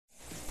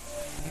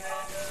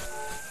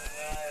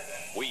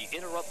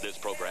interrupt this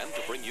program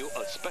to bring you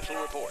a special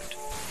report.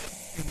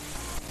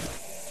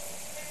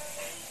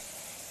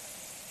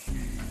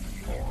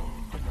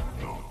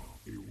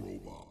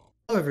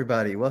 Hello,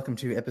 everybody. Welcome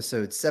to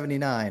episode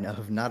 79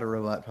 of Not a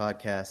Robot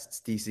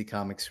Podcast's DC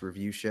Comics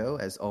review show.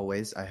 As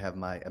always, I have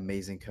my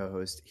amazing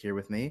co-host here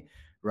with me,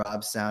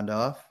 Rob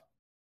Soundoff.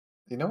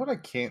 You know what I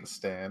can't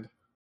stand?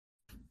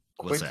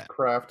 What's Quick that?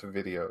 craft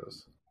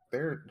videos.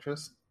 They're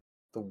just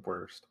the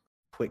worst.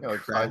 Quick like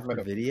craft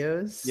 5-minute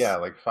videos? Yeah,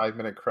 like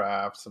 5-minute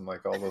crafts and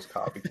like all those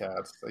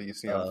copycats that you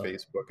see on Oh.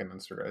 Facebook and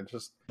Instagram. It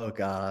just, Oh,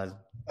 God.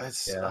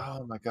 it's, Yeah.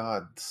 oh my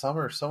God. Some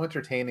are so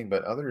entertaining,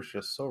 but others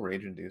just so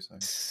rage inducing.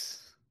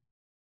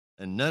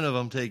 And none of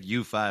them take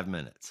you 5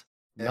 minutes.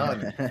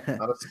 None.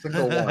 Not a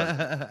single one.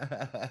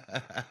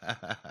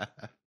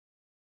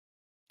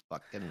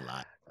 Fucking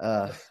lie.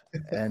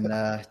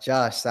 And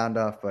Josh, sound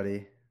off,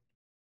 buddy.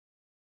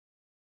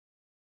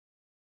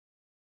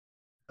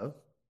 Oh.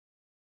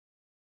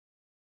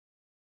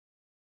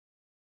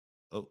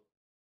 Oh.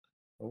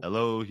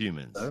 Hello,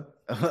 humans. Oh,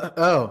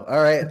 oh,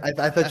 all right.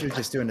 I thought you were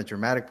just doing a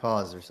dramatic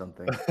pause or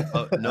something.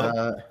 Oh,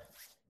 no.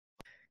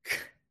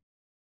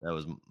 That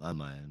was on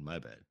my end. My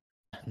bad.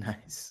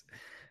 Nice.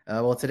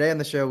 Well, today on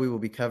the show, we will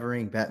be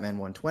covering Batman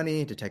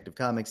 120, Detective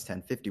Comics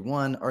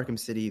 1051, Arkham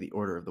City, The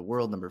Order of the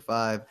World number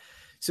 5,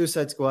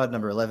 Suicide Squad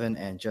number 11,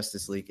 and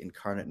Justice League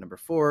Incarnate number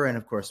 4. And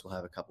of course, we'll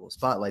have a couple of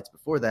spotlights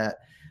before that.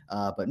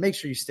 But make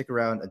sure you stick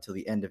around until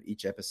the end of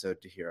each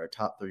episode to hear our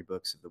top 3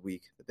 books of the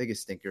week, the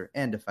biggest stinker,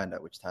 and to find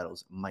out which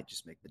titles might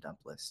just make the dump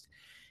list.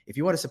 If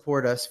you want to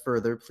support us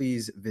further,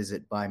 please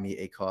visit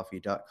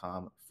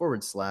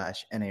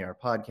buymeacoffee.com/NAR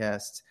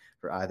podcasts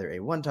for either a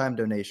one-time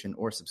donation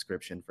or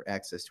subscription for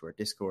access to our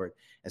Discord,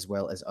 as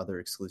well as other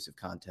exclusive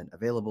content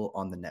available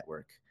on the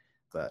network.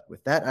 But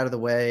with that out of the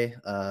way,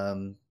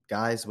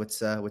 guys,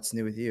 what's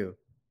new with you?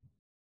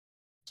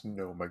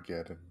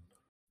 Snowmageddon.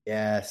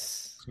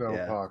 Yes.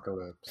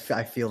 Snowpocalypse. Yeah.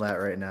 I feel that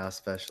right now,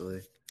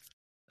 especially.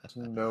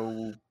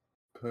 Snow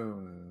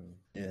poon.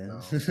 Yeah.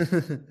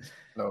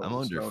 No, I'm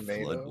under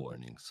Snownado? flood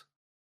warnings.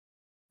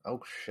 Oh,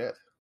 shit.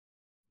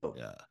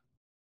 Yeah.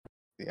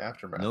 The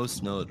aftermath. No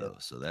snow, though,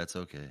 so that's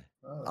okay.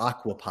 Oh.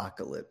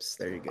 Aquapocalypse.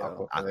 There you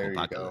go. There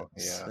you go.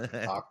 Yeah.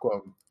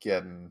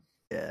 Aquageddon.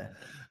 Yeah.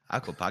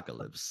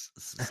 Aquapocalypse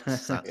Yeah,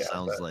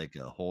 sounds like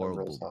a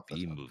horrible rolls off the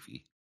B tongue.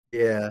 movie.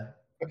 Yeah.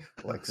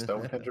 Like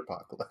Stonehenge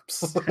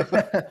Apocalypse.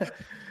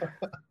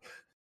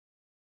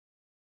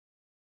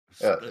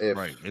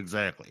 Right,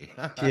 exactly.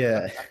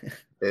 Yeah.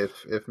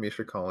 If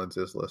Misha Collins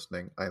is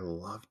listening, I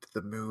loved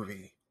the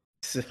movie.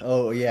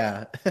 Oh,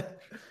 yeah.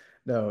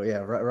 No, yeah.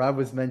 Rob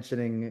was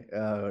mentioning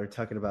or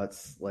talking about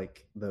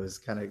like those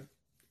kind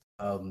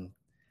of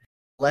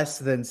less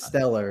than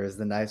stellar is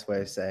the nice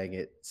way of saying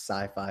it.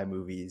 Sci-fi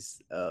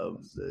movies,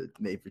 the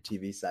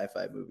made-for-TV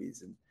sci-fi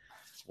movies, and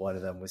one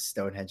of them was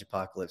Stonehenge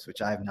Apocalypse,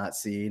 which I have not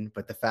seen.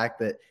 But the fact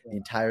that the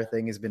entire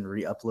thing has been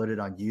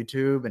re-uploaded on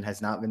YouTube and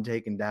has not been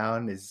taken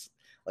down is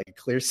like a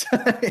clear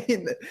sign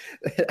that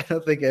I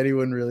don't think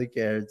anyone really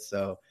cared.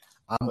 So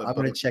I'm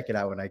going to check it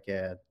out when I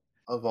can.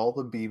 Of all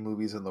the B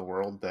movies in the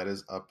world, that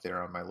is up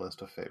there on my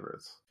list of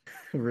favorites.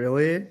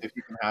 Really? If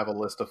you can have a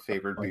list of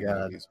favorite B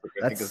movies, which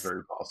I think is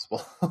very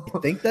possible. I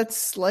think that's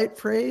slight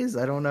praise.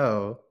 I don't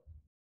know.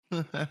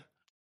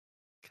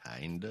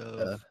 Kind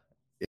of.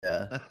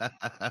 Yeah.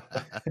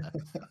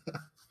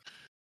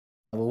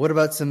 Well, what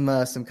about some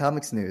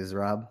comics news,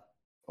 Rob?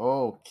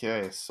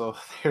 Okay, so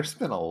there's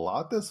been a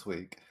lot this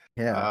week.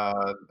 Yeah.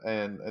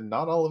 And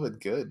not all of it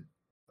good,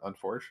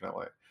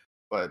 unfortunately.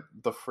 But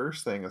the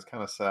first thing is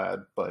kind of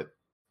sad, but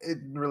it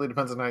really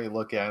depends on how you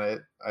look at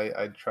it.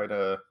 I try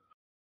to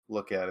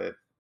look at it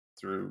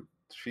through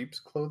sheep's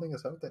clothing.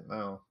 Is that what that?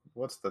 No.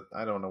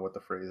 I don't know what the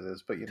phrase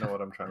is, but you know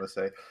what I'm trying to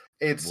say.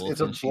 It's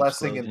a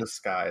blessing in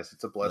disguise.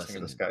 It's a blessing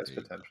in disguise,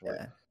 potentially.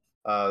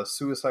 Yeah.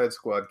 Suicide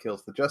Squad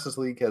Kills the Justice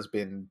League has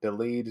been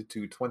delayed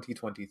to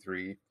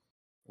 2023,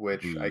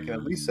 which I can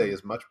at least say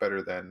is much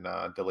better than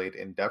delayed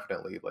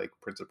indefinitely, like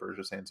Prince of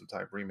Persia: Sands of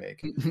Time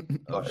remake.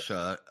 Oh,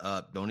 shut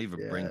up! Don't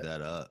even bring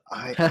that up.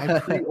 I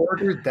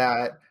pre-ordered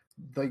that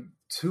like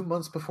 2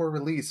 months before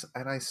release,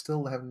 and I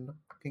still have no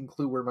fucking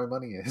clue where my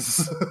money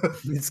is.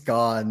 It's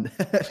gone.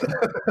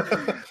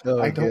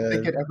 I don't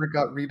think it ever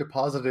got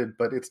redeposited,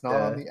 but it's not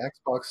on the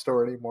Xbox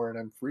store anymore, and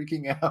I'm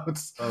freaking out.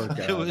 Oh, God.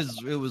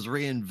 It was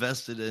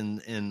reinvested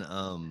in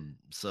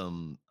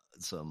some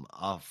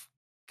off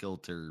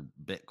kilter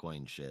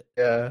Bitcoin shit.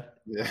 Yeah.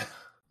 Yeah.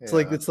 It's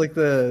like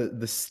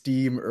the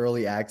Steam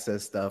early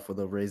access stuff where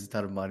they'll raise a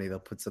ton of money, they'll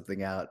put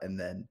something out, and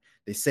then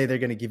they say they're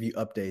going to give you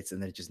updates,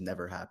 and then it just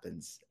never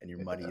happens, and your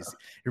money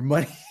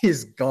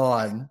is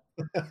gone.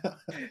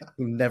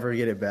 You'll never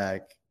get it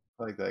back.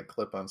 Like that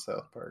clip on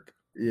South Park.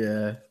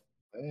 Yeah,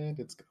 and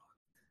it's gone.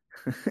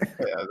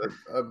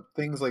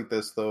 Things like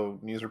this, though,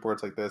 news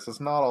reports like this,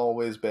 it's not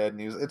always bad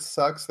news. It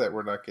sucks that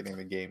we're not getting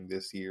the game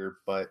this year,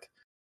 but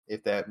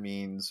if that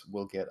means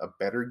we'll get a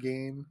better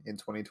game in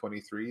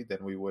 2023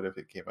 than we would if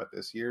it came out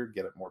this year,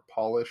 get it more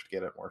polished,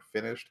 get it more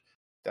finished,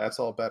 that's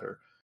all better.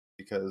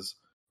 Because,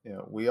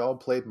 we all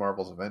played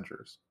Marvel's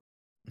Avengers.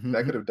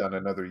 That could have done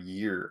another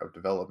year of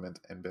development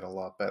and been a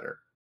lot better,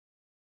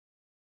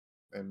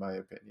 in my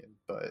opinion.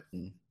 But we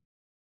Have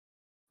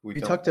you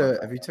don't talked want to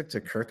that. Have you talked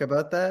to Kirk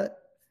about that?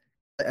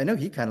 I know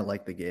he kind of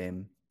liked the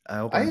game. I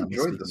hope I I'm not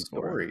enjoyed the misspeaking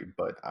for him. story,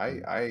 but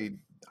I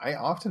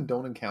often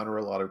don't encounter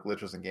a lot of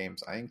glitches in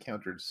games. I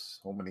encountered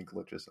so many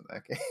glitches in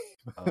that game.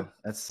 Oh,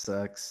 that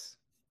sucks.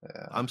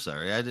 Yeah. I'm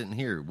sorry, I didn't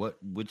hear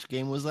which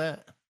game was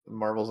that?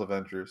 Marvel's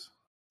Avengers.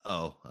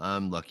 Oh,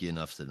 I'm lucky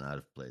enough to not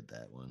have played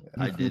that one.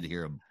 Yeah. I did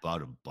hear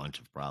about a bunch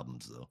of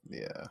problems though.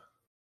 Yeah.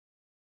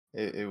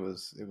 It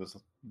was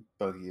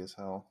buggy as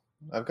hell.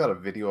 I've got a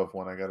video of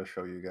one I got to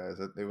show you guys.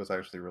 It was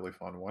actually a really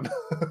fun one.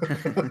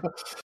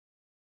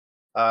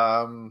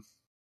 On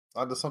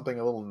to something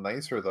a little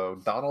nicer though.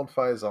 Donald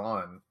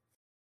Faison.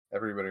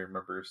 Everybody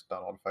remembers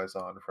Donald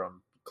Faison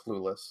from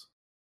Clueless,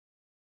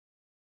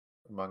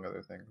 among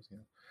other things. Yeah.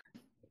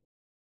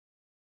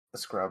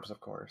 Scrubs, of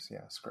course.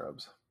 Yeah,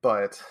 Scrubs.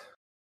 But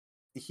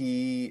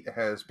he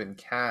has been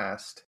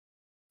cast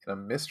in a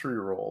mystery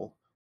role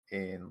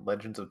in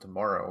Legends of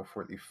Tomorrow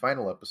for the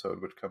final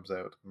episode, which comes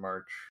out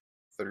March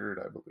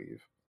 3rd, I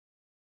believe.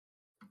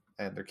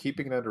 And they're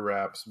keeping it under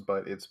wraps,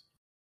 but it's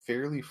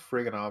fairly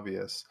friggin'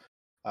 obvious.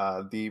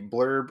 The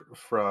blurb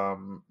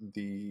from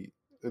the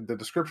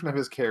description of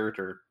his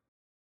character.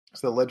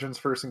 So the Legends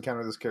first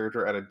encounter this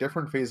character at a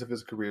different phase of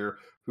his career,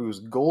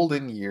 whose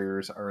golden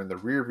years are in the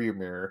rearview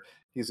mirror.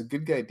 He's a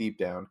good guy deep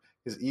down.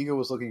 His ego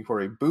is looking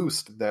for a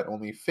boost that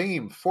only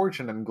fame,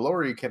 fortune, and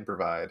glory can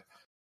provide.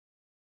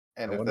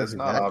 And I if wonder that's who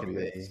not that could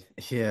obvious,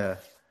 be. Yeah.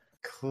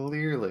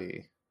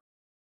 clearly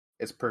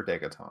it's Per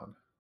Degaton.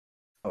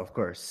 Oh, of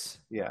course.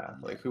 Yeah,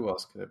 like who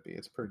else could it be?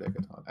 It's Per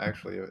Degaton.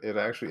 Actually,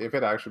 if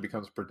it actually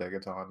becomes Per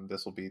Degaton,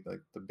 this will be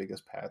like the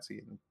biggest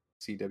patsy in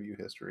CW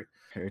history.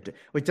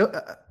 Wait, don't,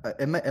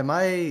 am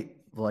I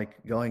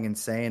like going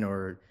insane,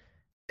 or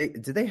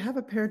did they have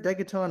a pair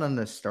Degaton on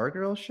the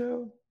Stargirl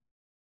show?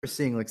 We're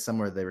seeing like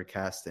somewhere they were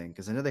casting,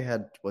 because I know they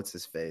had what's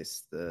his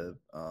face, the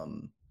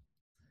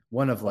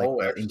one of like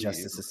the Actually,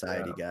 Injustice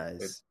Society yeah,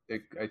 guys.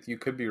 you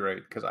could be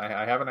right because I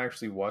haven't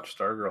actually watched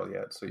Stargirl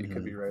yet, so you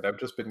could be Mhm. right. I've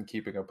just been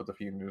keeping up with a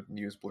few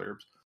news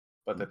blurbs,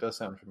 but that does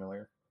sound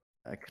familiar.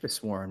 I could have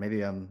sworn,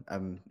 maybe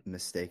I'm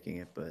mistaking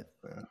it, but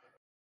Yeah.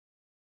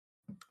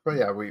 But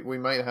yeah, we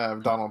might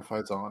have Donald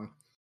Faison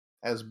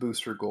as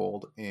Booster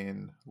Gold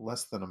in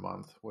less than a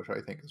month, which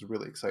I think is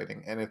really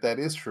exciting. And if that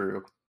is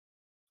true,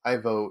 I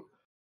vote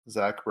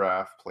Zach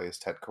Braff plays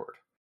Ted Cord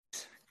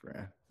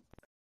yeah,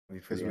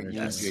 because we need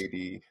Yes.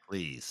 JD.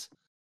 Please.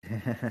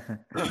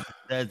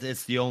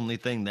 It's the only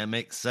thing that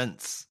makes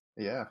sense.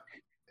 Yeah,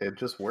 it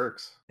just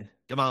works.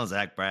 Come on,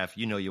 Zach Braff.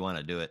 You know you want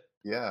to do it.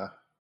 Yeah,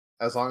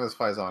 as long as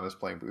Faison is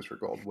playing Booster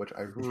Gold, which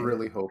I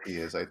really hope he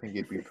is. I think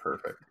it'd be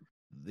perfect.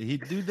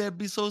 Dude, that'd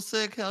be so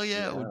sick. Hell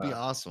yeah, it would be Yeah.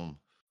 awesome.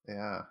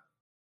 Yeah.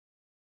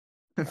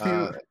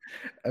 I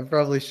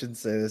probably shouldn't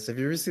say this. Have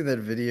you ever seen that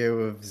video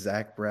of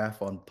Zach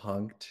Braff on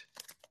Punked?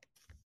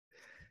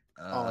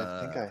 I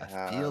think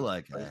I I feel have.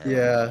 like I have.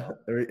 Yeah,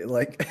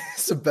 like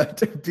he's about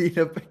to beat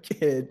up a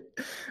kid.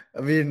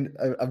 I mean,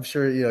 I'm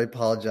sure he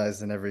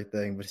apologized and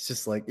everything, but it's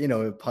just like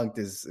Punked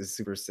is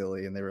super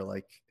silly, and they were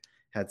like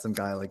had some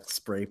guy like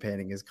spray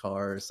painting his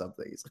car or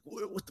something. He's like,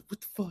 what the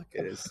fuck?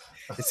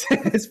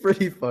 It's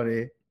pretty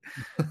funny.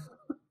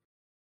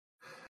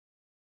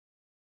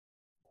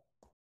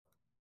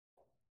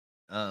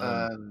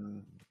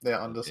 Yeah,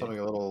 onto something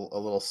a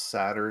little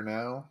sadder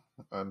now.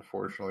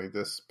 Unfortunately,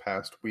 this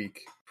past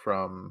week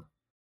from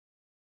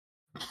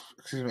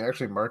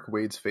actually Mark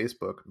Wade's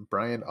Facebook,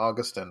 Brian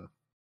Augustin,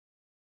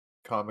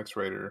 comics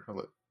writer,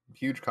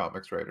 huge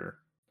comics writer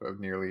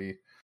of nearly,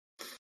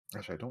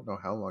 actually I don't know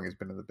how long he's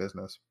been in the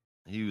business.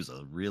 He was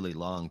a really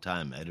long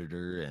time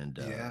editor and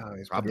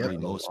he's probably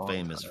been most a long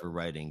famous time. for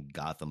writing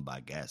Gotham by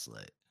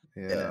Gaslight.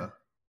 Yeah.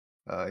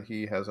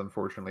 He has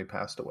unfortunately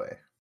passed away.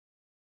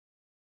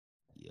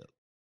 Yep.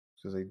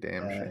 Which is a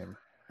damn shame.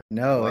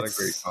 No, a lot of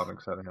great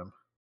comics out of him.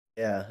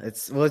 Yeah, it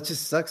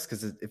just sucks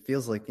because it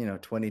feels like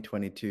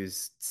 2022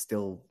 is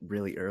still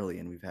really early,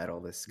 and we've had all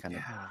this kind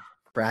of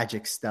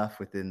tragic stuff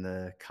within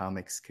the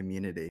comics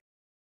community.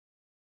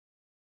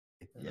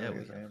 Yeah, we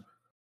have.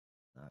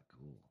 Not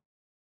cool.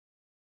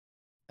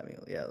 I mean,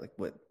 yeah, like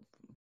what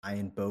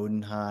Ian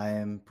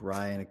Bodenheim,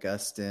 Brian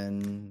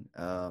Augustin,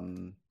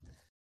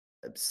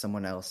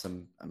 someone else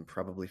I'm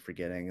probably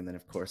forgetting, and then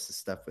of course the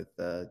stuff with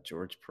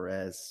George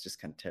Perez, just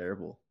kind of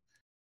terrible.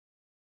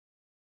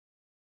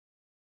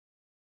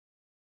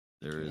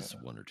 There is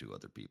one or two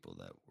other people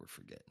that we're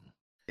forgetting.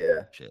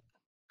 Yeah. Shit.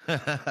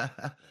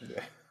 Yeah.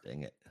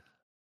 Dang it.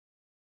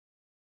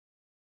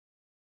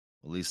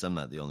 At least I'm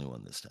not the only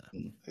one this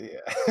time. Yeah.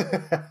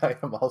 I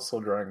am also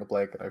drawing a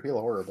blank and I feel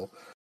horrible.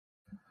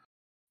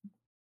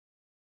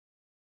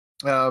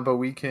 But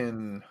we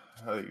can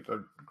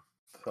our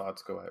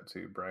thoughts go out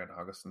to Brian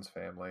Augustin's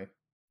family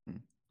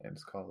and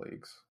his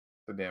colleagues.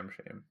 It's a damn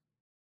shame.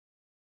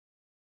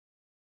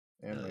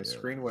 And my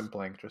screen went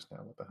blank just now.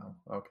 What the hell?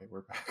 Okay,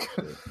 we're back.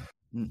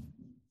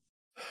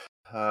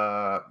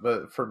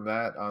 But from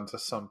that onto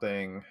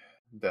something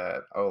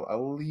that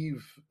I'll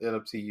leave it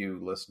up to you,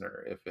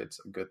 listener, if it's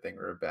a good thing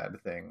or a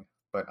bad thing.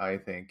 But I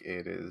think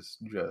it is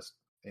just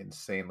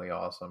insanely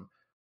awesome.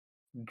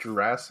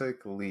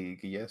 Jurassic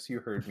League. Yes, you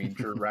heard me.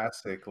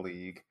 Jurassic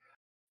League.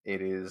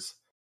 It is,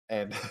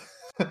 and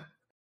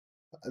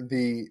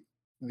the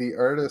the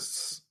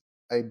artist's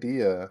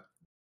idea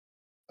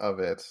of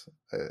it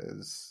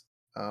is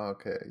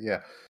okay.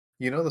 Yeah,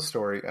 you know the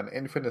story. An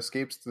infant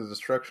escapes the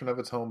destruction of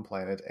its home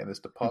planet and is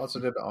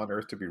deposited on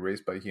Earth to be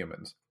raised by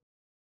humans.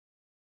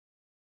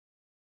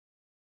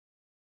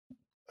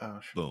 Oh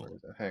shit! Where Boom.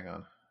 is it? Hang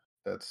on.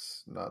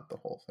 That's not the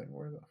whole thing.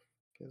 Where the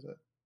fuck is it?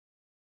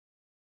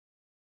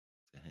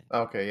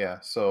 Okay, yeah.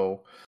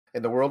 So,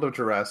 in the world of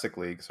Jurassic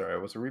League, sorry, I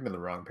was reading the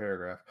wrong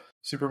paragraph.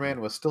 Superman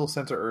was still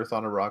sent to Earth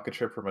on a rocket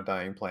ship from a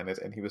dying planet,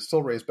 and he was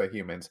still raised by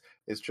humans.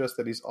 It's just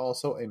that he's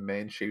also a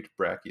man-shaped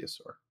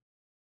brachiosaur.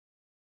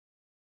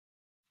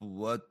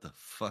 What the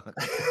fuck?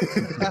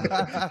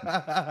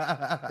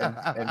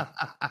 And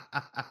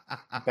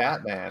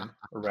Batman,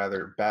 or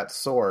rather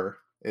Batsaur,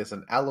 is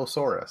an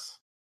Allosaurus.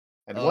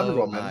 And Wonder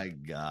Oh Woman, my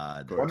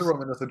god. Wonder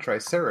Woman is a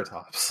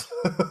Triceratops.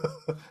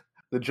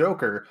 The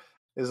Joker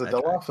is a That's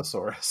right.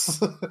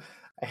 Dilophosaurus.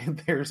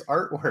 And there's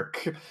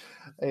artwork,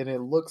 and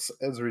it looks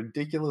as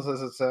ridiculous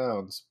as it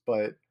sounds,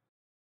 but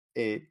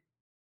it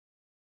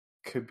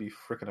could be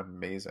freaking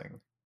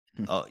amazing.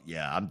 Oh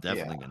yeah, I'm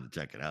definitely Yeah. gonna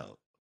check it out.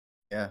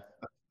 Yeah.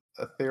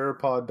 A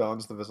theropod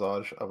dons the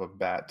visage of a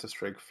bat to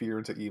strike fear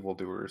into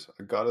evildoers.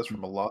 A goddess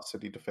from a lost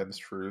city defends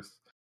truth,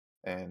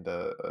 and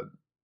a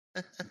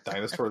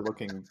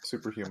dinosaur-looking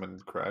superhuman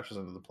crashes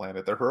into the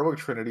planet. The heroic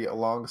trinity,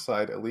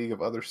 alongside a league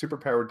of other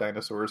superpowered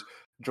dinosaurs,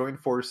 join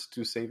force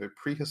to save a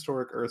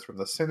prehistoric Earth from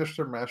the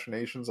sinister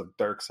machinations of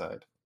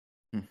Darkseid.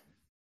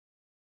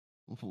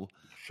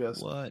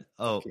 Just What?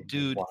 Oh, fucking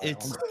dude,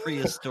 it's wild.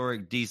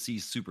 prehistoric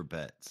DC super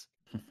pets.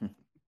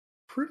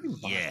 Pretty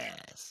much.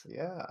 Yes.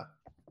 Yeah.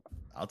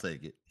 I'll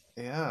take it.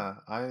 Yeah.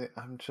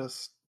 I'm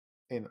just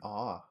in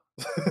awe.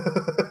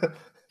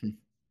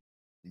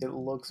 It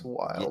looks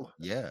wild.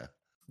 Yeah.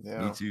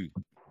 Yeah. Me too.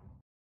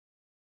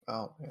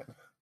 Oh man.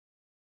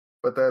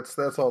 But that's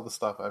all the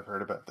stuff I've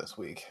heard about this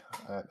week.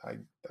 I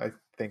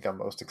think I'm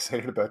most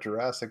excited about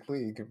Jurassic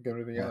League. I'm going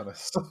to be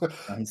honest.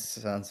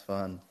 Sounds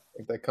fun. I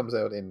think that comes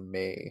out in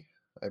May,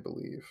 I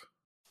believe.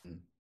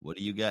 What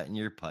do you got in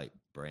your pipe,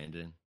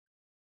 Brandon?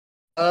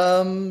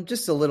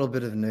 Just a little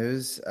bit of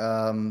news.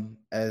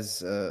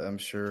 As I'm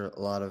sure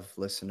a lot of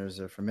listeners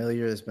are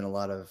familiar, there's been a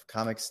lot of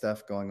comic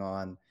stuff going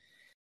on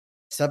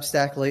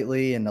Substack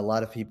lately, and a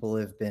lot of people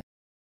have been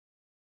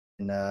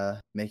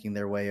making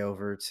their way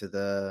over to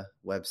the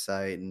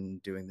website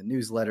and doing the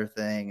newsletter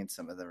thing, and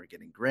some of them are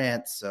getting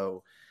grants.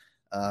 So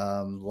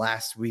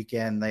last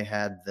weekend they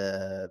had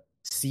the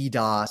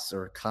CDOS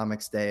or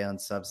Comics Day on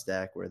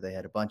Substack, where they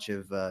had a bunch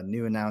of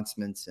new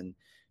announcements and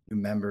new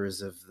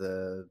members of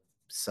the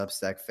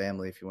Substack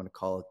family, if you want to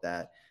call it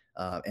that,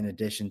 in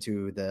addition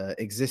to the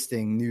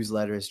existing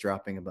newsletters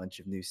dropping a bunch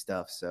of new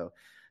stuff. So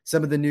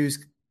some of the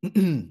news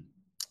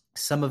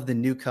some of the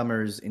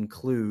newcomers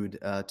include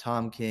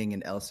Tom King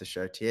and Elsa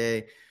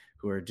Chartier,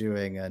 who are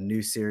doing a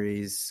new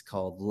series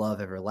called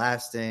Love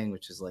Everlasting,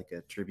 which is like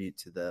a tribute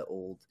to the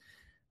old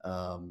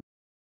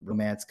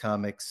romance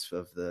comics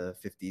of the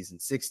 50s and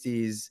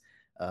 60s.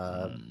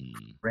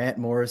 Grant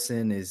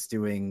Morrison is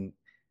doing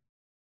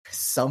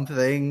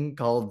something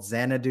called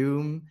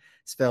Xanadu,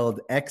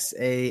 spelled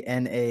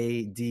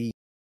XANADUUM.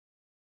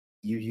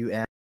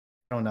 I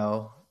don't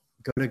know.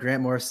 Go to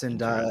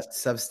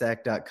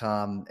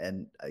grantmorrison.substack.com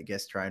and I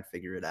guess try and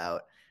figure it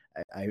out.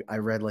 I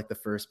read like the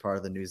first part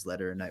of the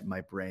newsletter and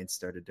my brain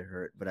started to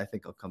hurt, but I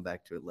think I'll come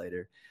back to it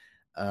later.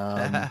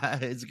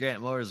 It's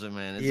Grant Morrison,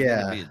 man. It's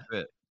going to be a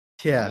trip.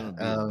 Yeah. It's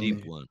going to be a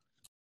deep one.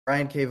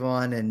 Brian K.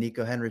 Vaughan and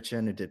Nico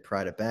Henrichsen, who did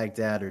Pride of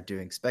Baghdad, are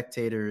doing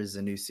Spectators,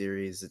 a new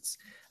series. It's,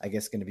 I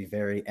guess, going to be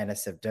very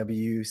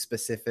NSFW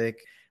specific,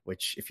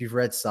 which if you've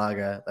read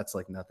Saga, that's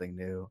like nothing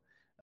new.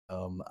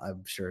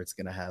 I'm sure it's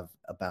going to have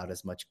about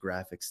as much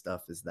graphic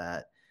stuff as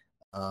that.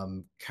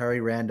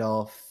 Kerry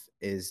Randolph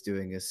is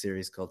doing a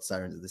series called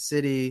Sirens of the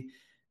City.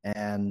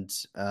 And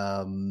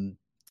in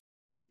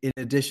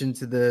addition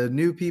to the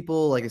new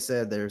people, like I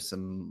said, there's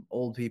some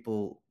old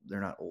people.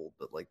 They're not old,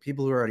 but like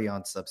people who are already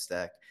on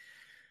Substack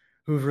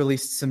who've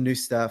released some new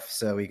stuff.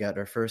 So we got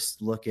our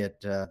first look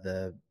at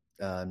the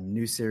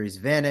new series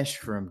Vanish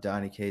from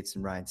Donny Cates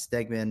and Ryan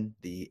Stegman,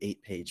 the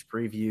 8-page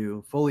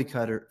preview, fully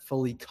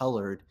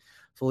colored,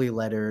 fully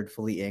lettered,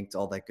 fully inked,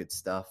 all that good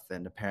stuff.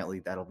 And apparently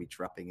that'll be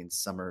dropping in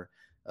summer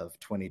of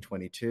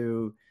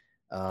 2022.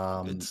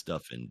 Good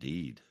stuff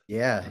indeed.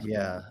 Yeah.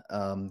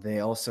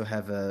 They also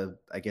have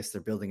I guess they're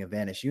building a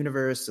Vanish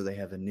universe. So they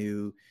have a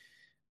new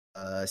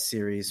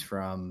series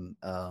from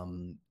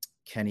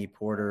Kenny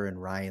Porter and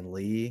Ryan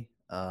Lee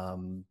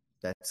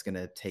that's going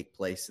to take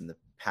place in the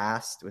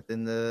past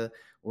within the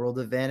world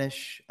of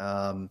Vanish.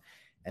 And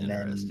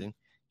then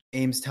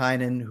James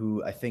Tynan,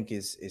 who I think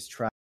is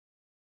trying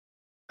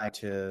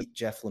to beat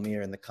Jeff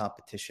Lemire in the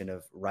competition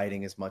of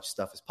writing as much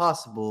stuff as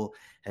possible,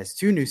 has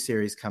 2 new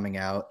series coming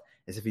out.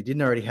 as if he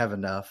didn't already have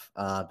enough,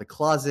 The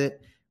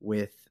Closet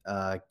with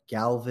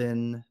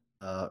Gavin.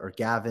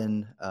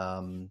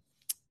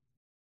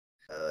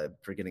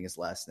 Forgetting his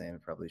last name. I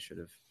probably should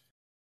have.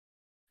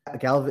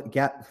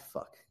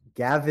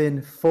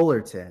 Gavin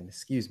Fullerton.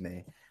 Excuse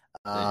me.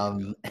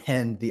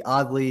 And The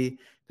Oddly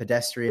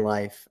Pedestrian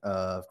Life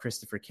of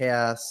Christopher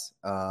Chaos.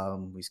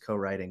 He's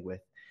co-writing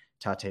with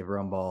Tate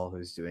Rumball,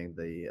 who's doing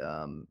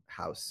the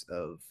House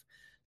of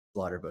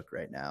Slaughter book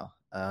right now.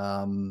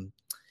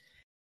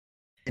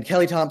 And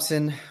Kelly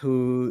Thompson,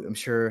 who I'm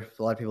sure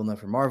a lot of people know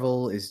from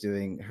Marvel, is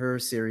doing her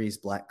series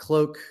Black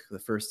Cloak. The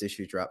first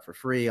issue dropped for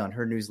free on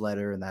her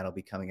newsletter, and that'll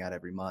be coming out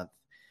every month.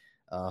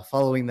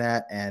 Following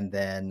that, and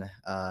then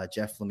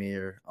Jeff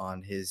Lemire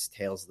on his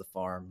Tales of the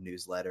Farm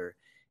newsletter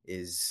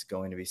is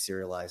going to be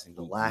serializing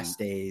the last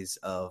days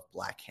of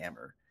Black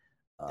Hammer.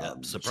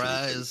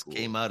 Surprise, cool.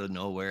 Came out of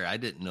nowhere. I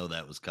didn't know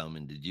that was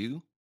coming. Did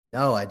you?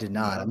 No, I did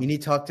not. I mean, he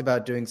talked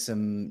about doing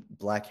some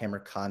Black Hammer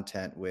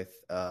content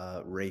with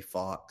Ray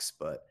Fox,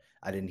 but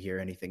I didn't hear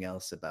anything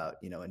else about,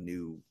 a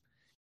new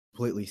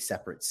completely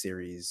separate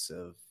series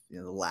of,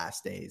 the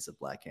last days of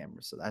Black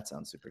Hammer. So that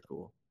sounds super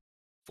cool.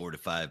 4 to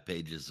 5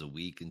 pages a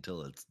week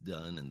until it's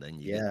done, and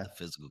then you get the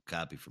physical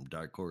copy from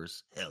Dark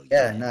Horse. Hell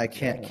yeah! No, I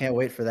can't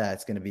wait for that.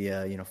 It's going to be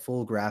a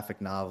full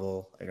graphic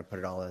novel. I'm gonna put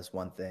it all as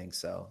one thing,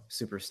 so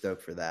super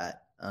stoked for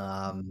that.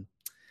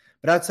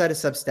 But outside of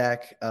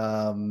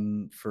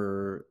Substack,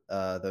 for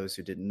those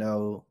who didn't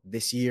know,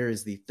 this year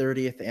is the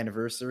 30th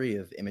anniversary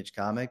of Image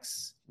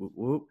Comics. Whoop,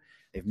 whoop.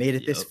 They've made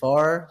it this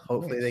far.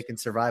 Hopefully they can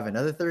survive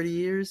another 30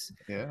 years.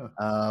 Yeah.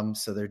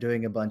 So they're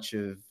doing a bunch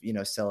of,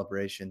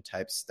 celebration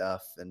type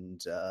stuff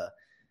and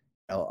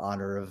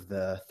honor of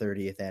the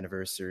 30th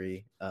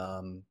anniversary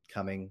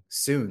coming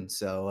soon.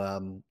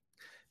 So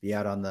be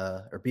on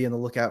the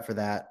lookout for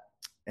that.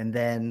 And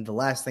then the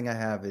last thing I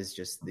have is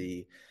just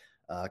the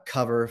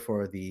cover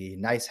for the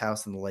Nice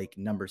House on the Lake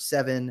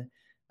 #7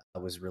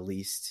 was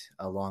released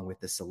along with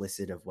the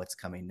solicit of what's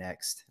coming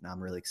next. And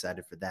I'm really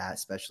excited for that,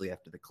 especially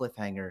after the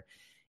cliffhanger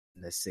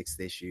in the 6th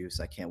issue.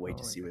 So I can't wait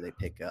to see where they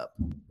pick up.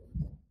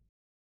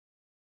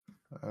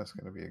 That's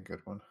going to be a good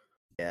one.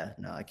 Yeah,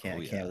 no, I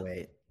can't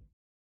wait.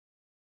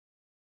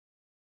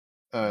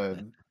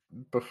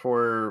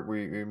 Before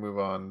we move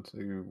on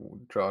to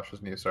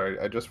Josh's news,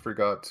 sorry, I just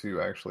forgot to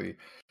actually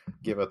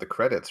give out the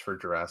credits for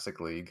Jurassic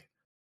League.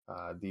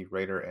 The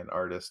writer and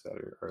artist that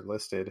are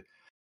listed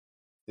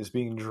is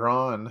being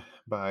drawn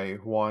by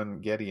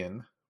Juan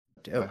Gedeon.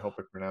 I hope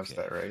I pronounced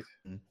that right.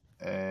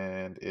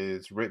 And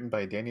is written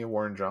by Daniel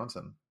Warren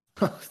Johnson.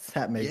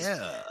 That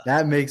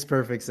makes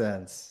perfect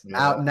sense.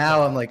 Yeah.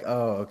 Now I'm like,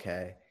 oh,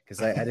 okay,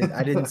 because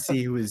I didn't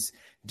see who was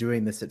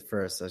doing this at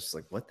first. I was just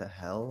like, what the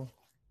hell?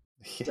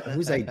 Yeah.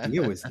 Whose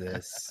idea was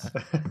this?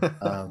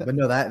 But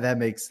no, that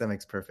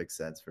makes perfect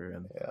sense for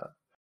him. Yeah.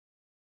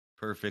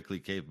 Perfectly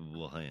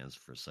capable hands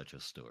for such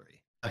a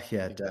story.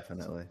 Yeah,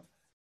 definitely.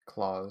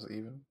 Claws,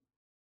 even.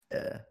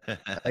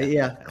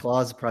 Yeah.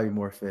 Claws probably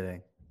more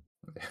fitting.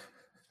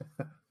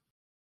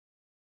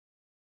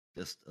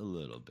 Just a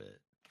little bit.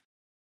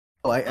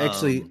 Oh, I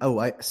actually.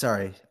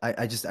 Sorry.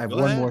 I have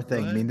one more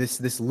thing. I mean,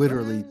 this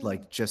literally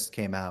just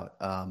came out.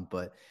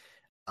 But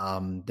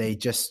they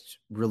just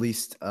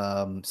released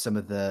some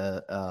of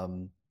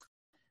the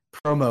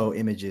promo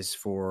images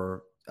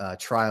for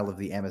Trial of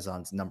the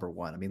Amazons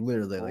 #1. I mean,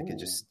 literally, it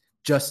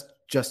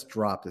just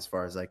dropped as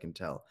far as I can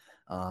tell.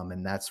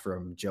 And that's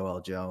from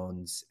Joel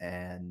Jones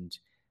and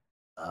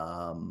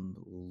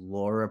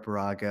Laura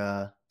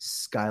Braga,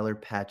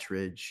 Skylar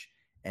Patridge,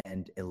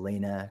 and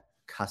Elena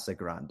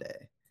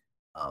Casagrande.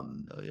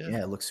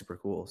 It looks super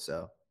cool.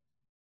 So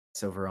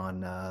it's over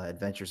on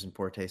Adventures in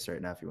Poor Taste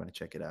right now if you want to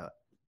check it out.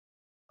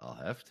 I'll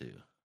have to.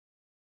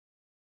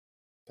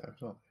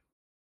 Definitely.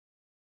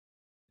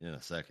 In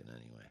a second,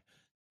 anyway.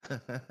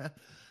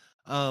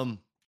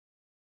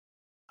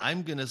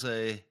 I'm gonna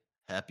say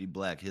Happy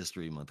Black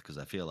History Month because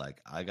I feel like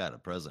I got a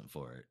present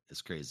for it.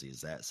 As crazy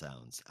as that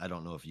sounds, I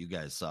don't know if you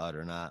guys saw it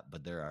or not,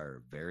 but there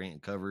are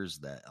variant covers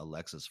that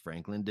Alexis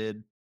Franklin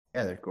did.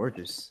 Yeah, they're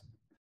gorgeous.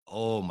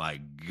 Oh my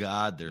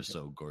God, they're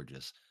so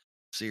gorgeous.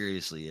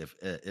 Seriously,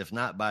 if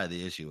not buy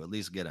the issue, at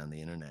least get on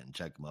the internet and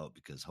check them out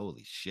because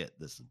holy shit,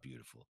 this is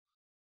beautiful.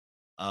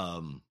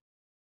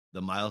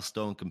 The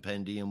Milestone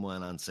Compendium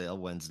went on sale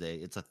Wednesday.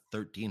 It's a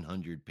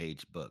 1,300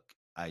 page book.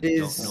 I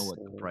don't know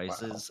what the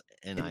price is,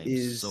 and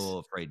I'm so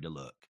afraid to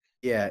look.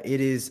 Yeah,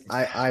 it is.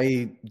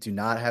 I do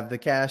not have the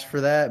cash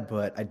for that,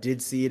 but I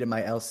did see it in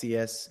my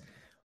LCS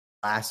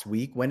last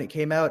week when it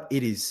came out.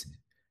 It is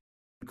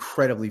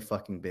incredibly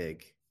fucking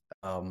big.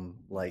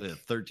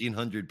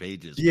 1,300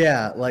 pages.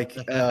 Yeah,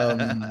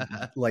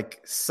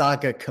 like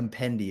Saga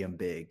Compendium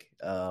big.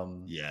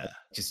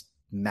 Just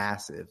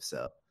massive.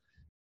 So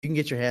you can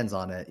get your hands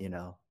on it.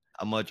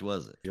 How much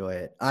was it? Enjoy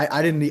it.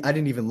 I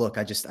didn't even look.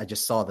 I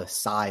just saw the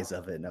size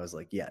of it, and I was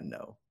like, yeah,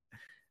 no.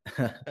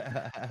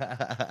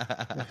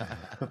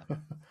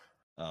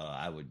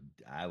 I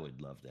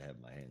would love to have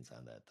my hands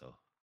on that though.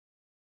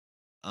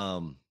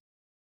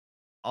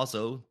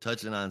 Also,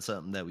 touching on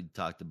something that we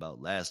talked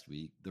about last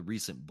week, the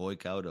recent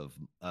boycott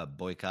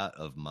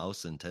of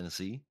Mouse in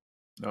Tennessee.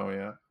 Oh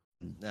yeah.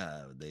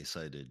 They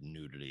cited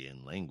nudity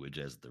and language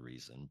as the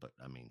reason, but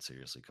I mean,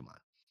 seriously, come on.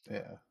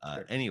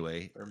 Yeah.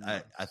 Anyway, they're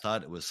I nuts.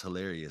 thought it was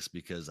hilarious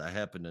because I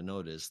happened to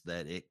notice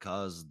that it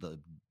caused the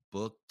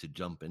book to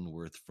jump in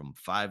worth from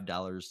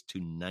 $5 to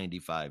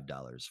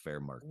 $95 fair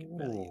market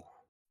value. Ooh.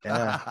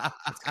 Yeah,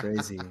 it's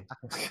crazy.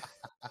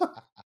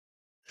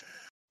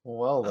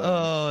 Well then.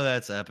 Oh,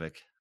 that's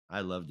epic.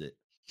 I loved it.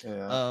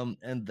 Yeah.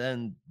 And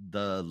then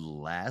the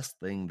last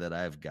thing that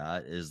I've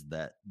got is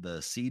that the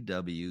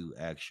CW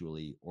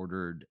actually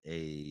ordered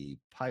a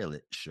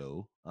pilot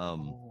show,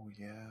 Oh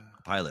yeah.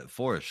 pilot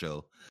for a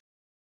show.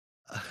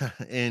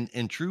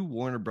 In true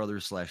Warner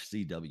Brothers /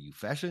 CW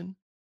fashion,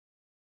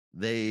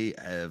 they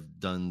have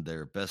done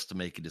their best to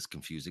make it as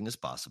confusing as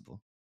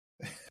possible.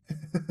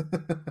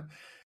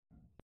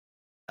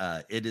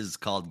 It is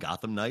called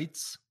Gotham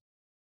Knights,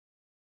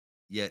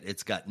 yet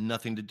it's got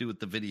nothing to do with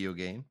the video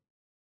game.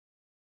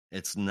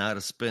 It's not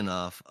a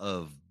spin-off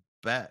of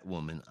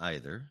Batwoman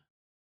either.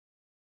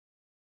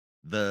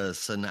 The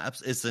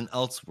synopsis, it's an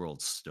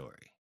Elseworlds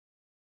story.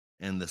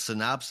 And the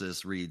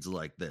synopsis reads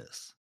like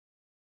this.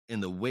 In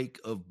the wake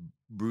of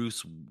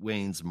Bruce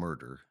Wayne's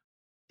murder,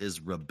 his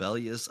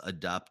rebellious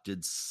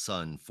adopted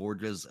son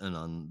forges an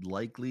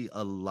unlikely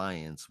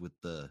alliance with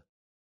the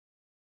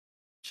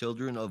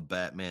children of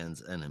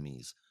Batman's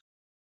enemies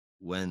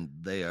when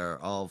they are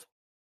all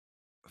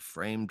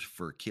framed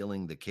for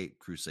killing the Cape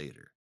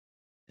Crusader.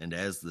 And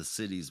as the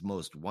city's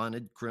most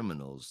wanted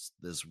criminals,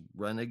 this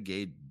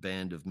renegade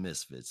band of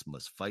misfits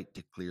must fight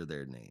to clear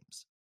their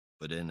names.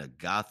 But in a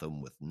Gotham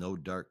with no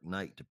Dark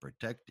Knight to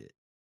protect it,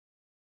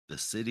 the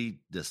city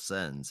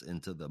descends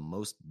into the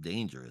most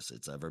dangerous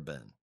it's ever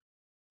been.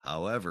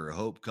 However,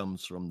 hope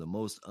comes from the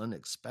most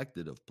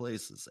unexpected of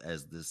places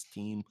as this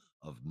team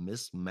of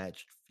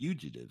mismatched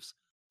fugitives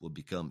will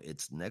become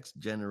its next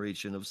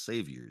generation of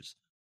saviors,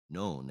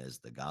 known as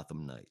the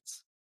Gotham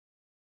Knights.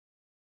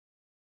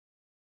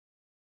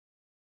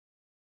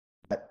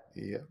 That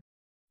Yeah.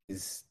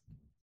 is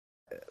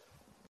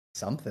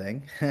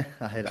something.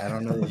 I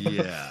don't know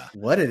Yeah.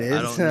 what it I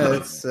is. don't know.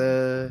 It's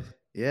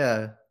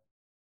yeah.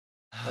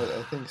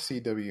 I think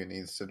CW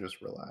needs to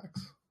just relax.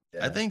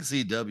 Yeah. I think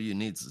CW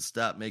needs to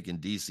stop making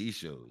DC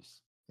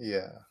shows.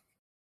 Yeah.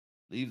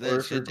 Leave Or that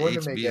if you're shit to going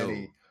to make HBO.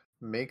 any,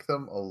 make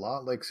them a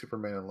lot like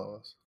Superman and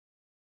Lois.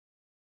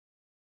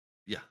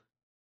 Yeah.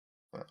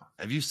 Yeah.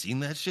 Have you seen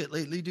that shit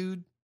lately,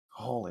 dude?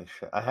 Holy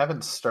shit. I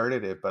haven't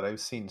started it, but I've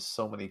seen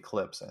so many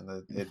clips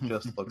and it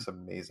just looks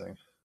amazing.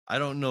 I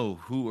don't know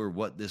who or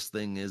what this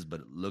thing is, but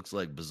it looks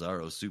like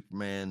Bizarro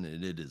Superman,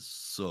 and it is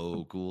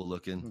so cool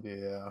looking.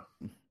 Yeah.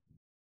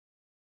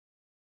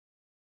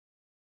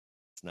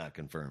 It's not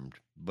confirmed,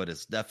 but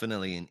it's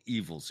definitely an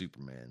evil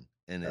Superman,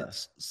 and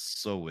it's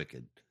so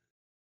wicked.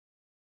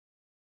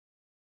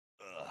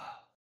 Ugh.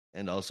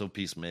 And also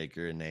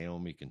Peacemaker and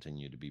Naomi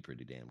continue to be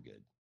pretty damn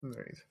good.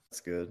 Right.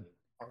 That's good.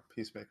 Oh,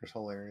 Peacemaker's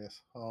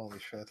hilarious. Holy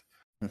shit.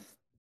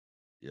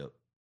 Yep.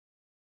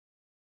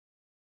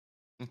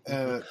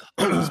 Uh,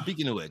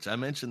 Speaking of which, I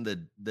mentioned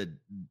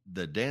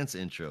the dance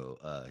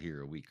intro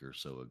here a week or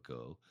so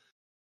ago,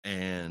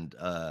 and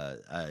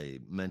I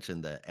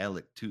mentioned that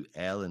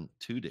Alan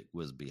Tudyk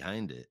was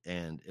behind it,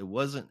 and it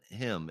wasn't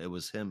him; it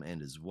was him and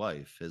his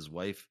wife. His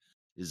wife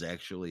is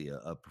actually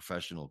a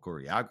professional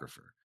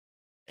choreographer,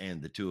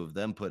 and the two of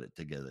them put it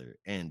together.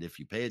 And if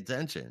you pay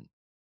attention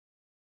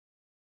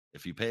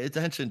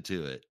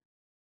to it,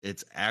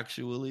 it's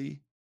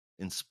actually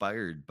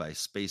inspired by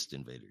Space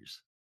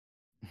Invaders.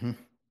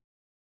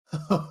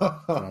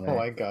 Oh,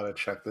 I gotta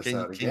check this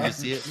out Can again. you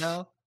see it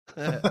now?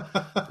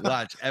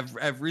 Watch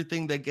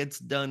everything that gets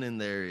done in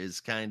there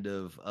is kind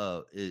of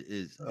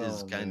is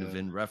Oh, kind of man.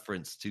 in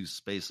reference to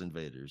Space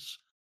Invaders.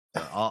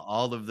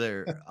 All of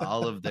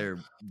their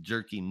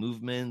jerky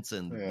movements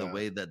and the Yeah.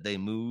 way that they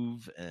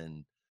move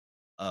and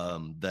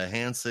the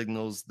hand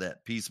signals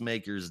that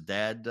Peacemaker's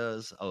dad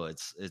does. Oh,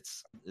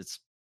 it's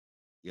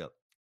yep.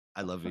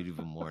 I love it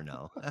even more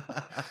now.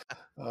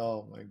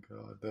 Oh my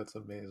god, that's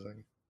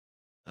amazing.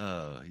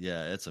 Oh,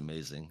 yeah, it's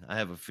amazing. I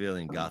have a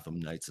feeling Gotham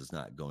Knights is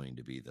not going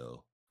to be,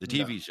 though. The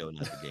No. TV show,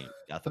 not the game.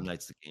 Gotham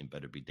Knights, the game,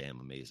 better be damn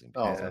amazing.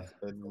 Oh, Yeah.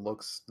 it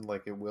looks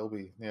like it will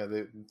be. Yeah,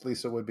 at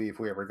least it would be if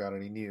we ever got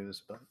any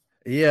news. But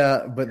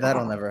Yeah, but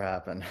that'll never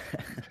happen.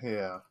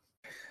 yeah.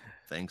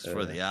 Thanks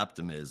for the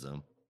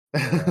optimism.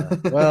 Yeah.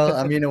 Well,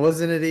 I mean, it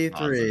wasn't at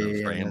Positive E3,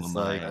 and frame of it's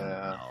like mind.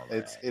 Yeah, all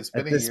it's that.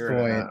 been at a this year and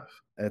a point,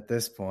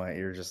 half.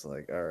 you're just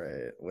like, all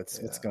right, what's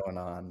Yeah. going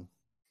on?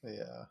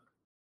 Yeah.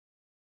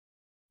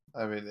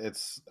 I mean,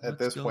 it's at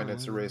What's this point,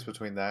 it's a race going-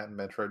 between that and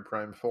Metroid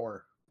Prime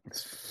 4. Oh,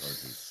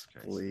 Jesus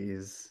Christ.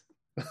 Please.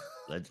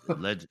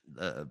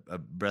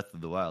 Breath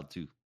of the Wild,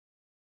 too.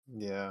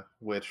 Yeah,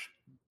 which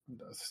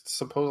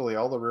supposedly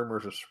all the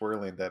rumors are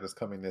swirling that is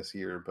coming this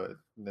year, but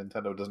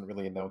Nintendo doesn't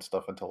really announce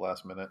stuff until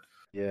last minute.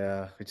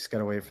 Yeah, we just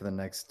gotta wait for the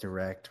next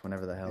direct,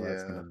 whenever the hell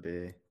that's Yeah. gonna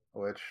be.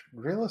 which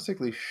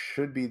realistically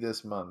should be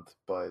this month,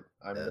 but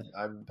Yeah.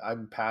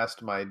 I'm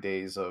past my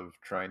days of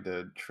trying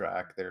to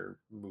track their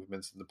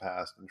movements in the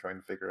past and trying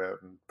to figure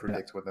out and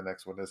predict what the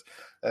next one is.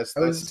 That's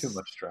I too was,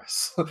 much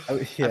stress.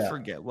 I yeah.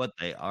 forget what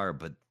they are,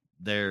 but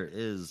there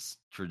is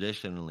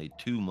traditionally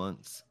 2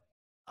 months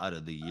out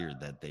of the year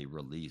that they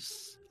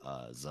release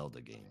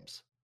Zelda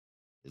games.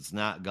 It's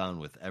not gone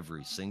with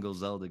every single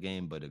Zelda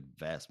game, but a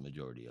vast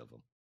majority of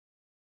them.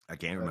 I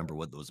can't remember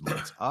what those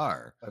months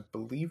are. I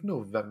believe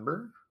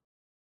November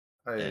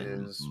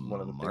And is one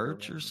of the bigger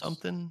March or ones.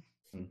 something.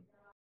 Hmm.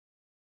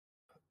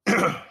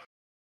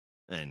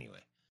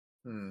 Anyway,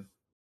 Hmm.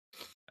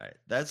 all right.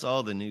 That's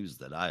all the news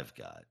that I've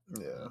got.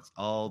 Yeah. That's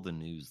all the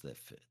news that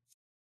fits.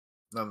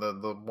 Now the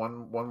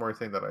one more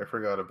thing that I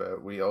forgot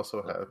about, we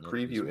also have Nope, there's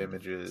preview one that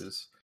fits.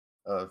 images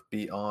of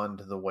Beyond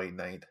the White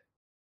Knight.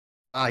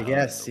 Ah,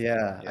 yes, Nope,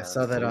 yeah. I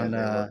saw that on and they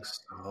look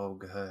so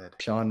good.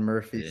 Sean I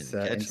Murphy's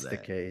didn't catch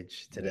that.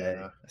 Instacage today.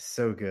 Yeah.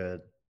 So good.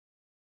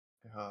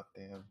 God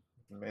damn,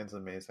 the man's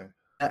amazing.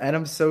 And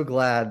I'm so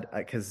glad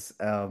because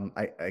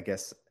I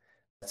guess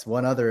that's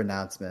one other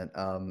announcement.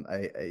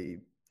 I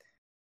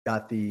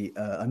got the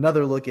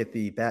another look at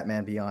the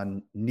Batman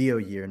Beyond Neo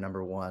Year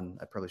 #1.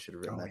 I probably should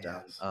have written that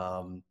down.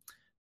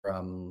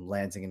 From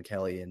Lansing and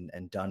Kelly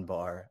and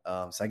Dunbar.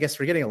 So I guess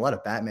we're getting a lot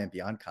of Batman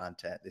Beyond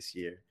content this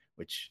year,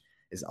 which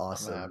is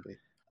awesome. I'm happy.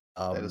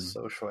 That is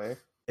so sway.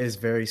 It is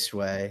very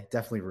sway.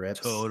 Definitely rips.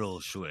 Total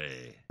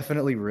sway.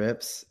 Definitely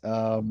rips.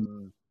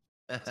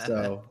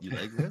 So you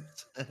like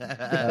rips?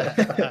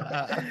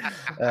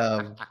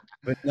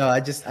 But no,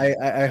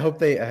 I hope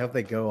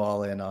they go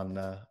all in on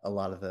a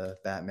lot of the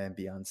Batman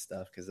Beyond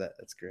stuff because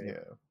that's great.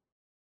 Yeah,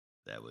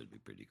 that would be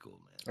pretty cool,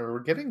 man. we're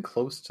getting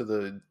close to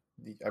the.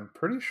 I'm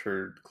pretty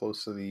sure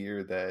close to the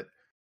year that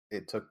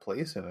it took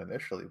place in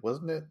initially.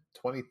 Wasn't it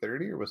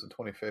 2030 or was it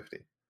 2050? I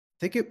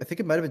think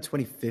it might have been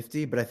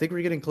 2050, but I think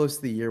we're getting close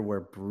to the year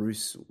where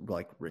Bruce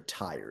like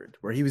retired,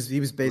 where he was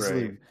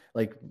basically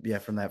Right.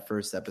 like from that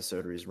first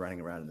episode where he's running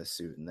around in the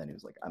suit, and then he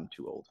was like, "I'm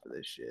too old for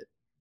this shit."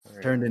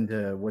 Right. Turned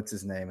into what's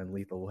his name in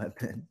Lethal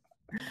Weapon.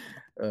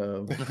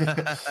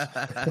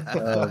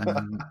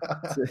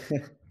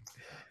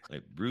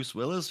 Like Bruce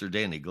Willis or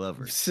Danny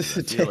Glover? I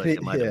feel like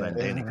it might have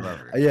been Danny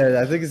Glover. Yeah,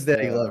 I think it's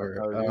Danny Glover. He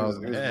was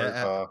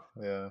Murtaugh,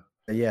 yeah.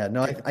 Yeah,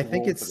 no, I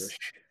think it's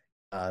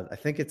I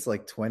think it's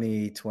like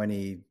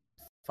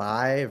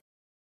 2025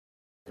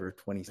 or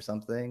 20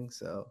 something.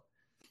 So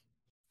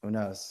who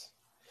knows?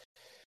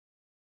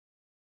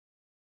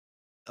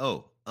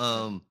 Oh,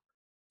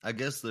 I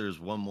guess there's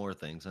one more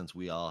thing since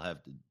we all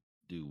have to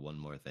do one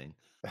more thing.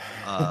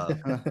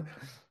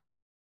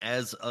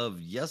 As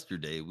of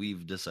yesterday,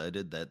 we've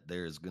decided that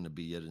there's going to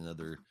be yet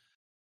another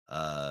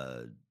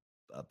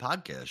a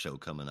podcast show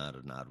coming out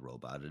of Not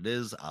Robot. It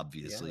is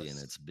obviously in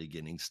its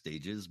beginning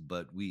stages,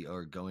 but we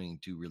are going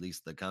to release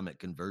the Comic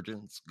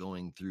Convergence,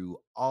 going through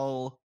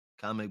all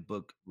comic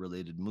book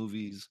related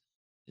movies,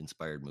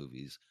 inspired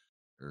movies,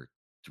 or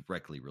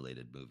directly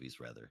related movies,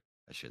 rather,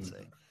 I should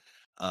say.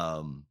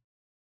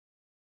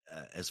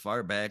 As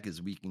far back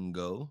as we can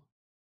go.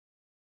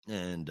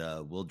 And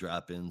we'll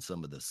drop in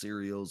some of the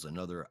serials and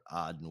other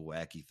odd and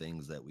wacky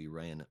things that we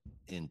ran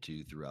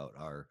into throughout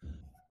our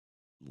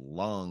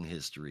long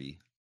history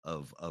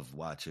of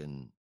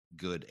watching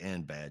good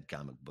and bad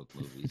comic book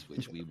movies,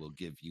 which we will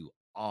give you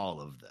all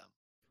of them.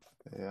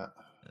 Yeah.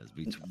 As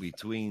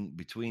between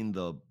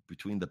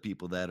the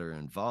people that are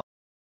involved,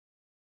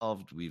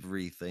 we've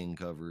everything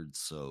covered.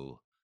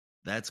 So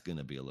that's going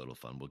to be a little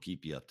fun. We'll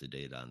keep you up to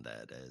date on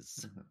that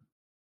as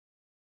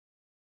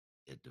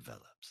it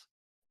develops.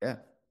 Yeah.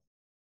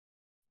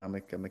 I'm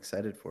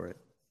excited for it.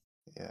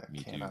 Yeah,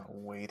 Me cannot too.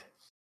 wait.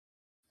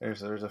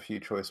 There's a few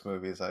choice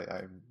movies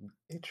I'm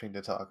itching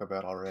to talk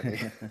about already.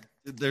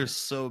 There's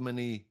so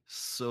many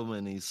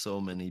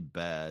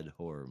bad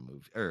horror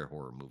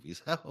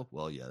movies.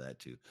 Well, yeah, that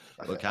too.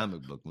 But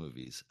comic book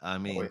movies. I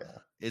mean,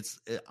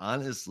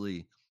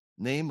 honestly,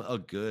 name a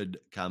good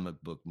comic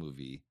book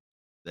movie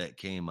that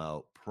came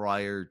out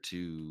prior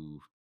to.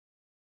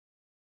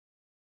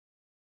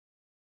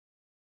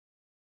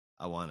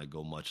 I want to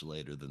go much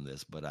later than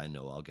this, but I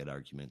know I'll get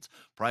arguments.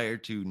 Prior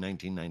to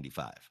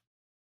 1995.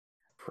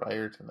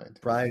 Prior to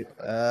 1995. Right.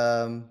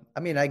 I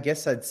mean, I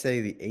guess I'd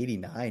say the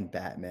 89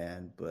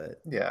 Batman,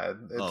 but yeah.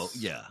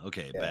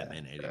 Okay, yeah.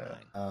 Batman 89.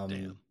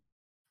 Damn.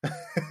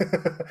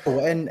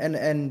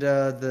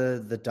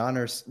 The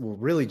Donners, well,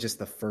 really just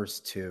the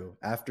first two.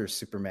 After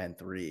Superman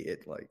 3,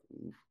 it like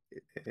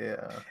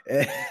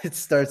it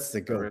starts to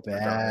go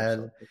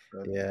bad.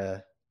 Yeah.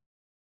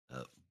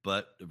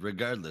 But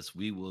regardless,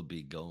 we will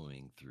be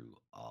going through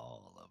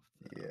all of them.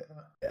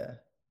 Yeah.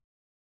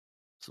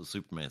 So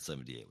Superman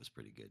 78 was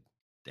pretty good.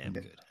 Damn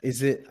good.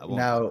 Is it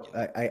now?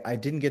 I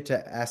didn't get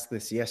to ask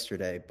this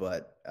yesterday,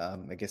 but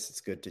I guess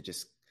it's good to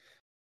just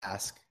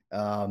ask.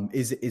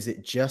 Is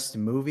it just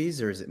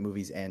movies or is it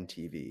movies and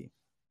TV?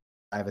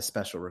 I have a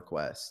special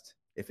request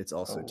if it's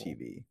also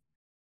TV.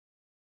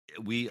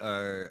 We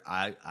are.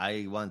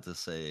 I want to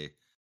say,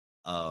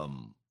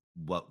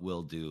 what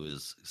we'll do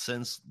is,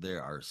 since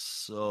there are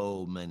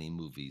so many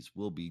movies,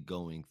 we'll be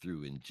going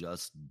through and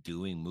just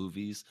doing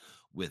movies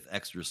with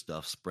extra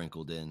stuff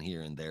sprinkled in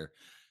here and there,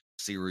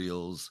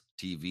 serials,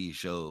 TV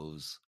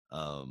shows,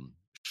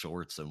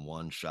 shorts and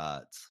one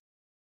shots,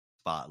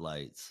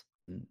 spotlights.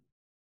 Mm.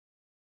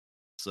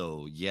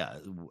 So yeah,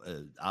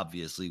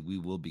 obviously we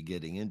will be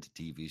getting into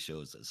TV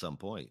shows at some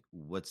point.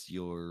 What's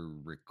your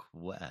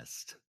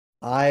request?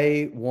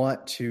 I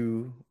want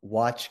to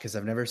watch, because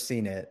I've never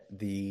seen it,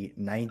 the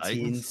Titans?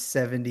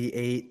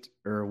 1978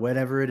 or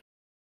whatever it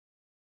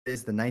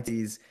is, the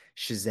 90s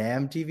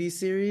Shazam TV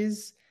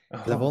series.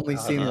 Because I've Oh, only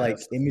God, seen like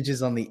yes.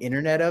 images on the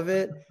internet of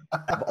it.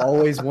 I've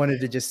always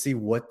wanted to just see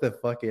what the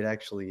fuck it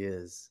actually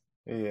is.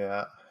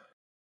 Yeah.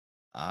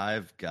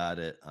 I've got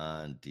it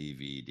on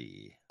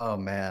DVD. Oh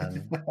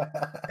man,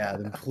 yeah.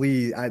 Then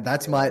please,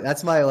 that's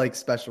my like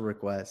special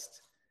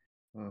request.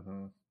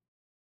 Mm-hmm.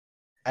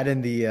 Add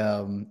in the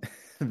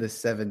the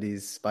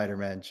 70s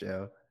Spider-Man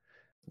show.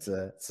 It's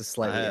a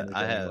slightly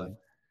entertaining one.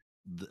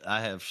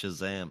 I have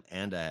Shazam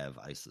and I have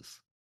ISIS.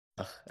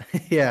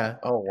 Yeah.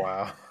 Oh,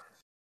 wow.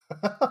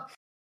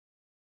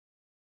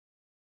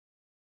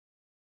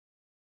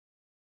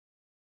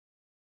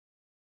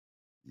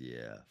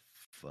 Yeah,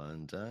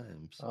 fun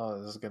times.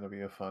 Oh, this is going to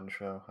be a fun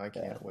show. I Yeah,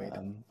 can't wait.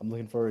 I'm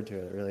looking forward to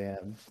it. I really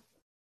am.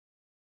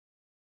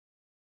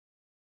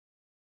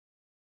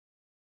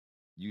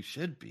 You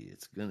should be.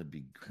 It's gonna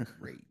be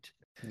great.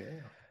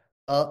 Yeah.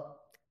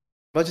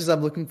 Much as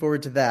I'm looking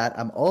forward to that,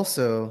 I'm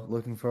also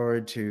looking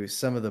forward to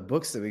some of the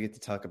books that we get to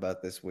talk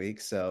about this week.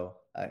 So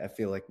I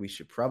feel like we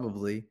should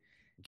probably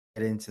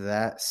get into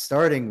that,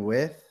 starting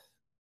with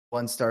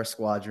One Star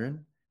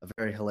Squadron, a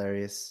very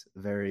hilarious,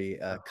 very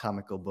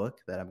comical book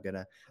that I'm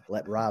gonna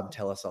let Rob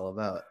tell us all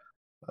about.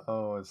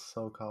 Oh, it's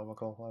so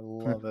comical. I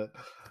love it.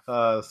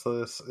 So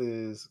this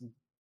is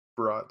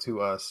brought to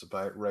us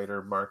by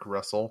writer Mark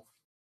Russell,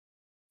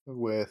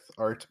 with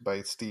art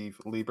by Steve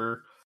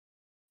Lieber,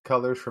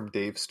 colors from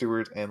Dave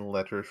Stewart, and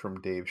letters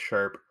from Dave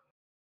Sharp.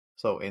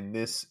 So in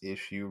this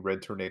issue,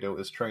 Red Tornado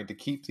is trying to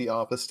keep the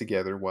office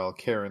together while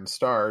Karen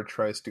Starr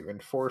tries to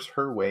enforce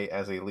her way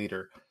as a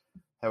leader.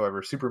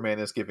 However, Superman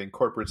is giving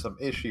corporate some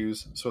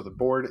issues, so the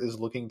board is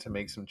looking to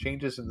make some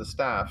changes in the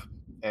staff,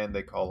 and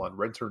they call on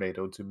Red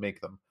Tornado to make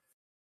them.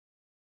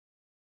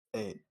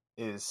 It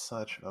is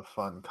such a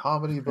fun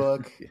comedy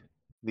book.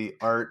 The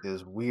art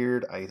is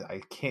weird. I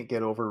can't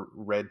get over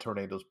Red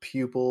Tornado's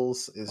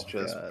pupils. Is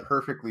just God.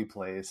 perfectly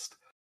placed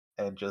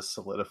and just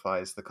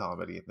solidifies the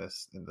comedy in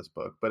this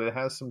book. But it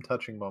has some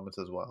touching moments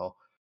as well.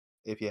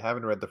 If you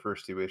haven't read the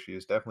first two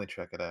issues, definitely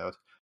check it out,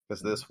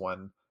 because this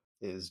one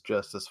is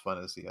just as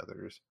fun as the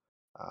others.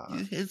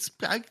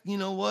 You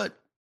know what,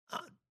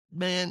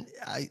 man?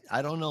 I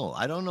don't know.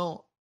 I don't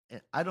know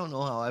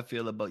how I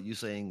feel about you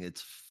saying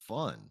it's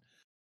fun.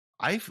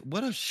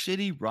 What a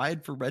shitty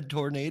ride for Red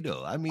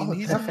Tornado. I mean,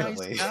 he's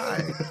definitely. a nice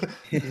guy.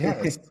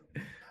 Yes.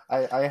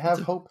 I have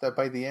hope that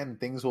by the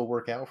end things will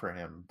work out for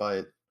him,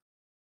 but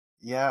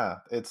yeah,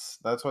 that's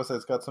why I said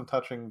it's got some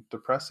touching,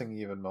 depressing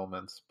even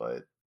moments,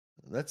 but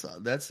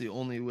That's the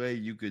only way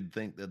you could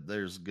think that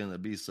there's gonna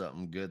be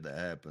something good that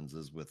happens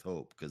is with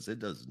hope, because it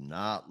does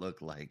not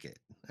look like it.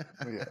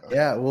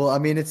 Yeah, well, I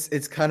mean,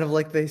 it's kind of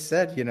like they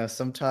said,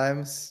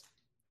 sometimes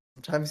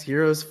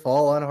heroes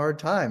fall on hard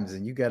times,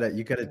 and you gotta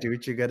do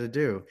what you gotta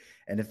do.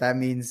 And if that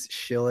means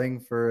shilling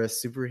for a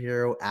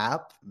superhero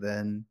app,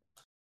 then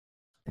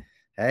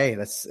hey,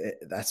 that's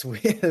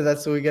what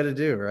that's what we gotta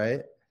do,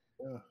 right?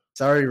 Yeah.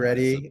 Sorry,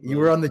 Reddy, you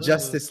were on the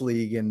Justice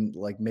League, and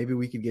like maybe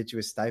we could get you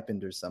a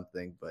stipend or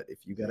something. But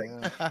if you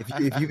gotta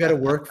if you gotta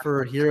work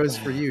for heroes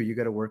for you, you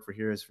gotta work for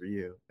heroes for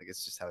you. Like,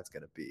 it's just how it's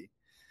gonna be.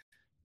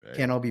 Right.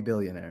 Can't all be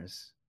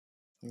billionaires.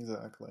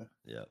 Exactly.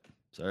 Yep.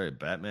 Sorry,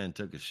 Batman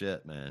took a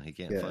shit, man. He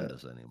can't fund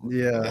us anymore.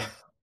 Yeah.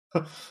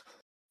 I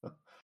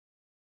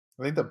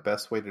think the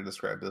best way to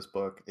describe this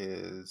book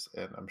is,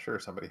 and I'm sure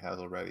somebody has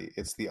already,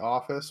 it's The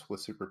Office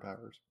with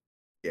superpowers.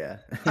 Yeah.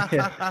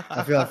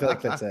 I feel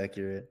like that's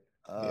accurate.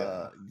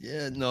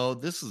 Yeah, no,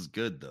 this is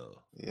good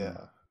though.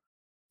 Yeah.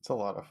 It's a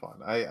lot of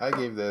fun. I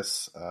gave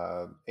this 8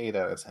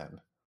 out of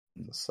 10.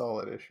 It's a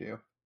solid issue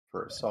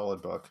for a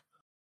solid book.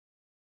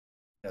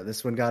 Yeah,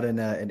 this one got an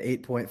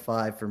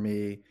 8.5 for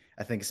me.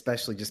 I think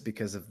especially just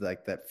because of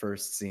like that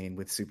first scene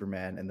with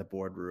Superman in the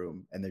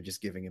boardroom, and they're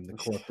just giving him the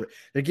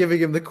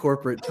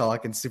corporate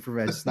talk, and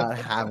Superman's just not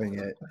having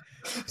it.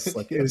 It's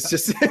like it was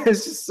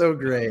just so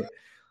great. It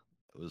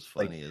was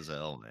funny as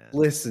hell, man.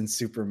 Listen,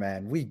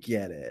 Superman, we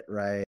get it,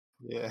 right?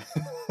 Yeah.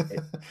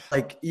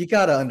 Like, you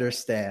gotta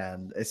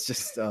understand. It's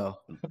just it's so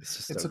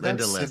about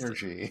Linda,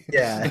 synergy.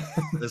 Yeah.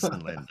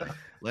 Listen, Linda,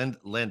 listen.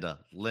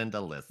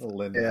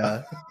 Linda.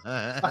 Yeah.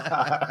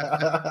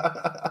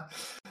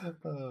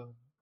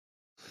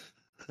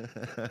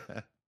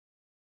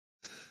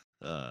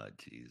 Oh,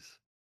 jeez.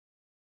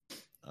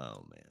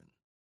 Oh, man.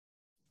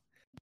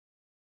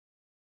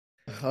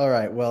 All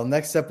right. Well,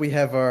 next up we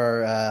have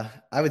our,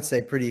 I would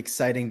say, pretty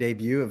exciting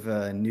debut of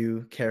a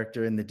new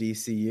character in the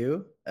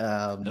DCU.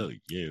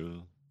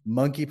 You.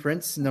 Monkey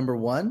Prince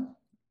 #1.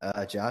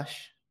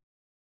 Josh.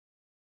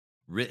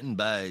 Written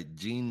by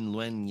Jean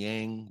Luen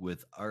Yang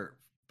with art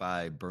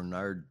by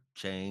Bernard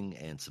Chang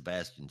and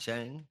Sebastian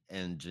Chang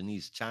and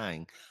Janice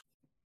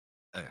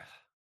uh,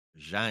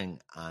 Zhang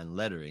on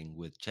lettering,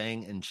 with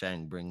Chang and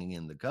Chang bringing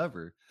in the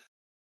cover.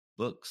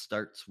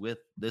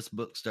 This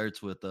book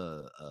starts with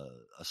a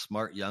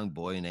smart young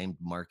boy named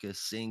Marcus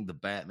seeing the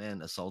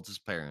Batman assault his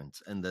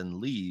parents and then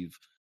leave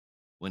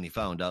when he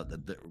found out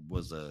that there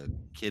was a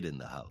kid in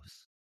the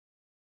house.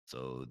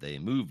 So they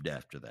moved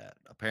after that.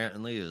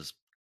 Apparently his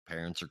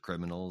parents are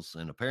criminals,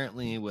 and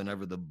apparently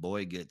whenever the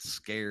boy gets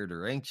scared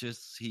or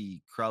anxious,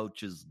 he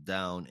crouches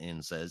down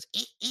and says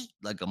eat, eat,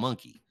 like a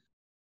monkey.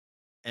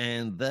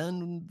 And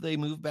then they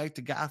move back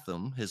to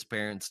Gotham, his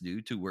parents do,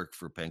 to work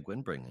for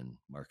Penguin, bringing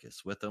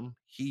Marcus with him.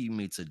 He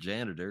meets a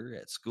janitor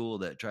at school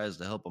that tries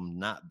to help him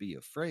not be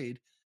afraid,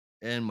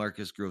 and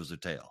Marcus grows a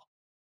tail.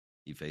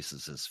 He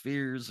faces his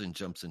fears and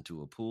jumps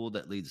into a pool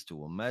that leads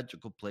to a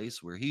magical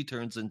place where he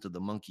turns into the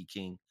Monkey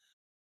King.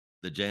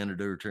 The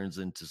janitor turns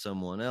into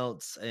someone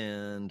else,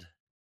 and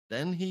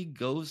then he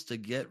goes to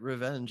get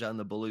revenge on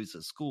the bullies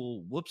at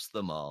school, whoops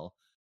them all,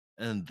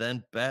 and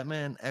then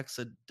Batman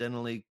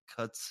accidentally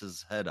cuts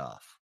his head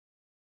off.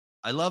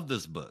 I love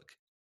this book.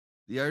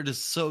 The art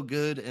is so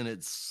good and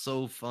it's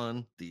so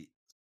fun. The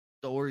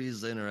story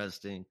is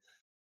interesting.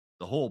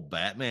 The whole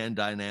Batman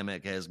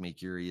dynamic has me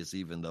curious,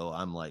 even though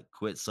I'm like,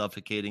 quit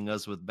suffocating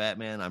us with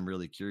Batman. I'm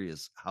really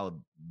curious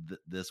how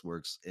this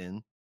works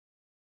in.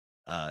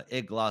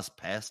 It glossed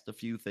past a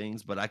few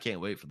things, but I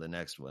can't wait for the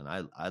next one.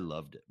 I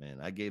loved it, man.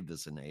 I gave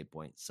this an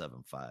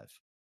 8.75.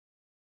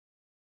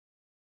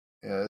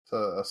 Yeah, it's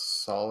a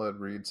solid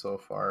read so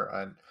far,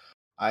 and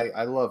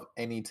I love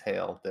any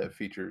tale that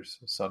features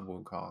Sun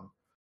Wukong.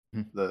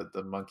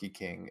 The Monkey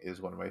King is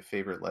one of my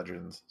favorite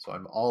legends, so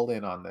I'm all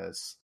in on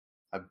this.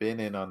 I've been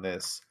in on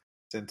this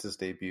since its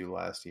debut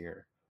last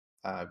year.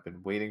 I've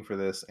been waiting for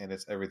this, and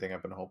it's everything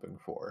I've been hoping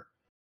for.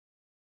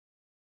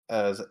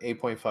 As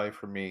 8.5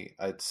 for me,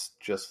 it's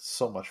just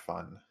so much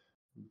fun.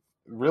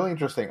 Really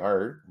interesting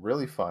art,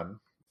 really fun.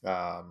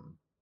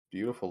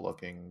 Beautiful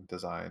looking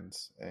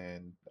designs,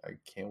 and I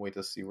can't wait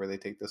to see where they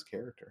take this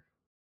character.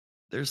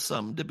 There's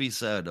something to be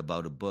said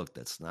about a book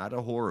that's not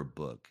a horror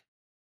book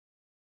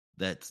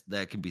that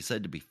can be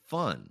said to be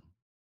fun,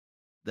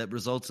 that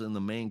results in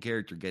the main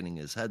character getting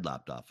his head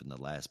lopped off in the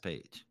last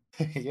page.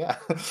 Yeah.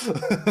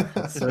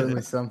 That's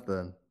certainly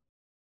something.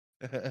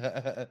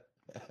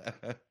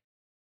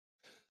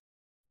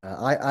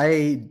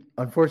 I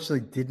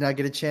unfortunately did not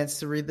get a chance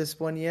to read this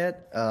one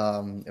yet.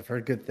 I've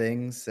heard good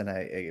things, and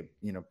I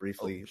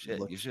briefly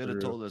looked You should have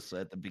through. told us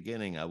at the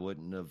beginning. I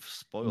wouldn't have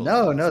spoiled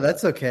No, anything.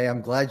 that's okay.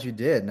 I'm glad you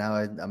did. Now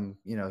I'm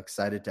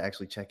excited to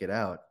actually check it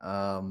out.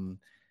 Oh,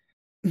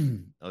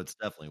 it's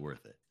definitely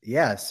worth it.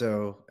 Yeah.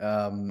 So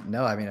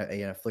no, I mean,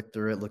 I flicked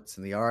through it, looked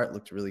in the art,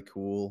 looked really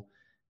cool.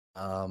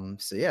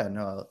 So yeah,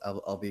 no,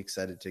 I'll be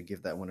excited to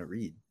give that one a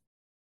read.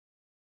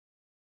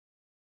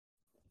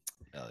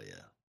 Oh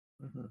yeah.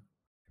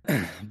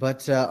 Mm-hmm.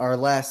 But our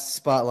last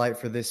spotlight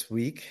for this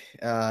week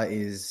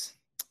is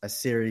a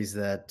series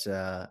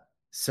that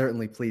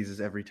certainly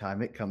pleases every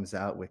time it comes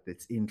out, with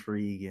its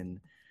intrigue and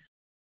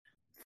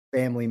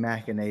family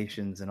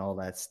machinations and all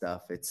that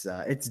stuff. It's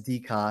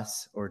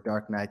DCOS, or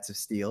Dark Knights of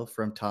Steel,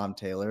 from Tom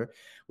Taylor,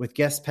 with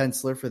guest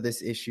penciler for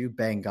this issue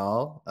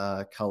Bengal,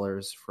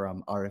 colors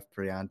from Arif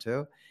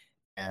Prianto,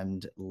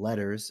 and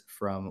letters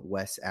from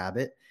Wes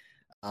Abbott.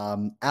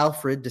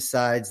 Alfred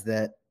decides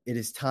that it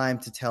is time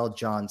to tell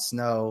Jon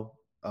Snow.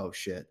 Oh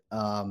shit!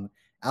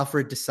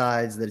 Alfred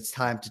decides that it's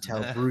time to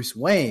tell Bruce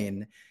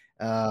Wayne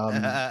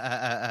that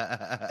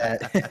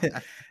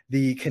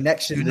the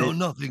connection. You know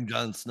nothing,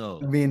 Jon Snow.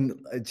 I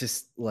mean,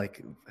 just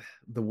like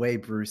the way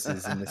Bruce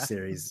is in this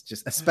series,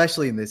 just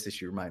especially in this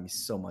issue, remind me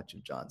so much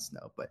of Jon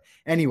Snow. But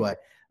anyway,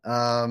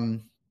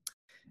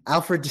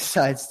 Alfred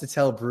decides to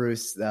tell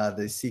Bruce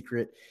the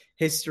secret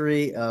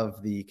history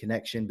of the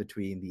connection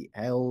between the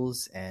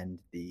Elves and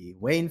the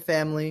Wayne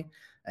family,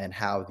 and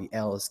how the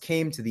Elves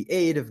came to the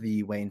aid of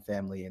the Wayne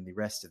family and the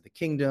rest of the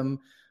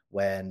kingdom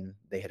when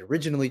they had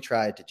originally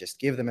tried to just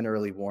give them an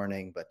early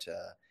warning, but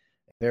a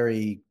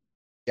very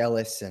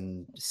jealous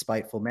and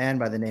spiteful man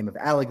by the name of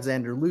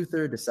Alexander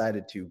Luthor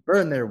decided to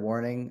burn their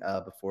warning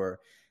before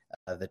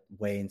the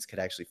Waynes could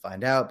actually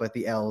find out. But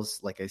the Elves,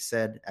 like I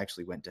said,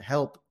 actually went to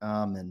help,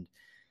 and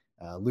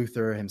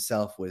Luthor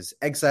himself was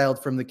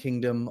exiled from the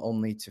kingdom,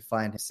 only to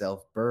find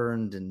himself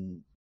burned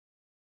and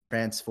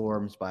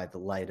transformed by the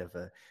light of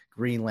a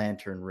Green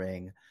Lantern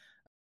ring.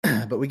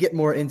 But we get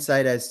more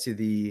insight as to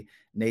the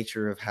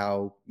nature of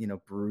how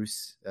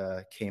Bruce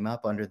came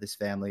up under this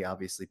family,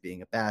 obviously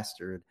being a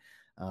bastard,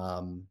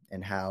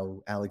 and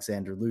how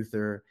Alexander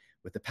Luthor,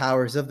 with the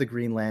powers of the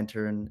Green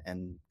Lantern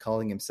and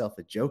calling himself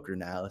a Joker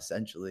now,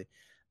 essentially,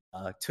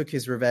 took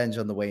his revenge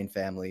on the Wayne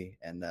family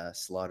and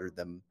slaughtered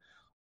them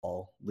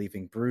all,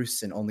 leaving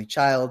Bruce, an only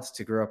child,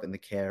 to grow up in the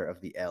care of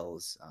the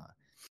Elves.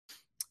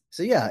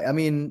 So yeah, I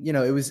mean,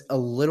 it was a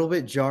little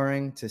bit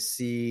jarring to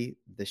see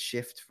the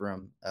shift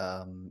from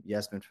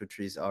Yasmin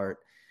Putri's art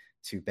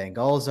to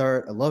Bengal's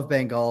art. I love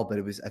Bengal, but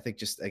it was, I think,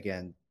 just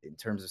again in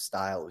terms of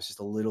style, it was just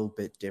a little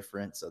bit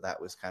different. So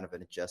that was kind of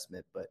an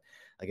adjustment. But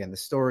again, the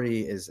story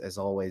is, as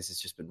always, has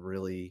just been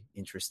really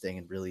interesting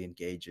and really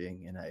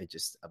engaging, and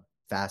I'm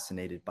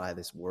fascinated by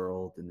this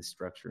world and the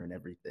structure and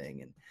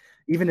everything. And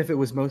even if it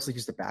was mostly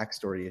just a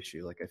backstory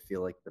issue, like I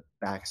feel like the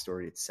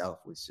backstory itself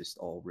was just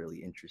all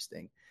really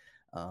interesting.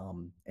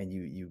 And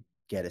you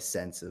get a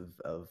sense of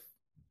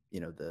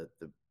the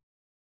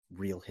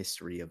real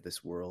history of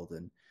this world,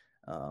 and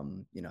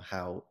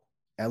how,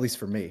 at least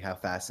for me, how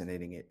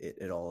fascinating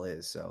it all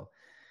is. So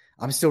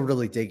I'm still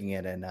really digging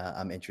it, and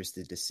I'm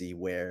interested to see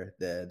where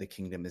the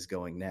kingdom is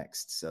going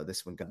next. So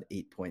this one got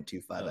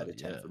 8.25 out of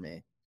 10 for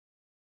me.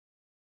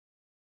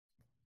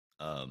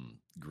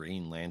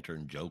 Green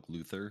Lantern Joke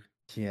Luther.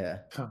 Yeah.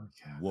 Oh,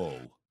 yeah. Whoa.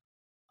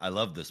 I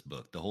love this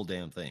book, the whole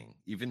damn thing.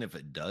 Even if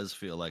it does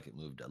feel like it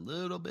moved a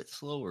little bit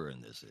slower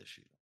in this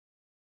issue,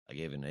 I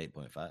gave it an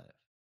 8.5.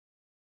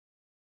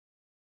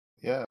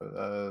 Yeah,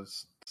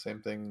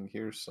 same thing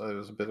here. So it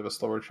was a bit of a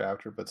slower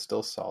chapter, but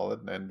still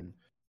solid. And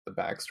the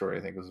backstory,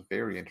 I think, was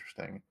very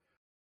interesting.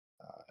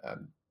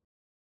 And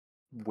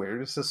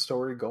where is this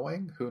story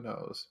going? Who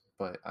knows?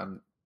 But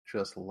I'm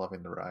just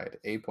loving the ride.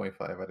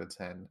 8.5 out of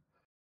 10.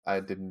 I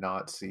did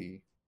not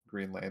see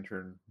Green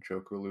Lantern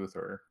Joker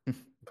Luthor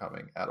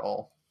coming at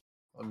all.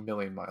 A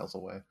million miles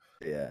away.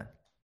 Yeah.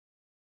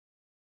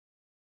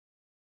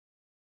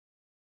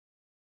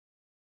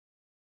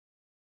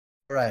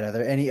 All right. Are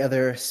there any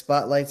other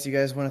spotlights you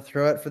guys want to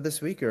throw out for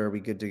this week, or are we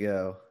good to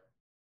go?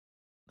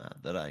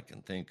 Not that I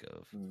can think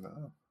of.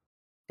 No.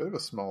 Bit of a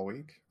small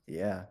week.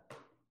 Yeah.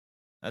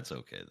 That's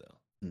okay, though.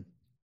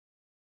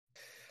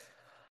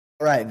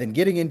 All right, then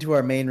getting into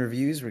our main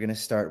reviews, we're going to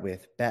start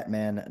with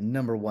Batman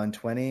number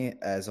 120,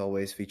 as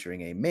always,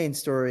 featuring a main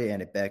story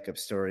and a backup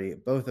story,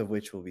 both of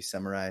which will be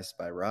summarized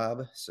by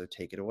Rob. So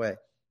take it away.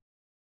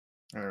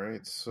 All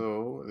right,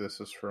 so this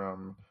is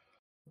from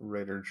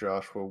writer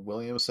Joshua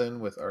Williamson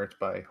with art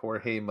by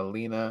Jorge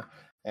Molina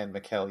and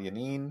Mikel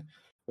Yanin,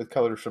 with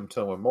colors from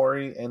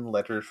Tomamori and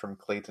letters from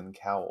Clayton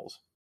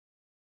Cowles.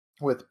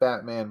 With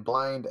Batman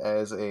blind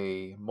as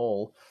a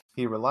mole,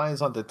 he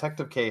relies on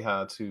Detective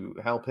Keha to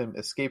help him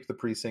escape the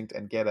precinct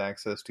and get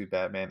access to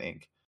Batman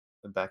Inc.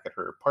 And back at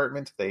her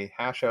apartment, they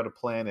hash out a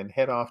plan and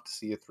head off to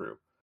see it through.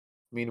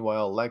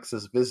 Meanwhile, Lex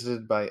is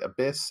visited by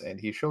Abyss, and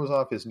he shows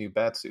off his new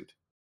batsuit,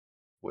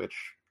 which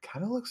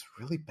kind of looks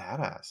really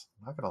badass.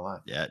 I'm not gonna lie.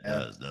 Yeah, it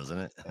does, doesn't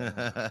it?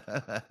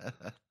 Yeah.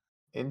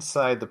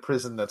 Inside the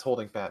prison that's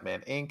holding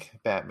Batman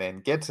Inc., Batman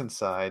gets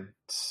inside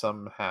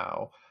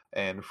somehow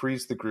and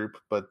frees the group,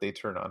 but they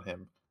turn on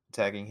him,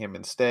 attacking him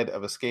instead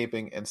of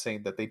escaping and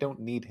saying that they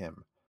don't need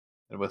him.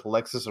 And with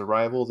Lex's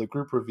arrival, the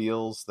group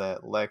reveals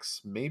that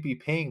Lex may be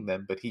paying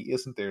them, but he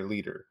isn't their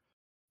leader.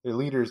 Their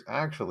leader is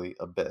actually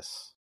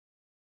Abyss.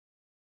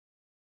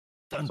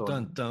 Dun, So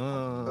dun,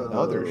 dun.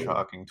 Another Oh.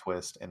 shocking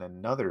twist and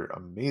another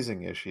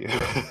amazing issue.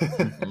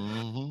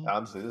 Mhm.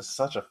 Honestly, this is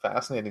such a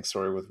fascinating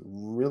story with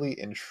really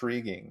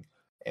intriguing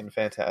and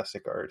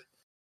fantastic art.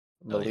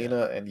 Oh, yeah.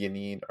 Molina and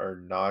Yanin are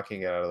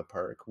knocking it out of the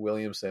park.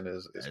 Williamson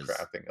is As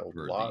crafting a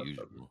per the lot of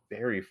usual.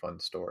 very fun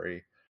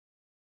story.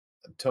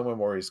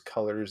 Tomamori's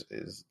colors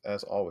is,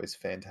 as always,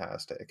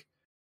 fantastic.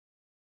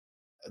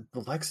 The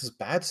Lex's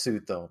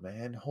batsuit, though,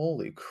 man,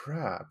 holy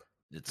crap!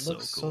 It's It so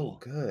looks so cool.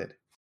 good.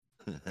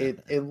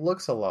 It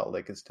looks a lot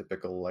like his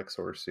typical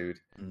Lexor suit,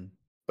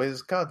 but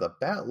it's got the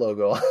bat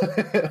logo on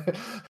it.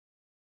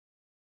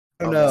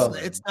 Oh, no.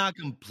 It's not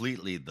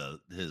completely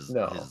his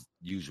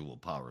usual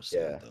power suit,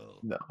 Yeah. though.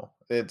 No,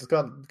 it's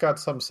got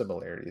some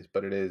similarities,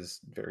 but it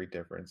is very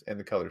different, and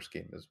the color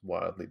scheme is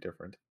wildly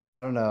different.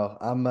 I don't know.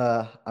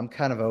 I'm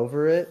kind of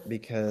over it,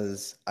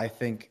 because I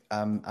think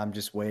I'm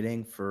just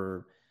waiting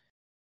for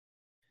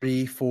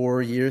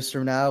 3-4 years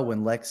from now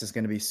when Lex is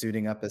going to be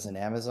suiting up as an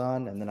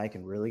Amazon, and then I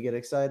can really get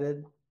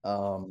excited.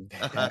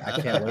 I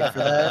can't wait for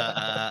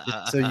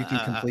that. So you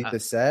can complete the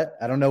set.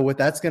 I don't know what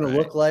that's going to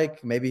look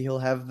like. Maybe he'll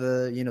have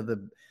the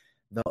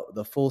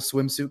full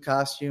swimsuit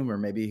costume, or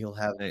maybe he'll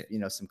have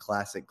some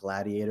classic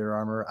gladiator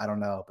armor. I don't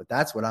know, but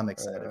that's what I'm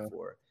excited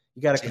for.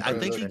 You got to. I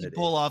think he can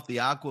pull off the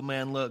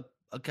Aquaman look,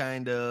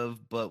 kind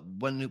of, but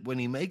when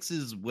he makes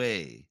his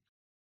way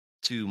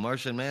to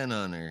Martian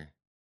Manhunter,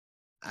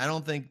 I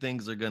don't think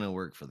things are gonna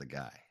work for the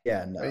guy.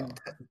 Yeah, no. I mean,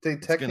 they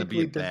it's gonna be technically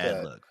a did bad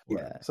that. look. For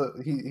Yeah. him. So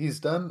he's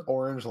done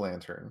Orange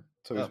Lantern.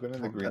 So he's been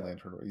in the Green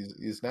Lantern.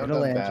 He's now Green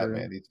done Lantern.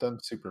 Batman. He's done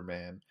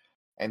Superman,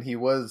 and he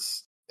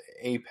was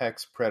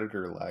Apex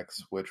Predator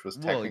Lex, which was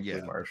technically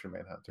Martian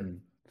Manhunter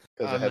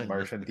because it had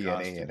Martian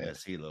DNA in it.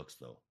 Yes, he looks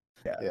though.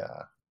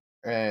 Yeah,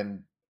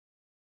 and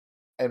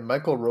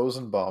Michael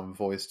Rosenbaum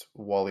voiced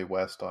Wally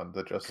West on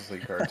the Justice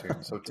League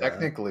cartoon. So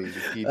technically,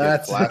 he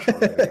did Flash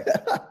already.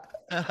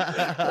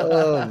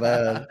 Oh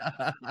man,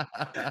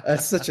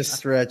 that's such a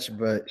stretch,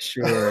 but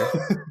sure.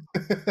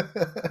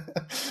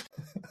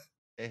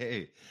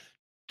 Hey,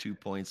 2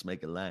 points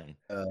make a line.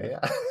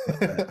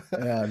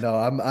 Yeah, no,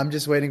 I'm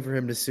just waiting for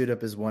him to suit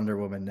up as Wonder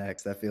Woman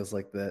next. That feels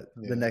like the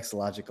next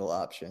logical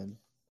option.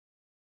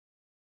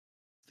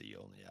 The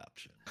only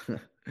option.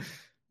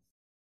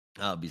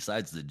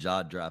 Besides the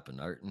jaw-dropping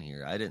art in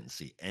here, I didn't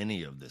see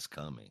any of this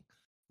coming.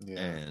 Yeah.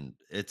 And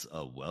it's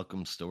a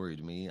welcome story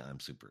to me. I'm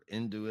super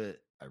into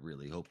it. I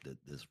really hope that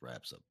this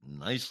wraps up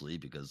nicely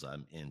because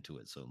I'm into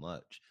it so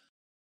much.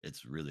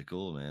 It's really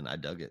cool, man. I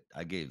dug it.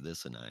 I gave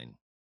this a 9.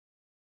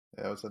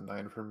 Yeah, it was a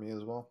 9 for me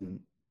as well.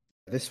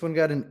 This one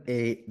got an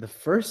 8. The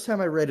first time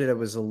I read it, I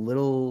was a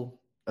little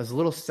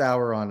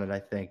sour on it, I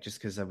think, just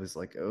because I was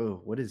like,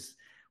 oh, what's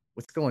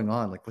going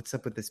on? Like, what's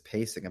up with this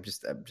pacing? I'm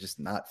just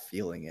not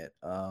feeling it.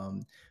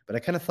 But I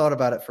kind of thought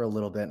about it for a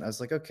little bit, and I was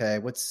like, okay,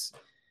 what's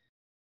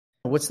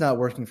not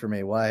working for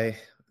me? Why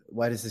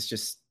does this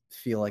just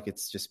feel like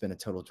it's just been a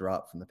total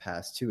drop from the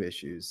past 2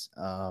 issues?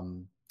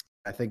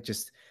 I think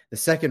just the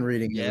second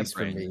reading, at least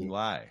Brandon, for me,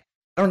 why?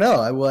 I don't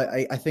know.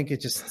 I think it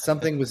just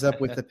something was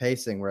up with the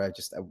pacing where I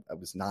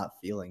was not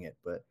feeling it.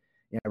 But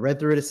I read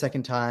through it a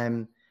second time,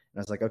 and I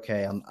was like,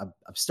 okay, I'm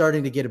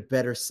starting to get a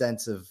better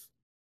sense of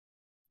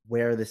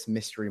where this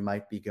mystery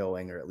might be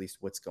going, or at least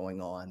what's going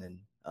on, and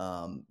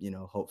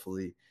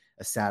hopefully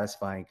a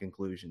satisfying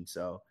conclusion.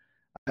 So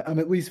I'm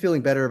at least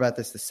feeling better about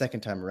this the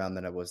second time around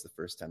than I was the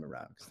first time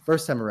around. Because the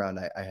first time around,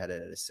 I had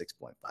it at a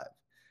 6.5.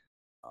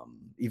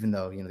 Even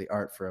though the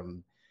art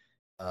from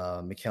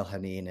Mikel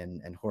Hanin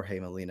and Jorge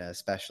Molina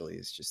especially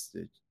is just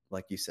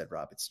like you said,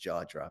 Rob. It's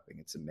jaw dropping.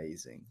 It's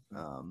amazing.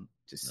 No,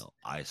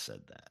 I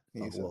said that.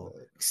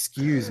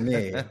 Excuse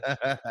me,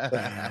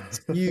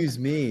 excuse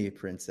me,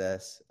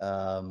 princess.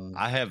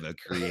 I have a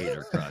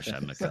creator crush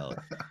on Mikel.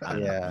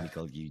 Yeah.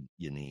 Mikel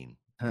Yanin,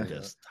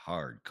 just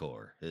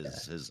hardcore.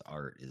 His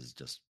art is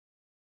just,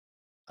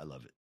 I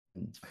love it.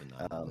 It's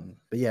phenomenal.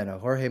 But yeah, no,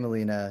 Jorge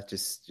Molina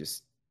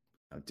just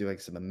doing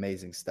some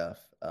amazing stuff.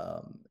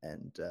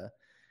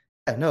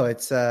 Yeah, no,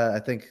 it's I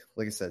think,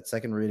 like I said,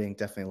 second reading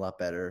definitely a lot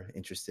better.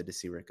 Interested to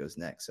see where it goes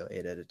next. So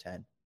 8 out of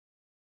 10.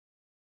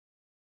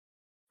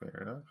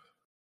 Fair enough.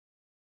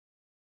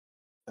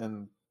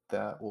 And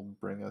that will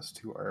bring us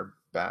to our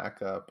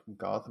backup,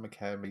 Gotham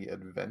Academy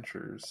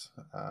Adventures,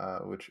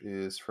 which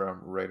is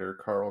from writer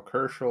Carl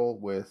Kerschel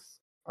with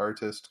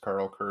artist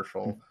Carl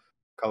Kerschel,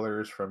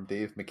 colors from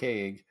Dave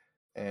McCaig,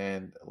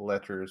 and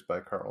letters by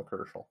Carl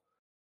Kerschel.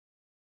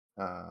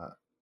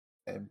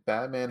 And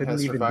Batman Couldn't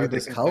has even survived do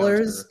this the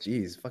colors. encounter.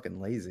 Jeez, fucking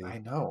lazy. I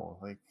know,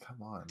 like,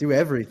 come on, do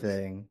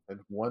everything. Had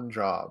one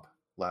job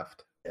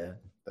left. Yeah,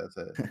 that's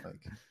it.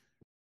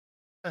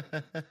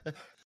 Like,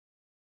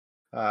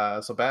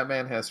 so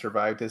Batman has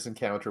survived his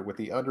encounter with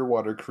the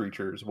underwater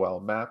creatures, while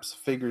Maps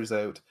figures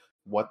out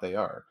what they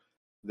are.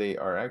 They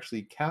are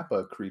actually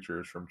Kappa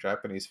creatures from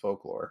Japanese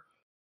folklore,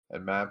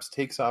 and Maps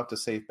takes off to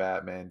save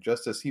Batman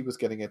just as he was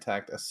getting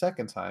attacked a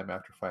second time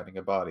after finding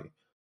a body.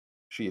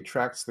 She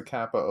attracts the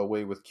Kappa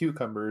away with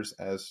cucumbers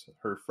as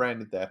her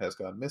friend that has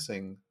gone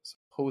missing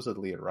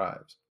supposedly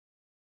arrives.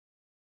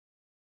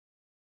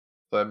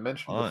 So I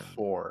mentioned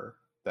before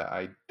that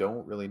I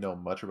don't really know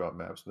much about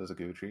Maps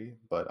Mizuguchi,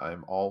 but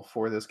I'm all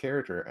for this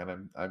character,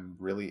 and I'm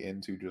really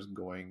into just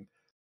going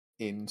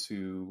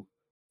into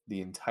the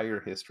entire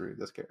history of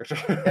this character.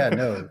 Yeah,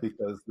 no,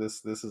 because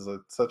this is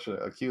such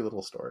a cute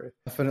little story.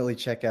 Definitely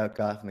check out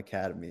Gotham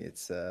Academy.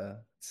 It's a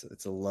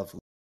lovely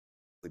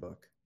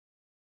book.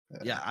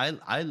 Yeah,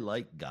 I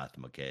like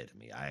Gotham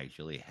Academy. I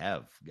actually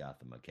have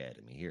Gotham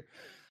Academy here.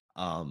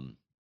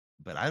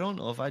 But I don't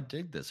know if I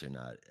dig this or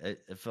not.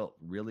 It felt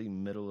really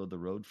middle of the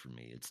road for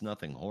me. It's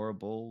nothing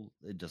horrible.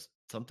 It just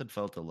something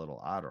felt a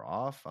little odd or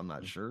off. I'm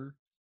not sure.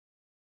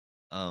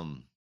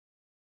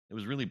 It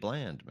was really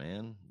bland,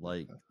 man.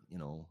 Like,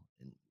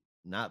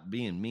 not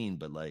being mean,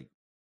 but like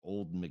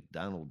old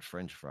McDonald's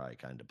French fry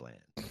kind of bland.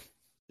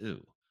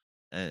 Ew.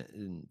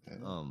 And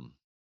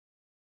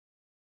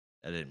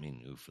I didn't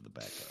mean ooh for the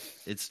backup.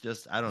 It's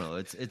just, I don't know.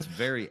 It's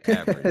very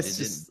average. It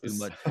didn't do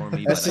much for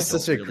me. That's but just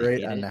such a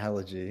great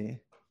analogy.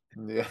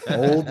 Yeah.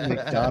 Old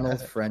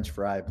McDonald's French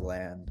fry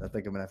bland. I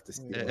think I'm gonna have to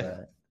steal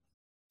that.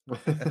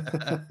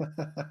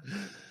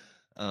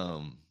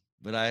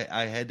 But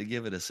I had to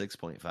give it a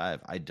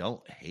 6.5. I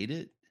don't hate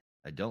it.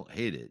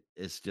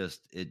 It's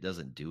just it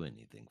doesn't do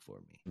anything for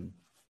me.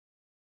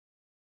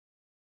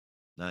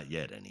 Not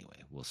yet,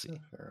 anyway. We'll see.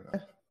 Fair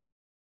enough.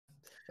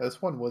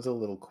 This one was a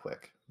little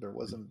quick. There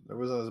wasn't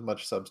as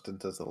much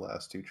substance as the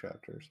last 2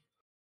 chapters.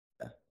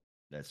 Yeah,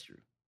 that's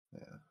true.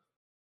 Yeah.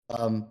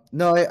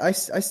 No, I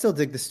still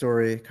dig the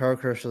story. Carl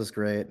Kerschel is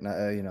great, and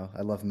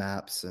I love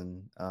Maps,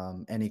 and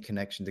any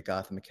connection to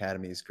Gotham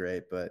Academy is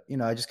great. But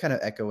I just kind of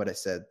echo what I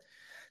said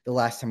the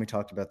last time we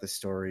talked about this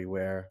story,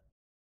 where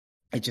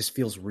it just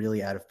feels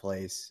really out of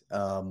place,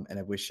 and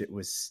I wish it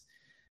was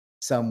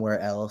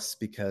somewhere else,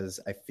 because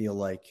I feel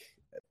like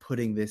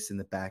putting this in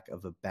the back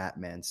of a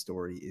Batman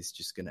story is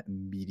just going to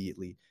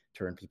immediately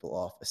turn people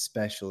off,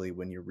 especially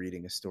when you're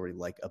reading a story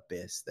like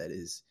Abyss that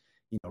is,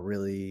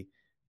 really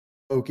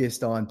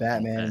focused on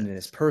Batman and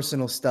his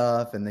personal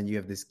stuff. And then you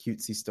have this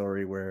cutesy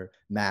story where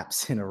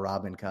Maps in a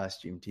Robin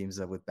costume teams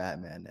up with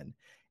Batman, and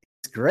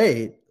it's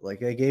great.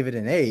 Like, I gave it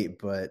an 8,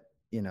 but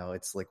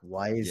it's like,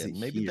 why is it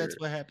maybe here? That's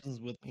what happens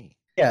with me.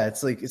 Yeah,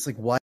 it's like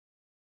why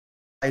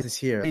is this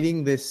here?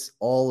 Reading this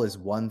all as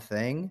one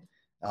thing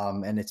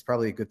And it's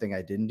probably a good thing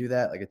I didn't do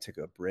that. Like I took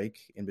a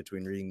break in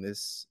between reading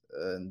this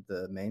and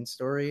the main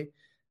story.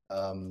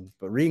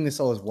 But reading this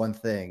all as one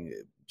thing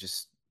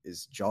just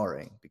is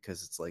jarring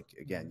because it's like,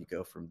 again, you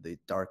go from the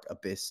dark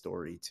abyss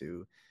story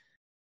to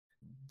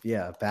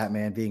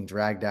Batman being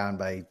dragged down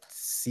by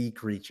sea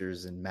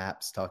creatures and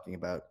maps talking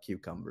about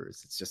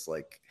cucumbers. It's just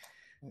like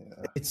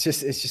it's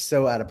just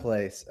so out of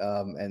place.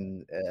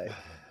 And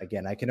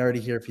again, I can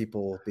already hear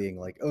people being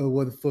like, "Oh,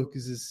 what the fuck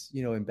is this?"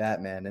 In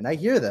Batman, and I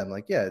hear them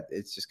like, "Yeah,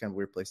 it's just kind of a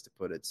weird place to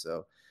put it."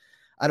 So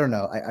I don't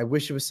know. I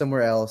wish it was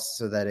somewhere else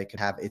so that it could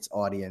have its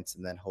audience,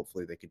 and then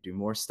hopefully they could do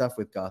more stuff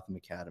with Gotham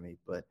Academy.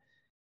 But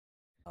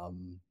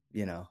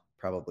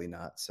probably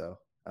not. So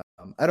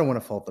I don't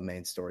want to fault the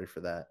main story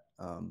for that.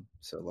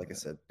 So like I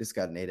said, this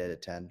got an 8 out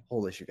of 10.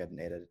 Whole issue got an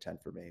 8 out of 10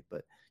 for me,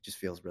 but just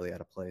feels really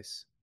out of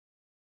place.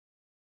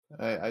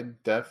 I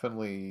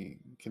definitely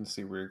can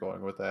see where you're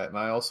going with that. And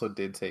I also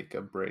did take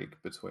a break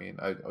between,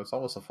 it was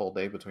almost a full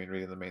day between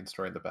reading the main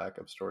story and the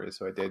backup story.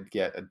 So I did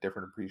get a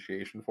different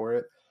appreciation for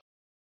it.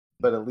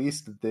 But at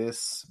least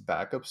this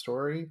backup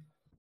story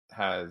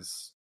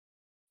has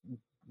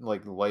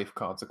like life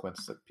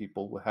consequences that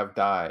people have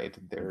died.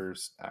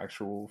 There's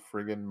actual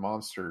friggin'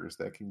 monsters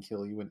that can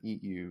kill you and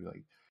eat you.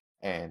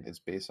 And it's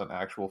based on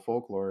actual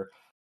folklore.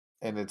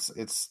 And it's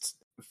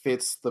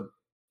fits the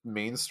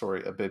main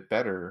story a bit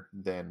better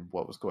than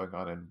what was going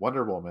on in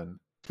Wonder Woman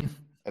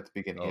at the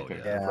beginning of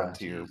Infinite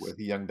Frontier with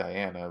young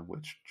Diana,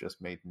 which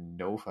just made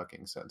no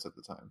fucking sense at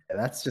the time. Yeah,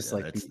 that's just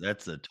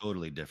that's a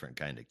totally different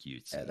kind of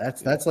cute. Yeah,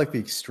 that's like the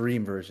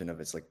extreme version of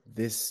it. It's like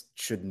this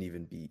shouldn't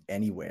even be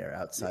anywhere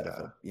outside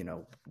of a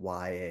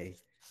YA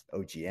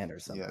OGN or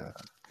something.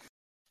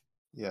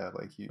 Yeah,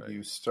 like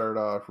you start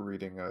off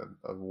reading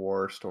a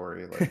war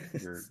story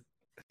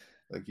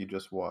like you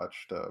just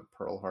watched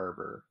Pearl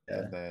Harbor,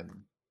 and then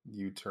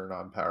you turn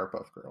on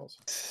Powerpuff Girls.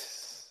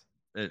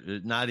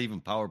 Not even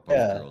Powerpuff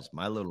Girls.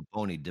 My Little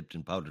Pony dipped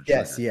in powdered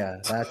sugar.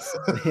 Yes, that's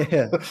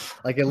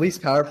like at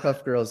least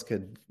Powerpuff Girls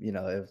could,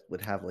 it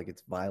would have like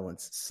its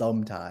violence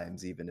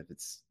sometimes, even if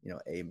it's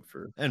aimed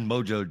for. And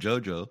Mojo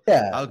Jojo.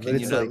 Yeah, how can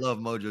you not love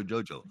Mojo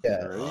Jojo?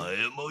 Yeah, I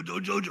am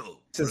Mojo Jojo.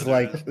 This is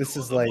like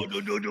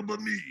Mojo Jojo,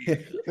 but me.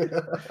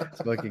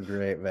 It's fucking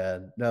great,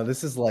 man. No,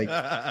 this is like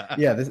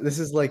this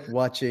is like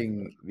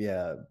watching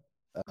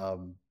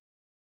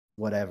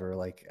whatever,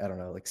 like I don't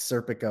know, like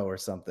Serpico or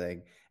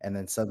something, and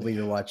then suddenly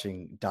you're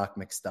watching Doc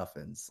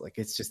McStuffins. Like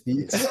it's just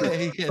it's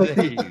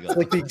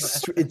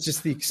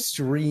just the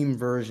extreme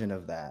version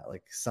of that.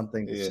 Like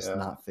something that's just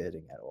not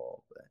fitting at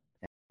all. But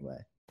anyway,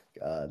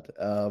 God.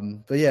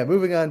 But yeah,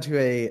 moving on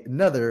to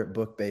another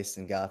book based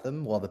in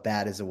Gotham. While the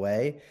Bat is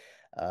away,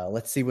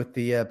 let's see what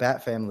the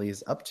Bat family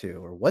is up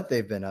to, or what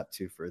they've been up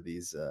to for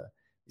these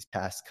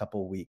past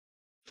couple weeks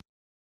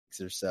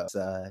or so.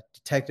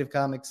 Detective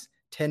Comics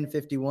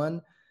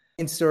 1051.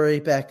 In story,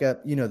 back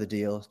up. You know the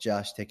deal.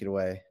 Josh, take it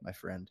away, my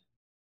friend.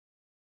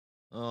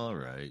 All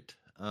right.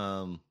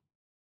 I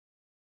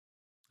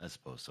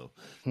suppose so.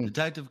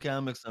 Detective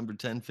Comics number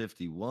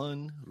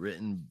 1051,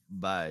 written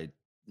by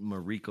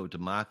Mariko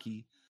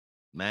Tamaki,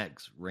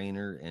 Max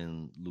Rayner,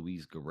 and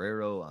Luis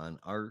Guerrero on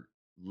art,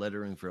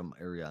 lettering from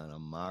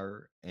Ariana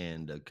Mar,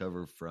 and a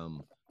cover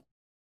from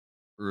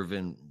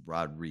Irvin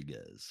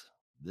Rodriguez.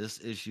 This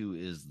issue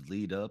is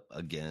lead up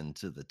again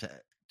to the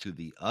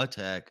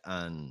attack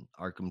on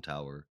Arkham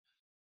Tower.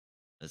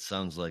 It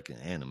sounds like an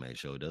anime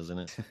show, doesn't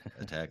it?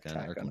 Attack on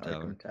Arkham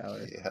Tower.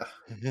 Yeah.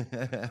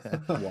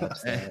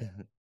 Watch that.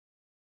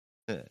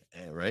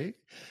 Right?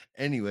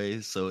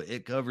 Anyway, so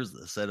it covers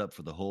the setup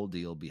for the whole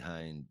deal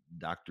behind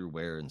Dr.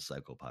 Ware and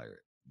Psycho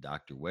Pirate.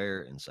 Dr.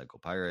 Ware and Psycho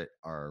Pirate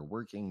are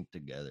working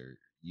together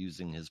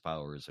using his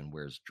powers and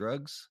Ware's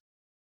drugs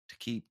to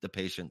keep the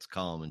patients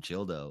calm and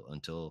chilled out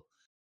until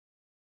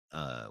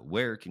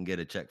Ware can get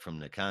a check from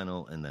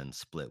Nakano and then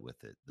split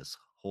with it. This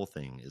whole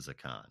thing is a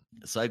con.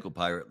 The Psycho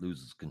Pirate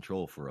loses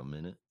control for a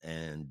minute,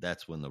 and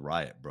that's when the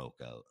riot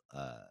broke out.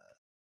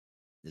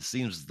 It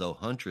seems as though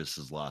Huntress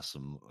has lost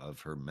some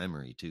of her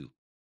memory too.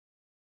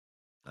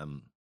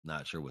 I'm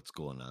not sure what's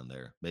going on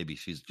there. Maybe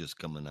she's just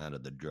coming out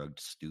of the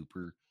drugged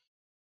stupor.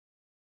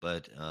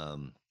 But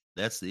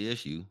that's the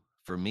issue.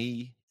 For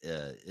me,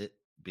 it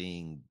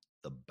being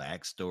the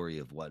backstory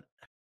of what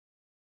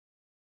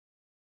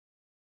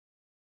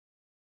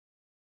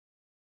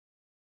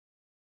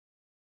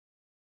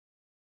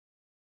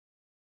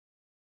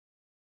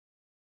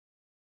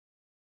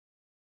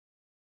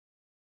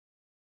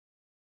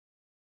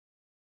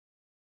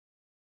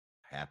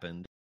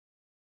happened.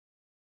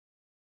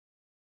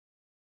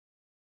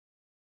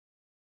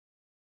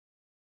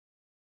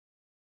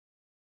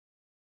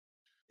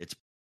 It's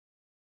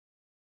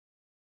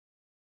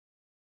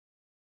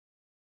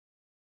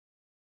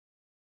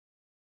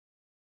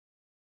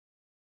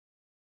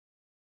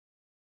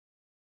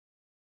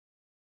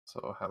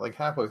So, like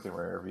halfway through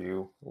my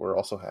review, we're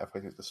also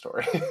halfway through the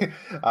story.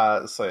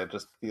 So it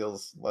just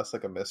feels less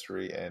like a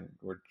mystery, and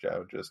we're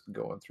just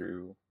going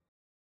through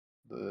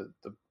the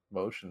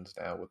motions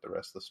now with the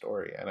rest of the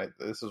story. And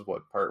this is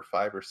what, part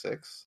 5 or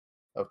 6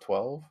 of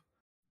 12.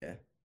 Yeah.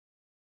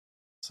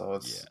 So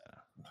it's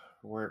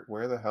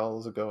where the hell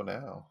does it go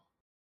now?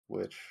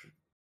 Which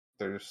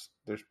there's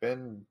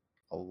been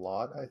a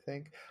lot, I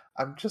think.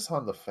 I'm just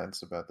on the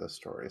fence about this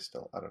story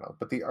still. I don't know.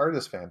 But the art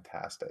is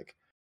fantastic.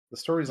 The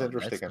story's Oh,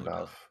 interesting that's no doubt.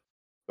 enough,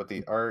 but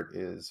the art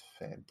is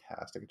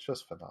fantastic. It's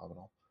just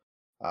phenomenal.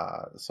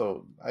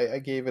 So I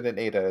gave it an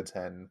 8 out of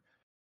 10.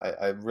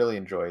 I really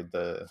enjoyed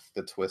the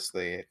twist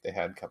they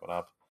had coming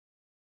up.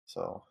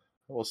 So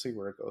we'll see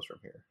where it goes from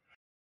here.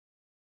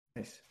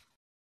 Nice.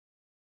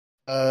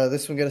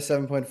 This one got a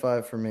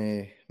 7.5 for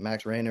me.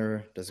 Max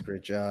Rayner does a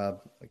great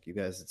job, like you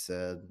guys had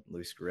said.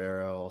 Luis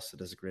Guerrero also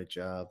does a great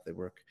job. They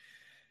work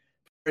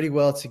pretty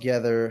well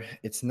together.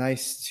 It's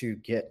nice to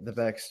get the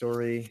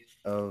backstory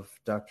of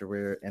Dr.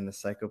 Weir and the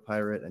Psycho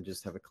Pirate and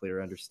just have a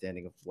clear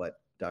understanding of what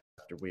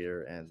Dr.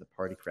 Weir and the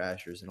Party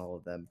Crashers and all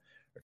of them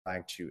are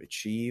trying to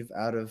achieve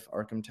out of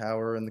Arkham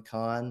Tower and the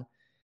con.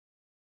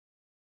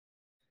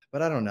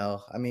 But I don't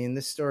know. I mean,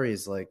 this story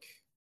is like,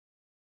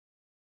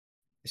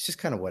 it's just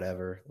kind of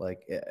whatever.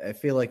 Like, I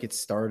feel like it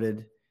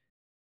started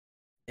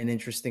an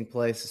interesting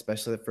place,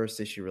 especially the first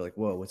issue. We're like,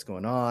 whoa, what's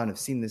going on? I've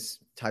seen this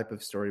type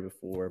of story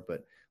before,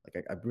 but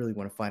like, I really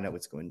want to find out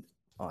what's going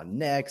on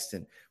next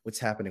and what's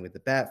happening with the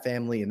Bat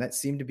family. And that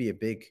seemed to be a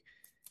big,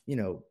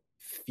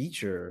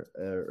 feature,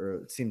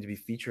 or it seemed to be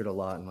featured a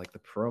lot in like the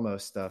promo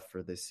stuff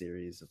for this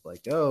series of like,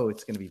 oh,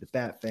 it's going to be the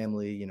Bat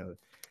family,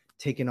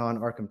 taking on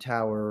Arkham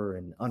Tower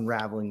and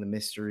unraveling the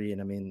mystery.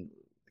 And I mean,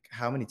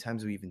 how many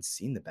times have we even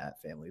seen the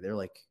Bat family? They're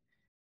like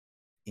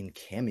in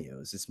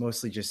cameos. It's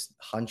mostly just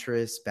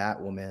Huntress,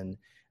 Batwoman,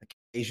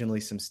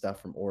 occasionally some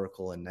stuff from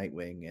Oracle and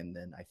Nightwing, and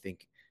then I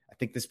think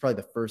this is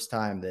probably the first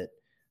time that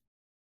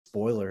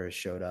Spoiler has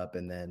showed up,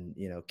 and then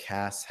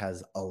Cass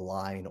has a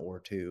line or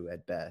two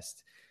at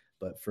best.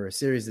 But for a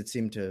series that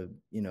seemed to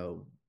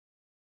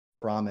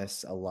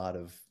promise a lot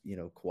of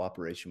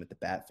cooperation with the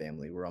Bat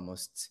family, we're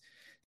almost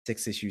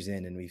 6 issues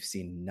in and we've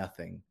seen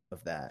nothing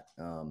of that.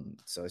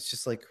 So it's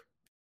just like,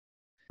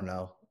 I don't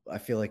know. I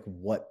feel like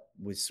what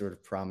was sort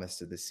of promised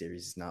to this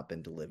series has not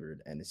been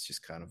delivered, and it's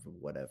just kind of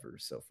whatever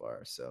so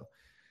far. So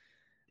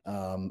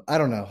I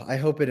don't know. I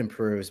hope it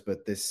improves,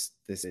 but this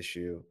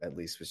issue at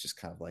least was just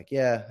kind of like,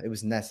 yeah, it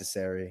was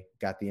necessary.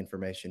 Got the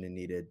information it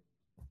needed,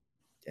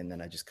 and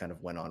then I just kind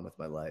of went on with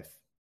my life.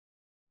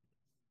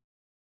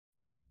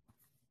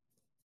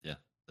 Yeah,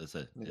 that's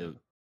it. Yeah. It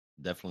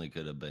definitely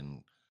could have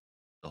been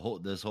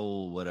this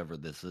whole whatever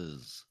this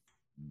is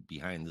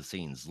behind the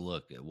scenes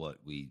look at what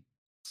we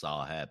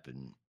saw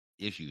happen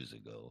issues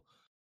ago.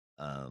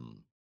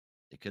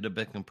 It could have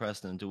been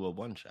compressed into a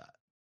one shot.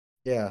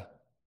 Yeah.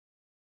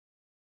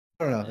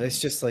 I don't know. It's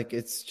just like,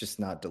 it's just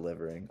not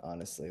delivering,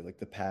 honestly. Like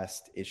the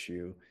past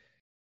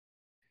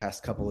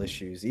couple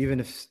issues, even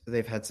if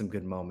they've had some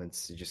good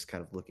moments, just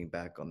kind of looking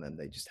back on them,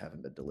 they just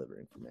haven't been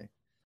delivering for me.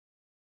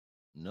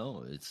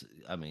 No,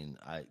 I mean,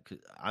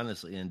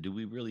 honestly, and do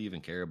we really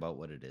even care about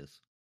what it is?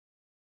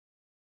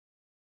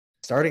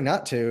 Starting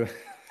not to.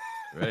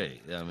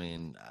 Right. I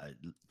mean,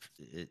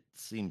 it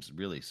seems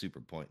really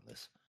super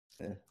pointless.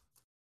 Yeah.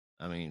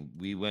 I mean,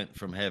 we went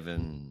from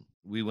having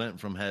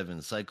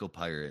Psycho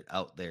Pirate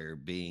out there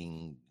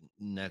being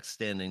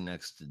standing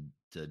next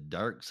to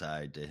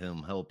Darkseid, to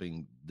him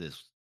helping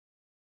this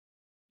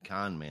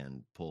con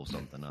man pull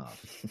something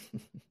off.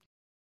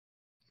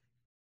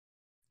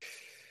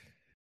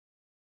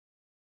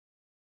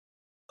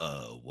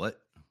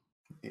 What?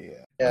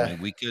 Yeah. I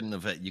mean,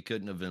 you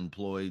couldn't have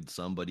employed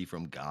somebody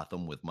from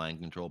Gotham with mind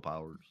control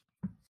powers.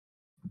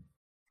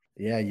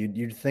 Yeah,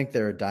 you'd think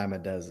they're a dime a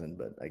dozen,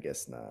 but I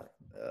guess not.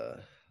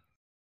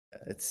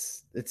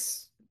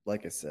 It's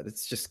like I said,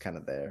 it's just kind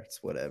of there.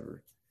 It's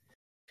whatever.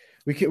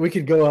 We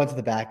could go on to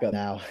the backup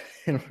now.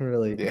 I don't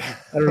really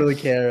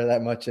care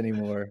that much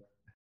anymore.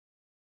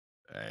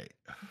 All right.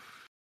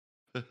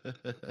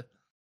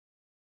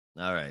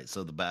 All right.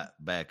 So the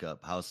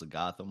backup, House of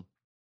Gotham,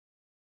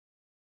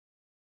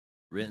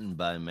 written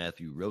by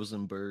Matthew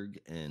Rosenberg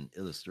and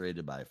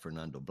illustrated by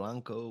Fernando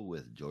Blanco,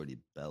 with Jordi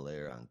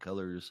Belair on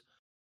colors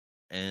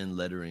and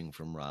lettering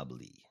from Rob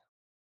Lee.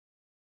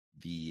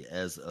 The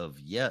as of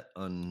yet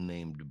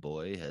unnamed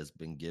boy has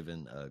been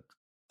given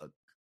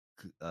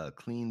a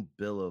clean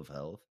bill of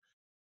health,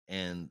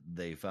 and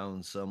they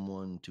found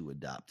someone to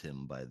adopt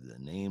him by the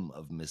name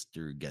of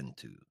Mr.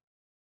 Gentoo.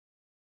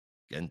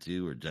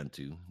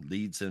 Gentoo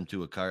leads him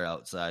to a car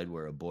outside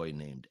where a boy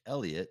named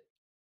Elliot,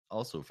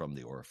 also from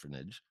the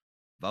orphanage,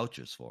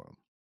 vouches for him.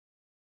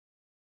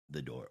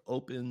 The door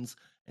opens,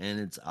 and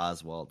it's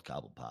Oswald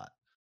Cobblepot.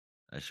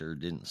 I sure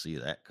didn't see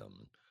that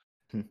coming.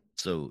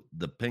 So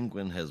the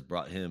Penguin has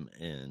brought him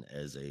in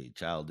as a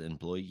child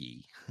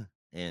employee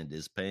and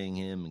is paying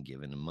him and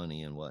giving him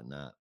money and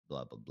whatnot,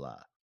 blah, blah,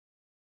 blah.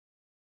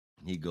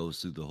 He goes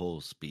through the whole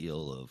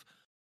spiel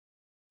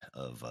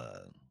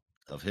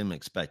of him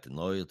expecting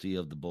loyalty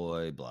of the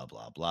boy, blah,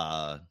 blah,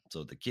 blah.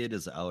 So the kid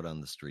is out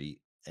on the street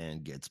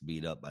and gets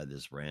beat up by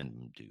this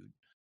random dude.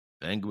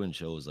 Penguin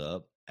shows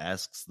up,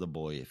 asks the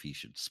boy if he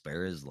should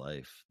spare his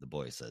life. The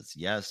boy says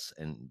yes,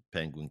 and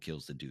Penguin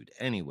kills the dude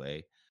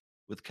anyway,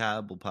 with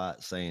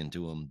Cobblepot saying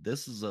to him,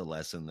 "This is a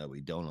lesson that we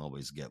don't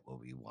always get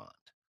what we want."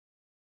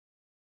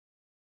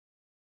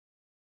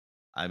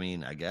 I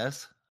mean, I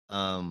guess.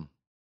 Yeah.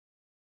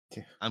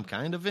 I'm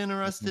kind of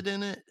interested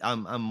in it.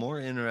 I'm more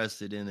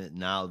interested in it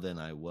now than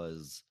I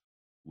was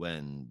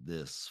when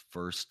this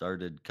first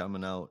started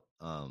coming out.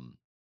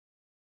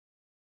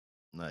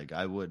 Like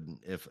I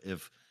wouldn't if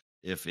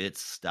it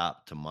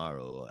stopped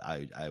tomorrow,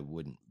 I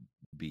wouldn't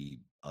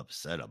be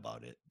upset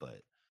about it,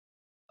 but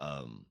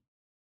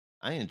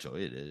I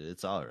enjoyed it.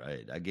 It's all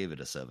right. I gave it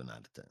a 7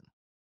 out of 10.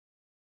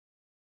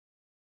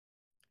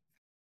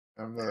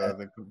 I'm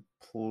the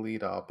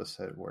complete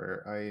opposite,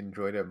 where I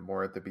enjoyed it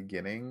more at the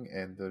beginning,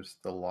 and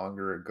the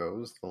longer it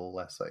goes, the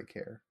less I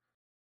care.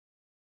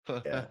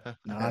 Yeah,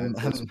 no, And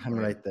at this I'm point,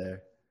 right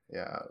there.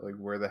 yeah, like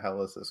where the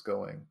hell is this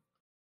going?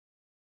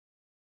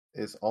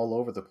 It's all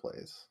over the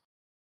place.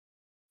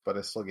 But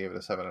I still gave it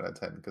a 7 out of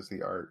 10 because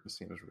the art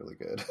seems really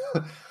good.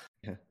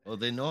 Well,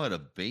 they know how to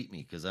bait me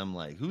because I'm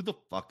like, who the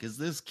fuck is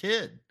this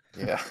kid?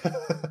 Yeah.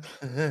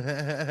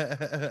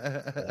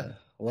 Yeah.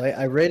 Well,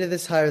 I rated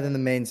this higher than the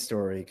main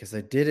story because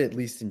I did at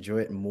least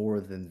enjoy it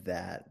more than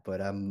that. But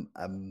I'm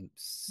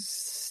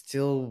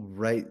still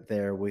right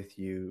there with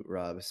you,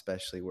 Rob,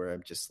 especially where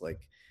I'm just like,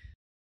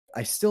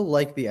 I still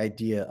like the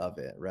idea of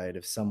it, right?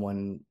 If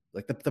someone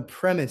like the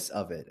premise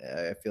of it,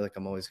 I feel like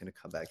I'm always going to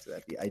come back to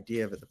that. The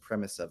idea of it, the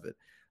premise of it,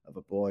 of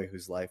a boy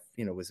whose life,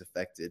 was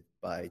affected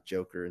by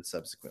Joker and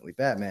subsequently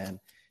Batman,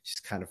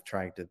 just kind of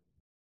trying to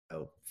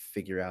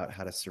figure out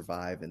how to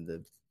survive in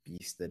the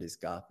beast that is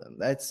Gotham.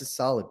 That's a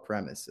solid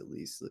premise, at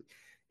least. It'll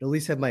at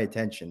least have my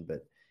attention,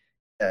 but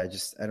yeah,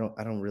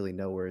 I don't really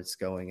know where it's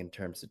going in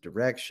terms of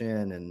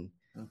direction, and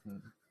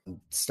I'm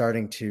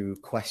starting to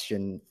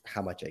question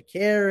how much I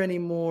care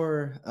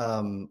anymore,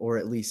 or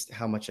at least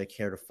how much I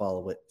care to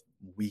follow it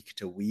week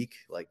to week.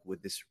 Like,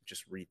 would this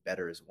just read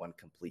better as one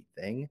complete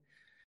thing?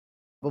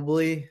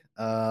 Probably.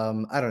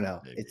 I don't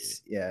know. Maybe.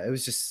 It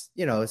was just,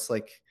 it's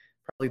like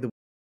probably the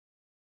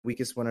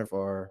weakest one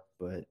far,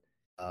 but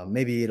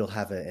maybe it'll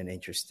have an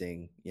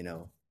interesting,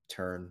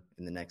 turn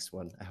in the next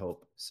one. I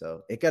hope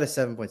so. It got a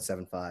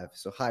 7.75,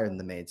 so higher than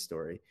the main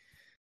story,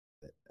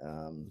 but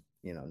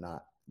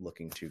not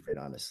looking too great,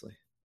 honestly.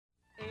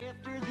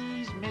 After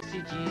these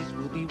messages,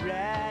 we'll be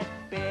right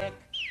back.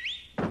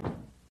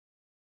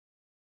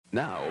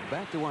 Now,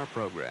 back to our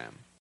program.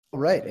 All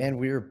right, and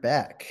we're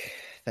back.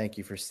 Thank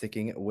you for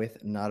sticking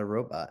with Not a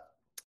Robot.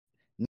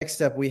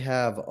 Next up, we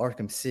have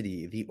Arkham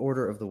City, The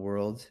Order of the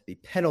World, the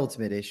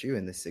penultimate issue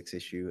in the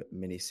 6-issue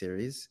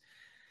miniseries.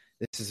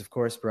 This is, of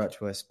course, brought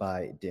to us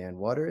by Dan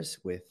Waters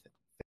with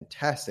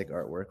fantastic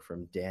artwork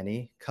from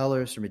Danny,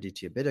 colors from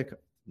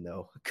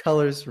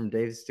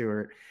Dave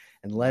Stewart,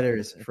 and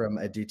letters from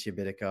Aditya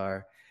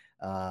Bidikar.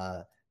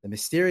 The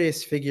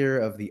mysterious figure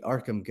of the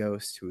Arkham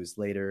Ghost, who is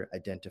later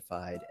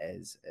identified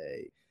as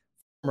a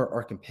former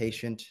Arkham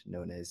patient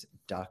known as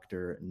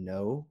Dr.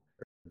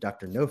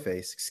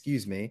 No-Face,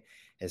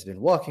 has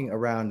been walking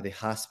around the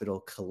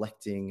hospital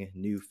collecting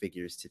new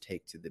figures to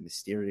take to the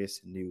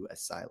mysterious new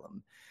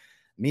asylum.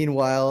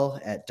 Meanwhile,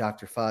 at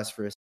Dr.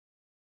 Phosphorus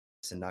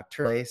and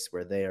Nocturnal,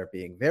 where they are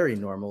being very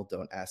normal,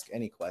 don't ask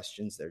any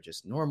questions, they're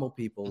just normal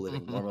people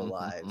living normal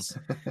lives.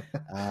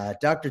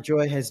 Dr.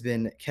 Joy has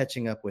been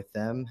catching up with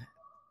them,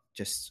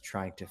 just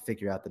trying to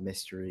figure out the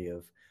mystery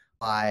of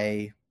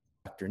why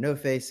Dr.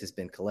 No-Face has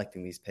been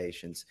collecting these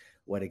patients,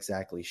 what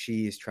exactly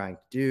she is trying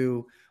to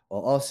do,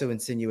 while also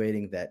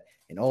insinuating that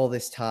in all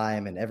this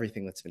time and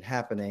everything that's been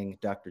happening,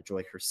 Dr.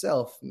 Joy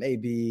herself may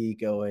be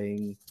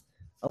going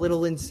a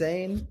little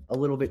insane, a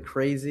little bit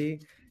crazy,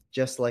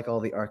 just like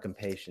all the Arkham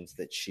patients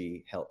that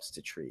she helps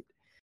to treat.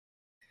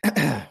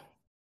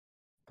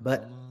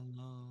 But,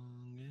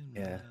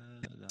 yeah.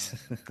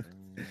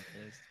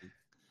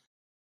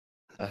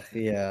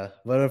 Yeah,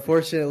 but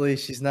unfortunately,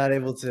 she's not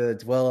able to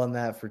dwell on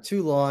that for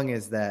too long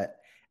as that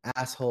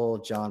asshole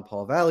John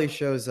Paul Valley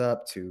shows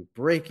up to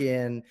break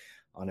in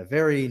on a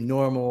very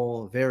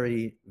normal,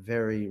 very,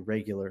 very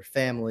regular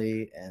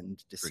family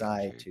and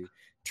decide to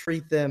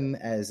treat them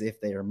as if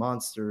they are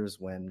monsters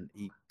when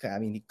he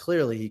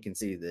clearly can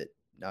see that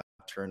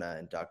Nocturna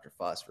and Dr.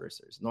 Phosphorus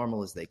are as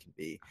normal as they can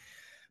be.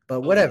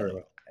 But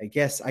whatever. I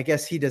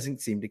guess he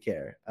doesn't seem to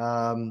care,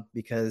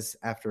 because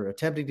after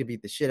attempting to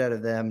beat the shit out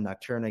of them,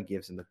 Nocturna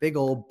gives him a big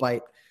old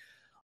bite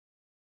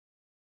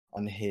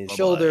on his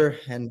shoulder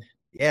and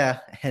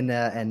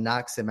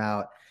knocks him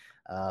out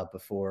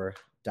before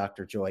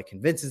Dr. Joy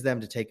convinces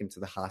them to take him to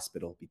the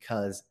hospital,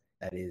 because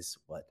that is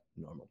what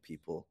normal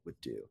people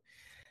would do.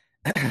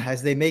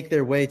 As they make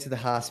their way to the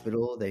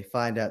hospital, they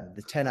find out that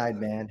the 10-eyed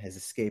man has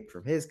escaped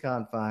from his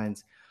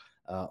confines,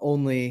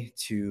 only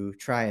to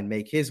try and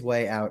make his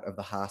way out of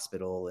the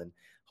hospital and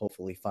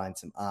hopefully find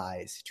some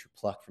eyes to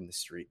pluck from the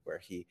street, where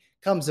he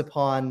comes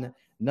upon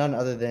none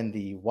other than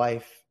the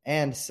wife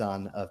and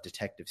son of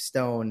Detective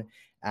Stone,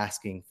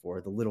 asking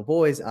for the little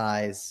boy's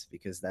eyes,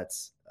 because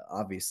that's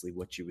obviously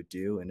what you would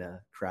do in a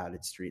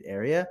crowded street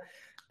area.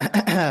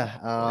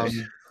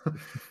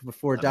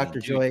 Before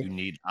Dr. Joy... You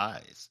need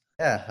eyes.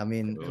 Yeah, I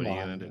mean, what are you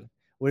going to do?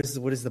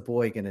 what is the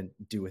boy gonna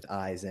do with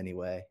eyes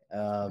anyway?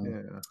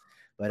 Yeah.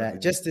 But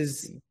Fucking just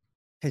as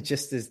creepy.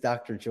 just as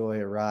Dr. Joy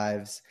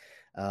arrives,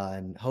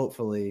 and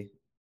hopefully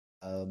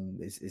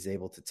is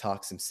able to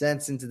talk some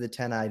sense into the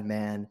 10-eyed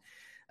man,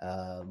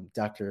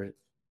 Dr.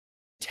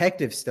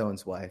 Detective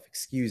Stone's wife,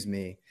 excuse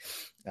me,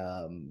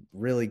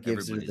 really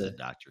gives her Everybody's a the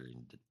doctor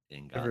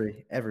in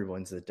Gotham.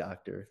 everyone's a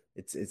doctor.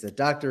 It's a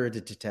doctor or a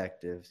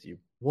detective. You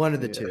one of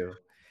the Yeah. two.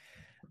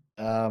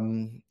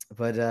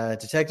 But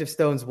Detective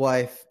Stone's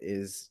wife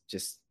is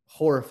just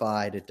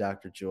horrified at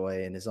Dr.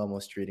 Joy and is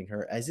almost treating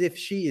her as if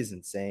she is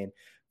insane,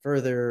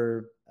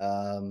 further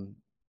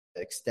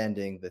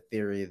extending the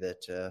theory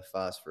that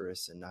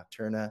Phosphorus and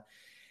Nocturna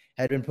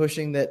had been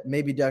pushing, that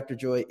maybe Dr.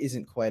 Joy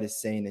isn't quite as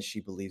sane as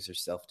she believes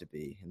herself to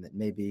be, and that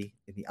maybe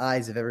in the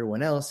eyes of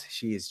everyone else,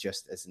 she is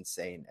just as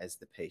insane as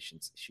the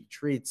patients she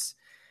treats.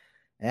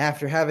 And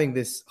after having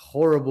this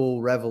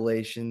horrible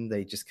revelation,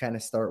 they just kind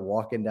of start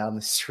walking down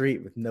the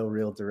street with no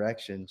real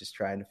direction, just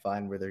trying to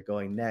find where they're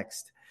going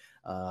next,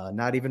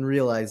 not even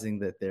realizing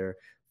that they're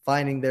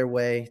finding their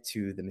way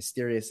to the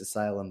mysterious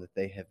asylum that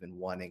they have been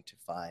wanting to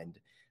find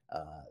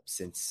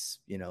since,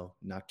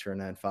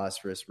 Nocturna and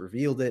Phosphorus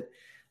revealed it.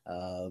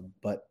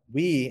 But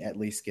we at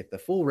least get the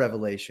full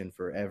revelation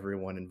for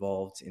everyone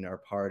involved in our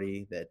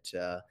party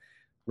that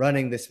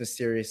running this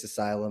mysterious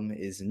asylum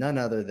is none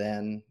other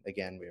than,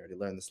 again, we already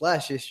learned this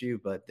last issue,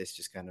 but this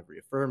just kind of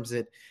reaffirms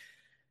it,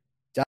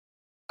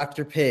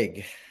 Dr.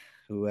 Pig,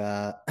 who,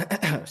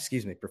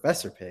 excuse me,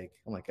 Professor Pig.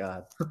 Oh my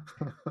God.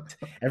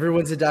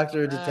 Everyone's a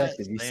doctor or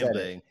detective. You Same said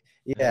thing.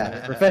 it.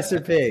 Yeah, Professor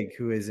Pig,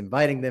 who is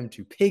inviting them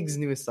to Pig's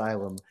new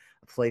asylum,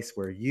 a place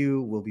where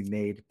you will be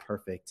made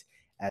perfect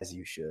as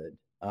you should.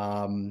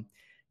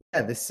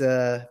 Yeah, this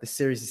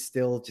series is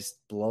still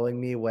just blowing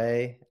me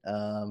away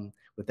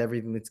with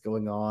everything that's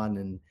going on,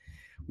 and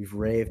we've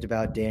raved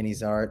about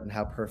Danny's art and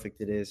how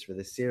perfect it is for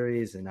this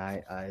series, and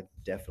I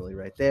definitely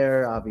right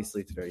there.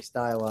 Obviously, it's very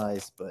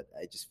stylized, but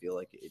I just feel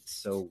like it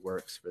so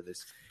works for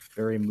this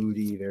very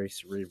moody, very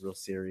cerebral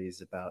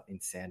series about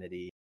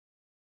insanity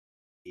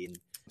and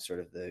sort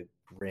of the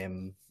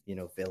grim,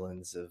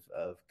 villains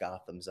of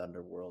Gotham's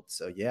underworld.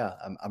 So yeah,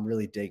 I'm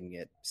really digging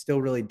it.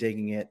 Still really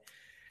digging it.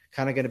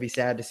 Kind of going to be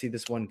sad to see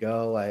this one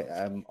go.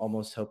 I'm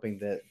almost hoping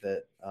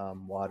that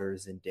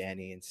Waters and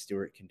Danny and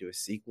Stewart can do a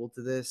sequel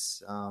to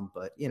this.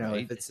 But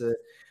Right? if it's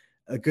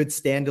a good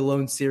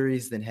standalone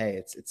series, then hey,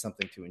 it's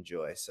something to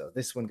enjoy. So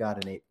this one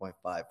got an 8.5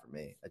 for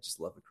me. I just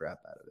love the crap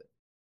out of it.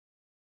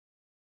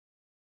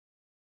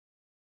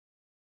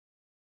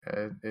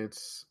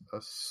 It's a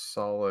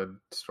solid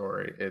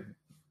story.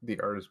 The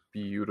art is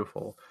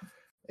beautiful,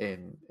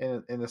 in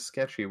a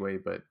sketchy way,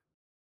 but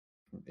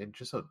it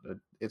just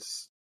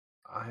it's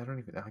I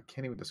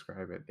can't even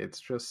describe it. It's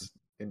just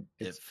It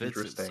it's fits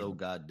it so interesting.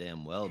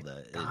 goddamn well It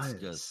that it's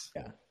just does.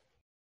 Yeah.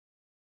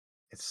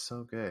 It's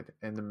so good,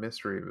 and the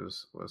mystery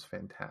was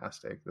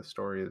fantastic. The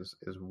story is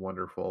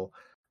wonderful,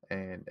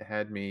 and it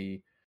had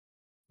me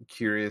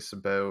curious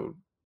about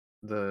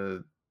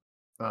the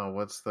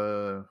what's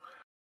the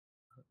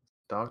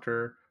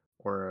doctor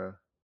or a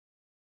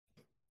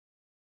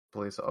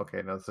police?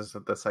 Okay, no, this is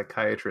the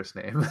psychiatrist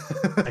name.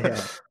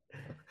 Yeah.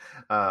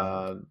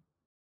 uh,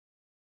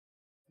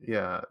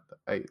 yeah,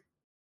 I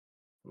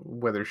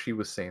whether she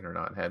was sane or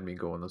not had me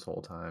going this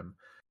whole time.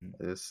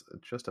 It's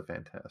just a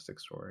fantastic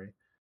story.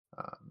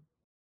 Um,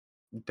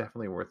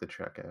 Definitely worth a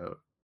check out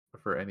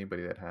for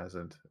anybody that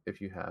hasn't. If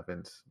you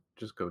haven't,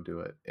 just go do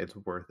it. It's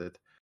worth it.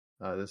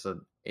 This is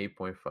an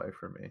 8.5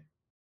 for me.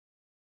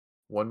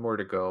 One more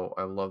to go.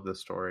 I love this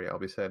story. I'll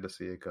be sad to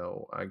see it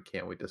go. I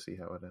can't wait to see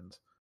how it ends.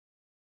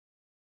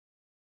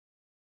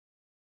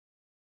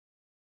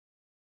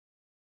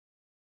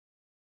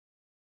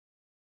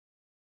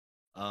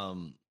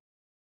 um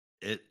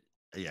it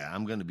yeah,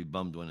 I'm gonna be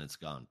bummed when it's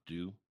gone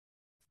too.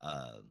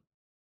 Uh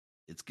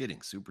it's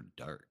getting super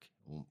dark.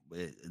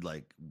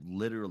 Like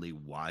literally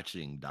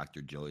watching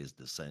Dr. Joy's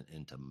descent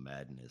into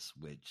madness,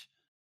 which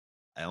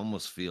I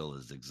almost feel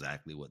is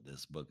exactly what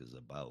this book is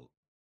about.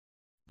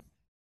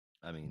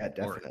 I mean, Yeah,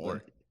 definitely.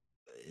 or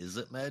is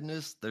it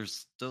madness? There's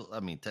still, I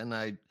mean,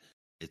 10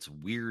 it's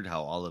weird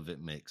how all of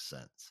it makes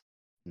sense.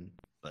 Mm.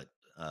 But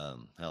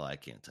hell, I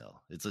can't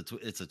tell. It's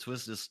a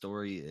twisted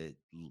story.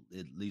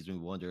 It leaves me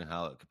wondering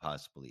how it could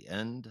possibly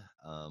end.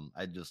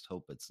 I just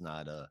hope it's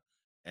not a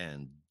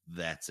and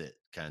that's it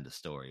kind of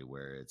story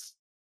where it's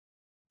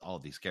all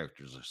these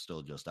characters are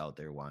still just out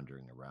there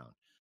wandering around.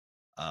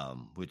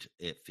 Which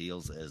it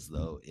feels as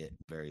though it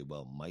very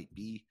well might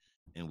be.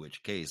 In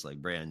which case,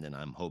 like Brandon,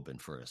 I'm hoping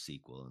for a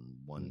sequel and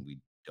one we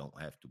don't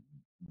have to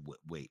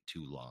wait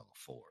too long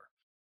for.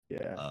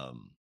 Yeah.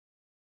 Um,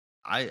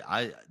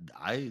 I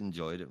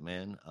enjoyed it,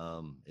 man.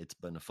 It's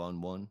been a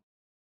fun one.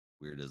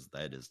 Weird as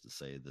that is to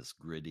say, this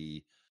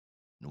gritty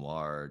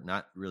noir,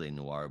 not really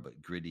noir, but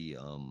gritty.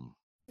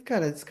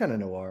 It's kind of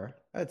noir.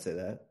 I'd say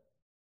that.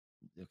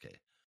 Okay,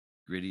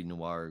 gritty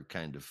noir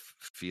kind of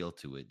feel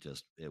to it.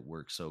 Just it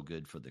works so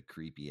good for the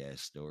creepy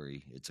ass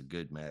story. It's a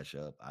good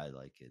mashup. I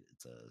like it.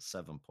 It's a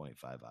 7.5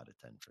 out of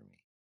 10 for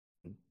me.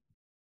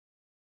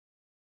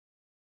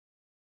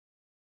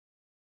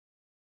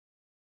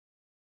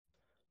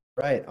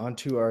 Right, on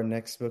to our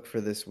next book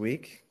for this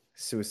week,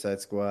 Suicide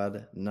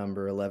Squad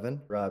number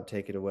 11. Rob,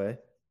 take it away.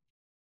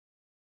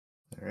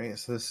 All right,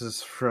 so this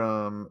is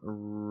from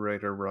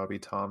writers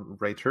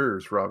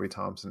Robbie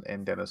Thompson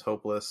and Dennis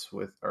Hopeless,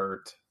 with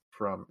art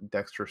from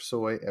Dexter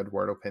Soy,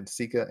 Eduardo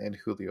Pensica, and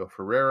Julio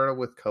Ferreira,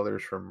 with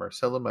colors from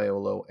Marcelo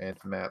Maiolo and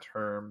Matt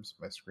Herms.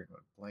 My screen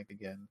went blank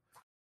again.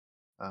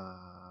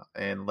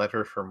 And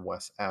letter from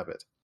Wes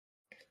Abbott.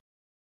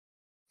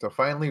 So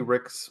finally,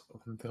 Rick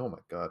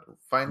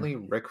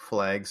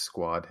Flag's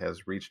squad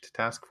has reached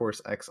Task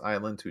Force X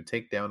Island to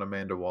take down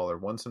Amanda Waller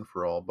once and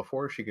for all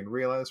before she can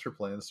realize her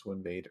plans to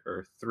invade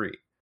Earth 3.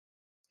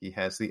 He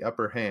has the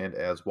upper hand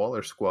as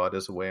Waller's squad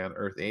is away on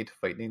Earth 8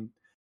 fighting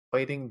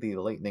the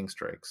lightning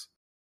strikes,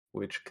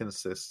 which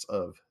consists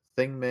of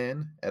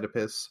Thingman,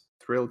 Oedipus,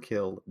 Thrill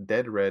Kill,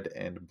 Dead Red,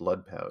 and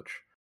Blood Pouch.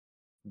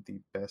 The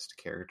best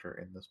character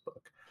in this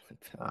book.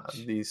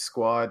 The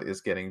squad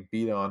is getting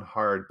beat on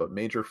hard, but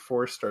Major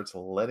Force starts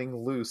letting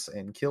loose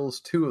and kills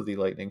 2 of the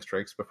lightning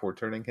strikes before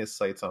turning his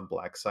sights on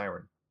Black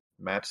Siren.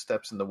 Match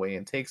steps in the way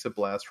and takes a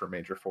blast from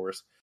Major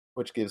Force,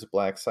 which gives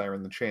Black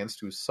Siren the chance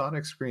to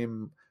sonic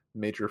scream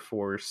Major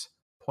Force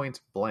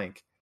point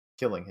blank,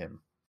 killing him,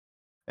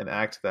 an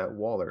act that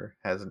Waller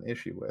has an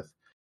issue with.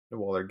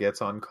 Waller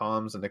gets on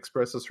comms and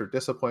expresses her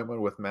disappointment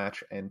with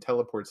Match and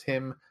teleports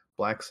him,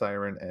 Black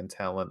Siren, and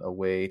Talon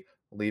away,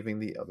 leaving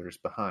the others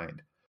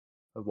behind.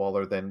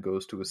 Waller then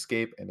goes to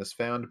escape and is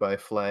found by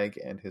Flag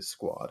and his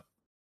squad.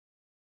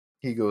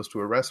 He goes to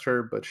arrest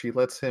her, but she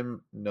lets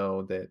him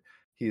know that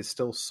he is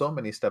still so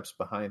many steps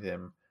behind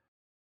him.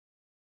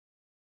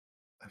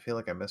 I feel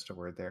like I missed a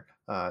word there.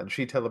 And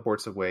she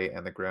teleports away,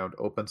 and the ground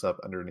opens up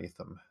underneath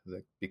them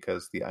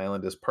because the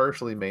island is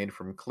partially made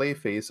from clay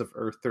face of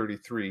Earth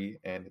 33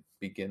 and it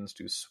begins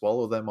to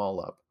swallow them all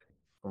up.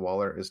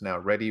 Waller is now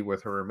ready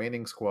with her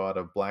remaining squad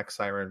of Black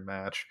Siren,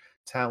 Match,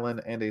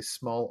 Talon, and a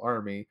small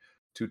army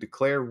to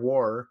declare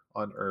war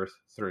on Earth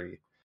 3,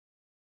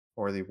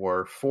 or the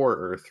war for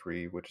Earth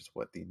 3, which is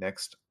what the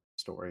next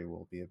story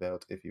will be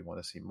about if you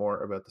want to see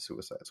more about the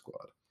Suicide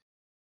Squad.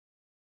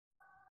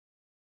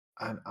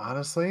 And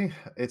honestly,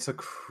 it's a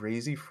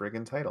crazy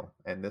friggin' title,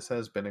 and this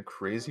has been a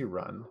crazy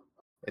run.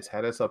 It's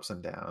had its ups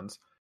and downs,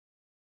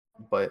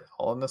 but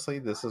honestly,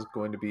 this is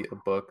going to be a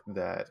book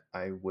that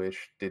I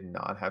wish did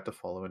not have to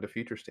follow into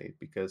Future State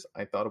because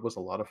I thought it was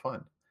a lot of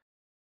fun.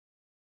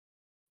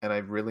 And I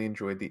really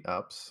enjoyed the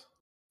ups.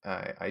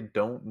 I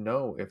don't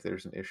know if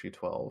there's an issue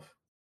 12.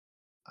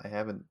 I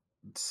haven't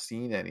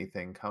seen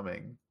anything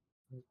coming,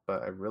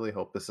 but I really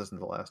hope this isn't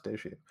the last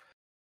issue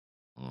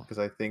because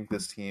I think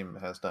this team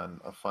has done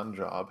a fun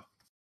job.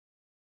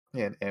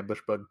 And Ambush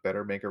Bug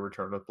better make a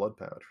return with Blood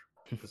Pouch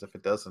because if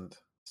it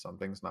doesn't,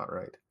 something's not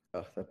right.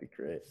 Oh, that'd be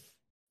great.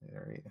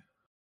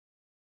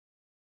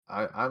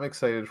 I'm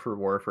excited for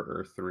War for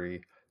Earth 3.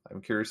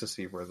 I'm curious to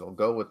see where they'll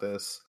go with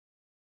this,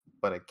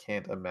 but I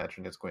can't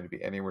imagine it's going to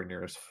be anywhere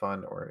near as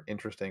fun or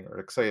interesting or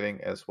exciting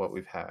as what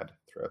we've had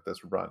throughout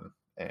this run.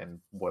 And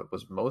what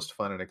was most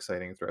fun and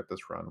exciting throughout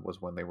this run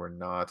was when they were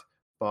not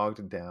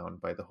bogged down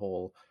by the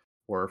whole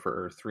War for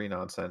Earth 3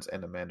 nonsense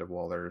and Amanda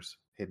Waller's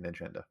hidden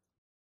agenda.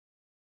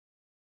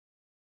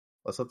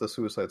 Let's let the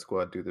Suicide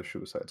Squad do the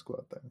Suicide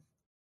Squad thing.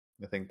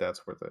 I think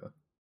that's where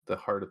the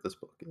heart of this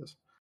book is.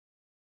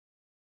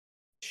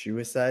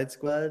 Suicide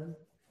Squad?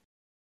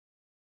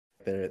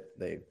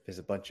 There's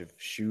a bunch of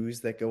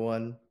shoes that go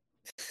on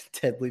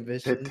deadly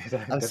missions.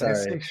 I'm sorry.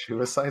 I say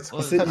Suicide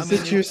Squad? You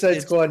said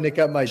Suicide Squad, and it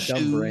got my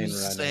dumb brain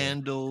shoes, running.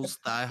 sandals,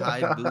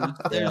 thigh-high boots.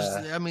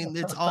 Yeah. I mean,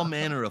 it's all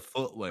manner of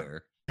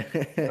footwear.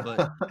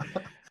 But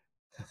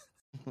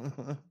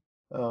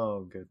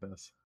oh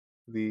goodness,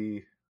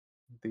 the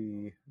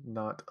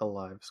not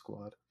alive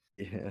squad.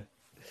 Yeah.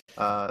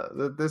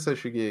 This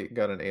issue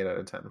got an 8 out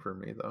of 10 for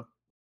me though.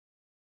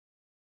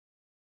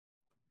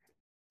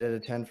 8 out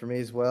of 10 for me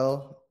as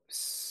well.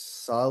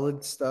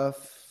 Solid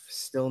stuff.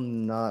 Still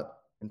not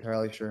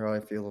entirely sure how I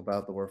feel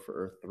about the War for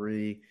Earth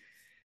 3.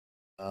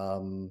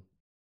 And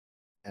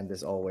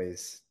as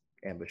always,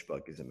 Ambush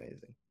Bug is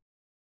amazing.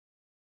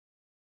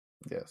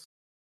 Yes.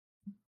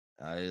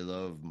 I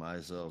love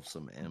myself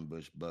some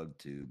Ambush Bug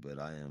too, but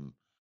I am.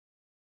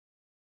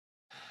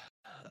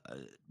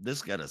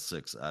 This got a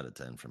 6 out of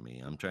 10 for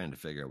me. I'm trying to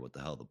figure out what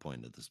the hell the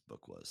point of this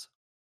book was.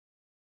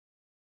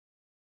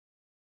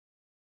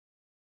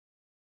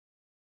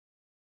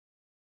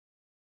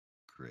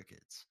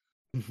 Crickets.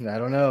 I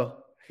don't know.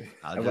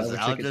 I'll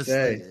just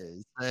say.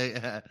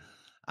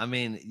 I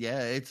mean,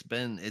 yeah, it's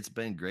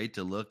been great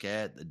to look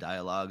at. The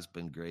dialogue's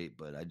been great,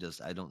 but I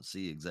don't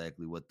see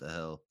exactly what the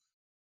hell.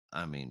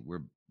 I mean,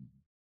 we're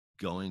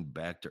going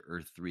back to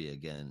Earth 3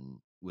 again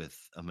with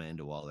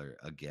Amanda Waller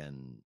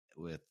again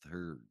with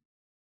her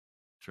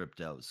tripped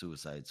out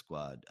Suicide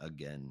Squad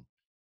again.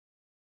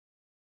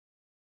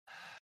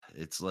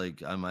 It's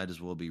like I might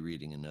as well be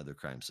reading another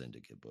Crime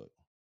Syndicate book.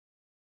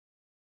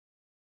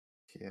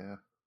 Yeah.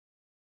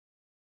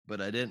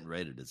 But I didn't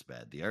rate it as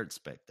bad. The art's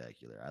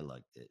spectacular. I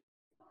liked it.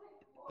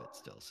 But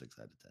still 6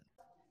 out of 10.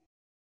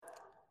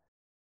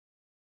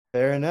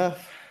 Fair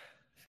enough.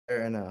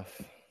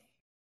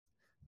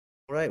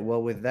 All right.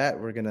 Well, with that,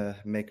 we're going to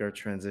make our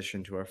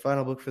transition to our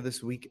final book for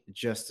this week,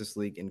 Justice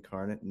League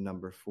Incarnate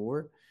number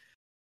 4.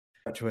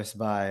 Art to us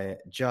by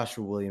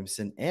Joshua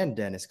Williamson and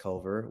Dennis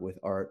Culver, with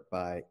art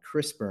by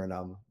Chris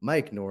Burnham,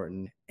 Mike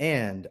Norton,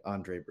 and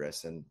Andre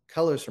Bresson.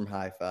 Colors from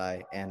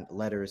Hi-Fi and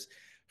letters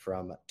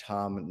from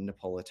Tom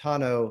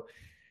Napolitano.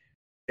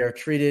 They are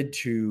treated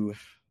to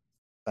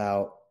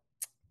about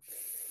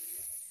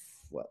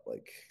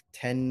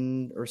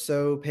 10 or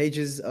so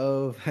pages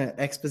of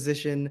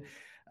exposition,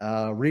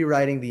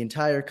 rewriting the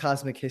entire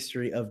cosmic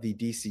history of the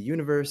DC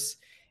universe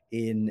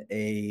in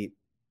a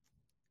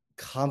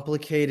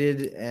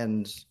complicated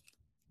and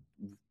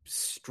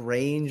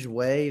strange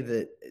way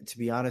that, to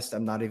be honest,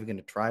 I'm not even going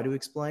to try to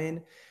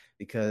explain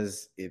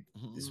because it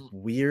is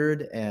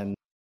weird and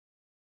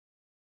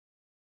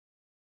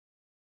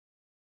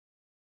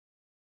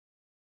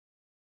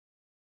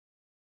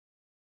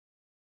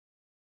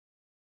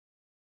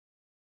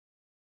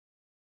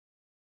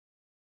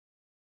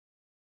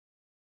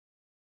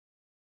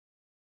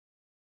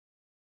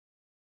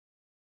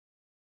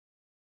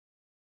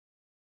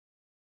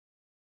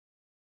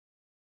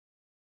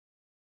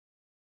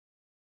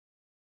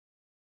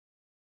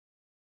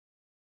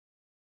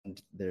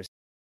there's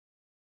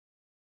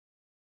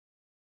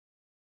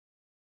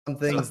some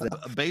things So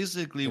that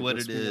basically, what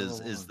Let's it be all is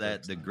along,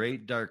 that the folks.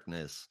 Great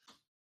Darkness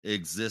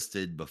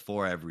existed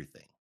before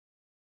everything.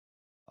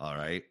 All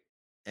right,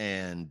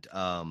 and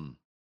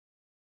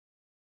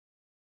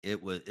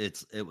it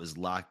was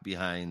locked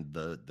behind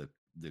the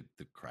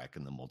crack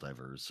in the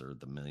multiverse, or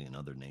the million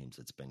other names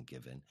it's been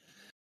given,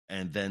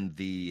 and then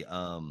the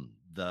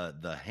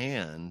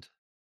hand,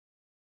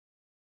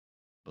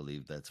 I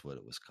believe that's what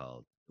it was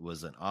called. It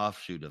was an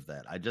offshoot of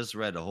that. I just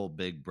read a whole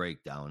big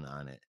breakdown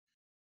on it.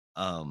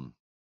 Um,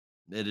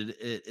 it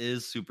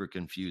is super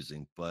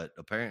confusing, but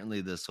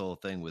apparently this whole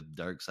thing with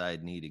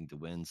Darkseid needing to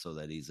win so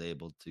that he's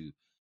able to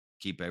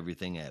keep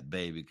everything at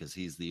bay because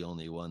he's the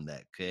only one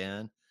that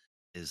can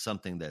is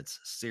something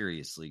that's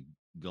seriously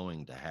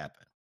going to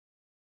happen.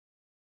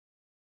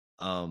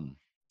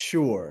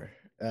 Sure.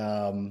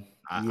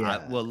 Yeah.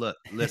 Well, look,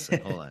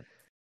 listen, hold on.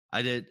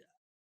 I did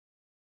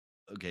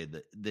okay.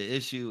 The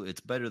issue,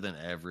 it's better than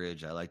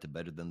average. I liked it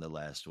better than the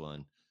last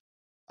one.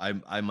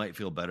 I might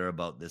feel better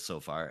about this so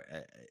far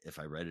if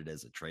I read it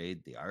as a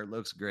trade. The art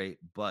looks great,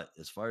 but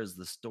as far as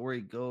the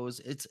story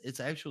goes,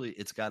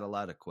 it's got a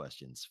lot of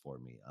questions for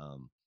me.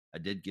 I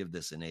did give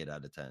this an 8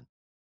 out of 10.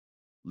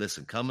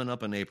 Listen, coming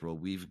up in April,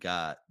 we've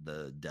got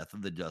the Death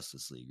of the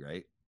Justice League,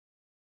 right?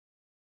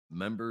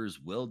 Members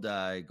will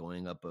die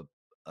going up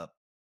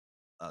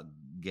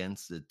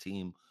against a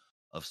team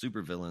of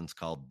supervillains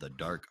called the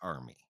Dark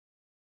Army.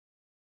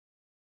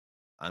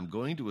 I'm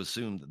going to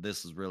assume that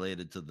this is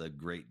related to the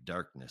Great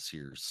Darkness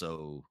here.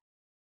 So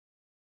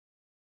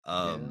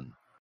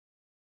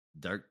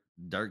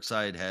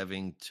Darkseid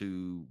having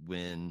to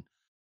win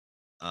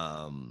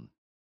either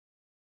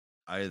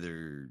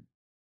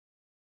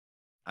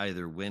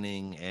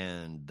winning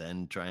and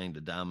then trying to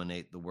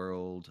dominate the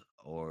world,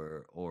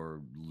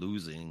 or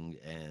losing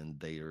and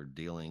they are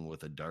dealing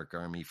with a dark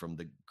army from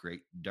the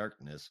Great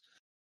Darkness.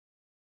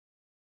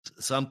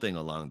 Something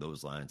along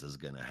those lines is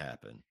going to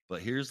happen.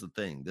 But here's the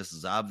thing, this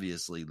is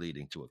obviously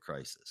leading to a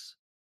crisis,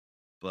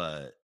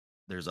 but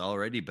there's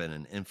already been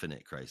an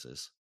infinite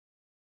crisis,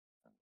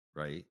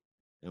 right?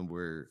 And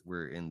we're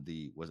in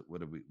the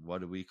what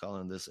do we call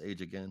in this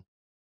age again?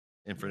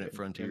 Infinite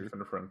Frontier.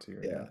 Infinite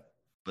Frontier. Yeah.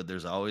 But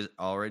there's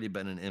already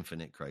been an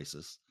infinite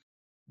crisis.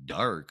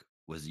 Dark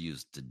was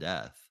used to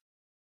death,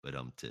 but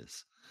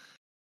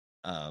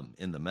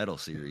in the Metal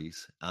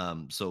series.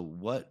 So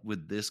what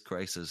would this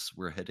crisis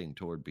we're heading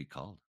toward be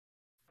called?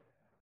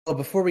 Well,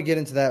 before we get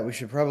into that, we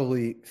should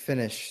probably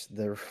finish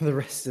the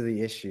rest of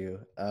the issue.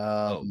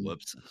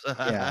 Whoops.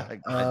 Yeah.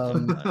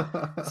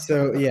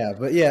 So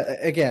but yeah,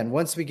 again,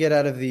 once we get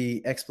out of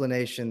the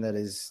explanation that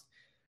is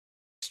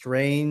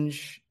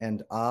strange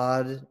and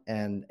odd,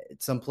 and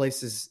some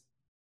places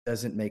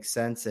doesn't make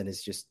sense and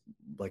is just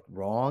like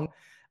wrong.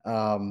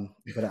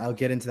 But I'll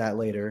get into that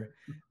later.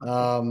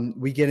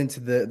 We get into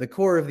the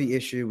core of the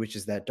issue, which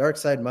is that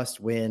Darkseid must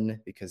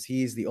win because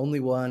he's the only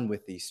one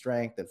with the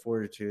strength and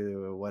fortitude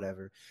or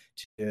whatever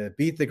to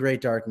beat the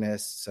Great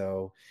Darkness.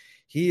 So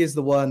he is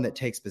the one that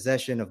takes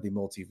possession of the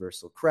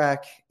multiversal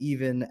crack,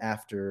 even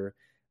after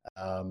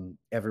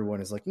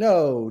everyone is like,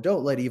 no,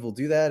 don't let evil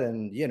do that.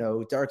 And,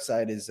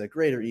 Darkseid is a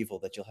greater evil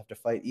that you'll have to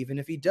fight, even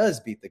if he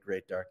does beat the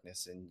Great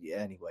Darkness. And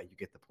anyway, you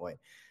get the point.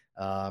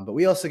 But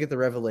we also get the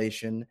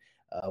revelation,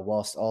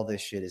 whilst all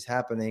this shit is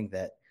happening,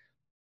 that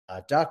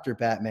Dr.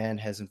 Batman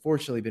has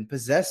unfortunately been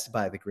possessed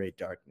by the Great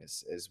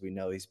Darkness. As we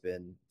know, he's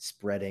been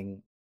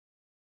spreading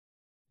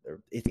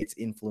its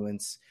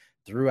influence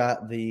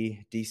throughout the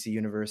DC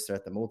universe,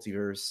 throughout the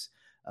multiverse,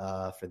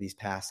 for these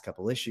past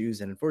couple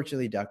issues. And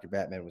unfortunately, Dr.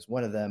 Batman was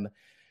one of them.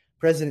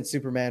 President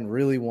Superman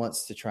really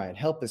wants to try and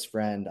help his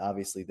friend.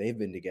 Obviously, they've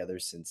been together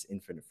since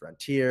Infinite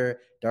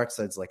Frontier.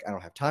 Darkseid's like, I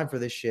don't have time for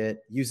this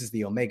shit, uses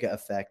the Omega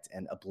effect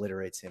and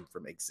obliterates him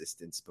from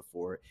existence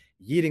before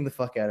yeeting the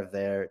fuck out of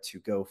there to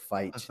go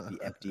fight the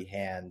Empty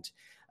Hand.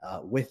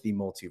 with the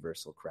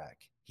multiversal crack.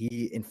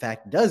 He, in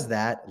fact, does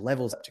that,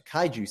 levels up to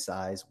kaiju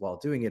size while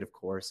doing it, of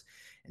course,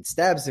 and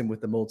stabs him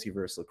with the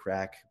multiversal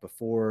crack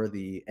before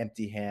the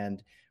empty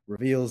hand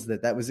reveals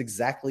that that was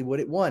exactly what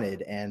it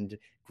wanted and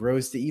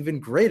grows to even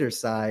greater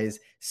size,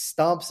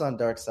 stomps on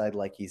Darkseid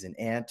like he's an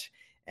ant,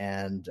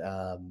 and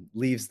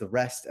leaves the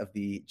rest of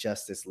the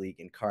Justice League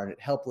Incarnate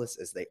helpless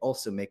as they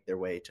also make their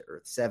way to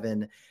Earth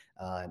 7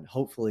 and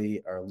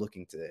hopefully are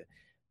looking to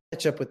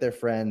catch up with their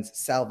friends,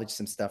 salvage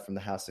some stuff from the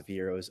House of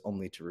Heroes,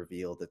 only to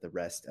reveal that the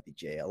rest of the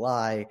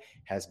JLI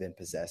has been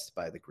possessed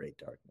by the Great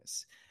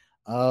Darkness.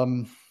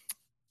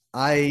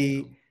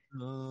 I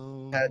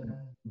had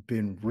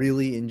been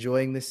really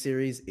enjoying this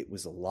series. It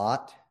was a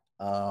lot.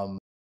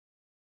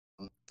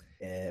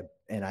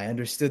 And I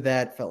understood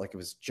that, felt like it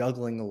was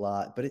juggling a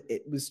lot, but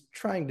it was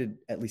trying to,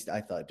 at least I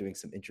thought, doing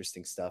some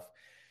interesting stuff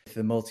with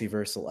the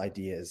multiversal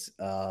ideas.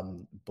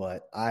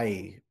 But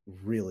I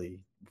really,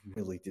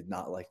 really did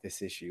not like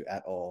this issue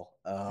at all.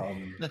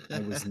 I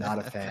was not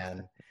a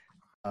fan.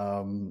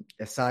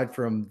 Aside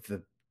from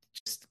the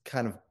just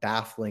kind of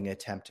baffling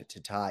attempt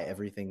to tie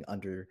everything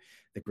under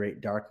the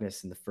Great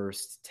Darkness in the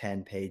first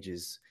 10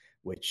 pages,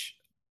 which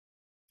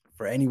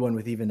for anyone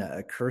with even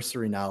a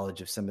cursory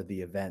knowledge of some of the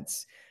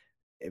events,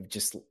 it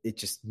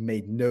just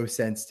made no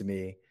sense to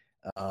me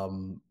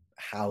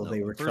how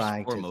they were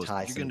trying to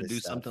tie if you're some going of to this do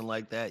stuff. something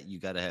like that, you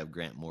got to have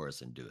Grant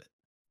Morrison do it.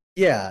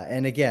 Yeah,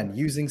 and again,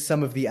 using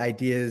some of the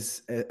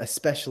ideas,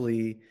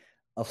 especially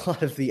a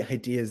lot of the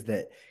ideas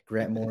that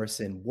Grant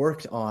Morrison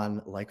worked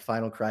on, like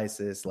Final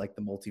Crisis, like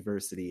the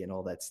Multiversity and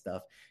all that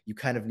stuff, you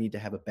kind of need to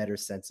have a better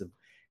sense of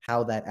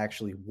how that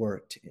actually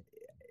worked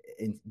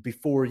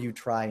before you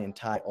try and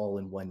tie all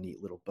in one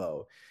neat little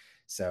bow.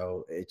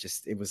 So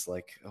it was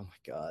like, oh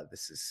my God,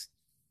 this is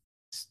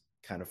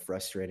kind of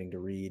frustrating to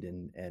read.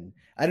 And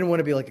I didn't want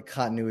to be like a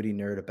continuity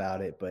nerd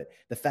about it, but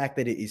the fact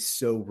that it is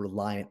so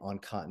reliant on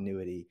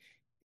continuity,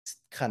 it's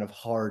kind of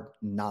hard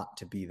not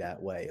to be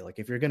that way. Like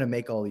if you're going to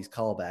make all these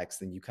callbacks,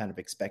 then you kind of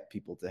expect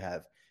people to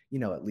have,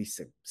 at least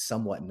a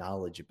somewhat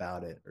knowledge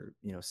about it, or,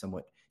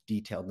 somewhat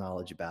detailed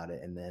knowledge about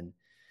it. And then,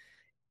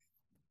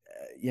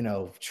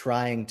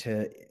 trying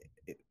to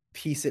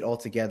piece it all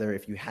together,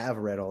 if you have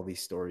read all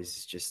these stories,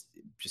 is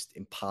just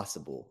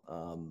impossible.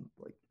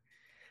 Like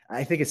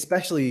I think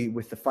especially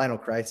with the Final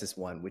Crisis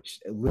one, which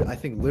I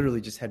think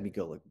literally just had me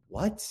go like,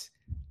 what?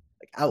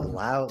 Like out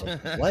loud,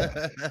 like what?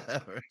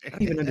 I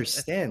don't even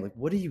understand. Like,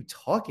 what are you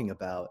talking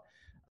about?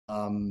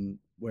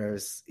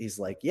 Whereas he's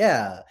like,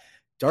 yeah,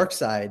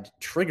 Darkseid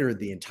triggered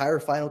the entire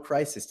Final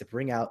Crisis to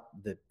bring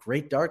out the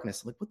Great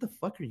Darkness. I'm like, what the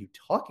fuck are you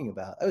talking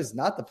about? That was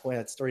not the point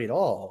of that story at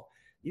all.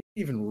 You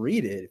didn't even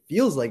read it. It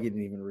feels like you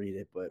didn't even read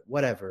it, but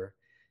whatever.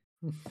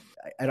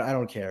 I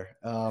don't care.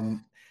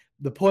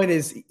 The point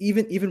is,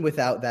 even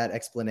without that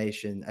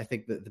explanation, I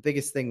think the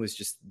biggest thing was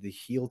just the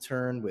heel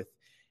turn with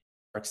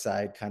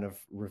Darkseid kind of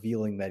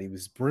revealing that he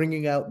was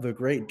bringing out the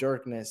Great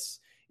Darkness,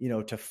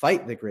 to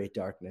fight the Great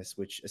Darkness,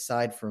 which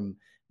aside from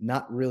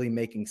not really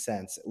making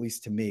sense, at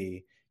least to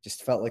me,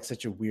 just felt like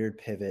such a weird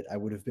pivot. I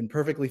would have been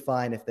perfectly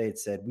fine if they had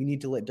said, we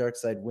need to let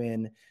Darkseid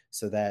win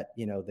so that,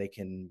 they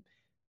can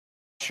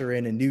usher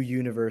in a new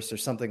universe or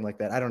something like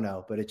that. I don't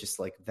know, but it just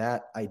like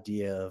that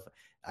idea of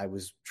I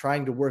was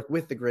trying to work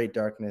with the Great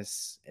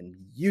Darkness and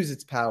use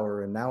its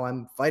power, and now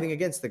I'm fighting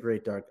against the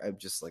Great Dark. I'm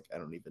just like, I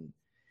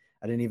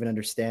didn't even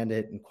understand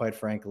it. And quite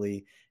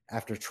frankly,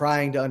 after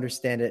trying to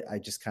understand it, I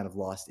just kind of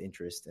lost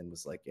interest and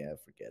was like, yeah,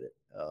 forget it.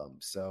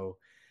 So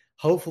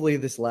hopefully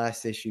this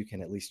last issue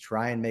can at least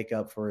try and make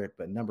up for it.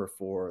 But number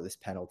 4, this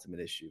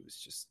penultimate issue is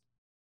just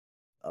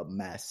a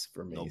mess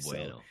for me. No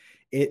bueno. So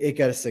it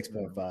got a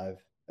 6.5.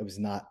 I was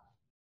not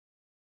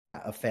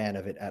a fan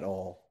of it at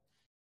all.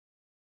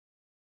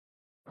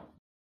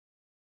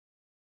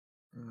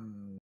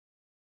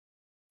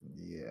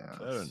 Yeah.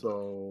 Fair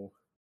So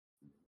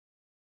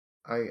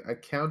I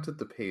counted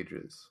the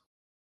pages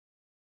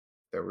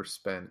that were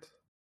spent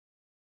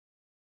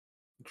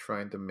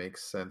trying to make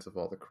sense of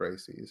all the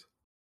crises.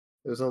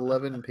 There's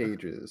 11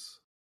 pages.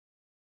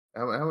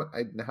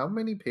 How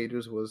many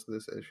pages was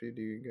this issue?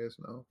 Do you guys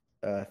know?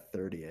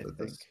 30, I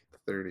think.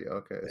 30.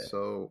 Okay, Yeah.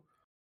 so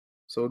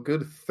a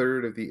good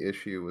third of the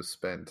issue was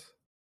spent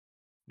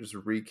just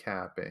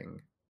recapping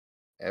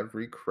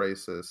every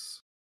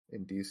crisis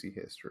in DC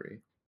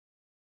history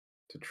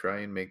to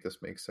try and make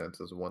this make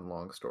sense as one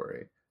long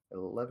story.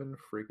 11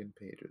 freaking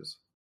pages,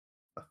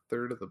 a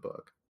third of the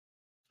book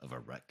of a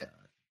retcon.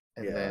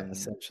 And yeah, then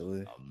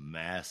essentially a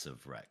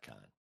massive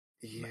retcon.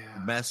 Yeah,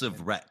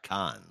 Massive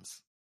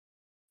retcons.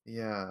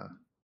 Yeah.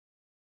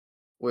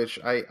 Which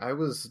I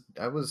was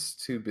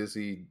too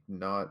busy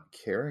not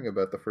caring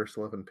about the first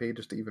 11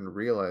 pages to even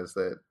realize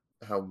that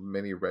how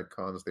many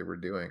retcons they were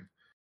doing.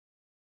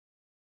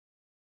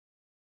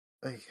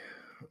 Like,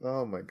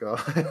 oh my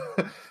god.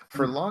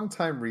 For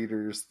longtime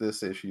readers,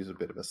 this issue is a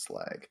bit of a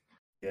slag.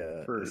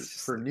 yeah.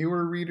 For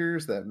newer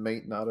readers that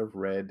might not have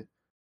read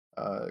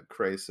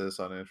Crisis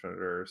on Infinite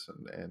Earths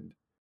and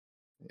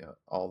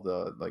all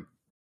the like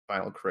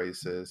Final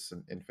Crisis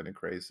and Infinite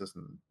Crisis,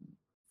 and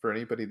for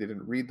anybody that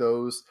didn't read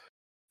those,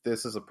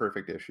 this is a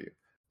perfect issue,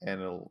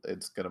 and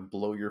it's gonna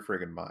blow your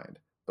friggin' mind.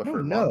 But I for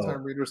don't know.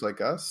 longtime readers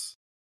like us,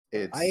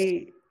 it's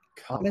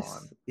come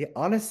on.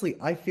 Honestly,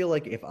 I feel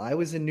like if I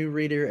was a new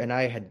reader and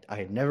I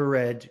had never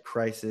read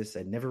Crisis,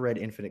 I'd never read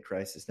Infinite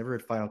Crisis, never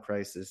read Final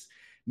Crisis,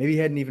 maybe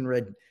hadn't even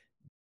read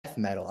Death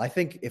Metal. I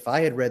think if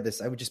I had read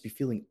this, I would just be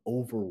feeling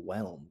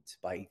overwhelmed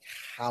by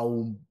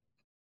how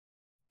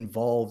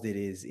involved it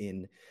is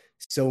in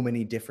so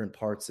many different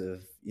parts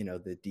of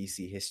the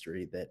DC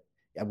history that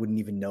I wouldn't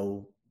even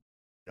know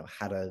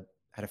how to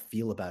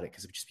feel about it,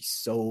 because it would just be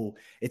so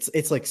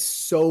it's like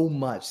so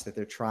much that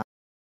they're trying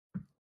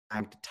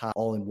to tie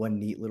all in one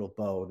neat little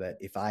bow that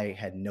if I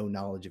had no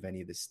knowledge of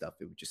any of this stuff,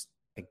 it would just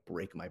like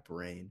break my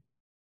brain.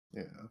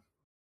 Yeah.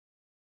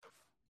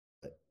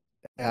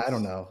 I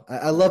don't know.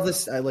 I love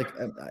this. I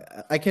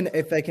can,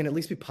 if I can at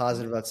least be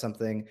positive about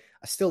something,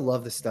 I still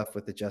love the stuff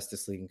with the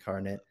Justice League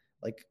Incarnate.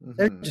 Like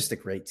they're just a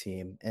great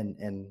team,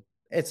 and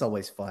it's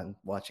always fun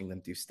watching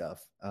them do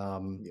stuff.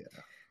 Yeah.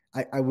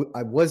 I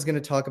was going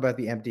to talk about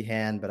the Empty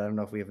Hand, but I don't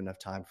know if we have enough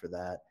time for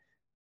that.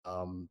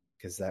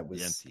 Because that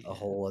was a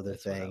whole other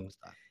thing.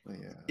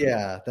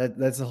 Yeah,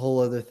 that's a whole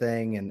other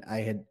thing. And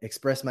I had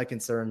expressed my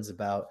concerns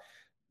about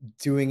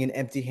doing an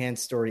Empty Hand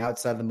story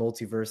outside of the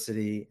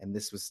multiversity, and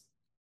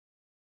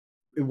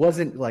it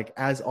wasn't like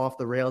as off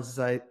the rails as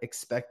I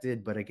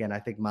expected. But again, I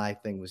think my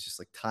thing was just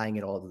like tying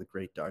it all to the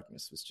Great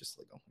Darkness was just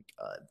like, oh my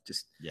God,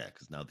 just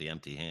because now the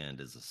Empty Hand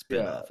is a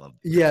spin-off of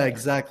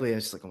exactly. I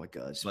was just like, oh my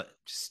God,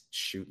 just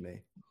shoot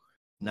me.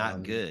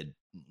 Not good,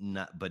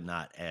 but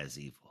not as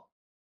evil.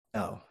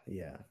 Oh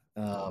yeah.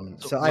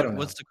 So I don't know.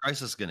 What's the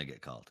Crisis gonna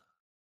get called?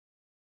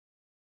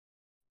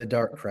 The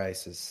Dark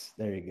Crisis.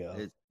 There you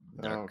go.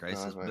 Dark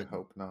Crisis. God, I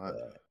hope not.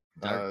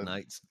 Dark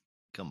Knights.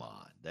 Come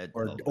on,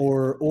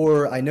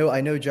 or I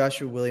know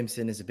Joshua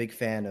Williamson is a big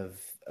fan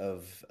of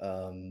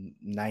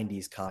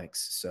 90s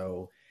comics,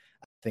 so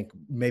I think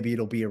maybe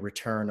it'll be a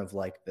return of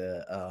like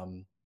the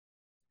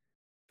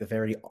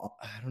very,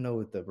 I don't know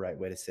what the right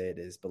way to say it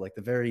is, but like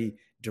the very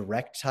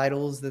direct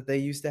titles that they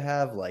used to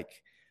have,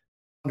 like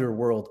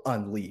Underworld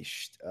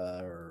Unleashed,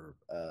 or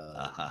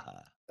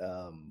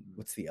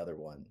what's the other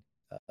one?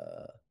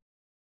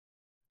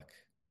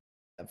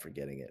 I'm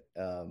forgetting it.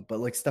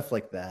 But like stuff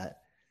like that.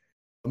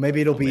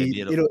 Maybe it'll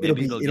be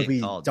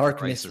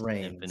Darkness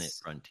Reigns. Infinite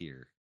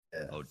Frontier.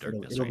 Yeah.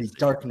 Darkness it'll Reigns. Be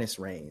Darkness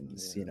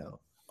Reigns.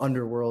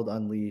 Underworld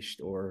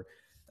Unleashed, or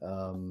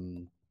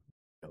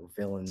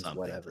villains, something,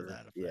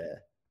 whatever. Yeah.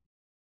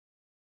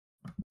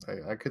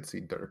 I could see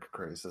Dark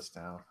Crisis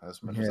now,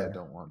 as much as I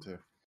don't want to.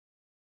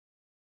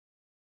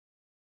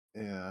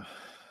 Yeah,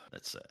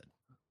 that's sad.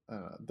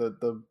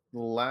 The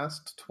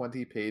last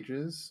 20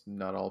 pages,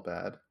 not all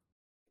bad.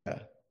 Yeah,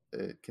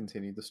 it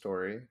continued the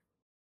story.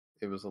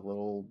 It was a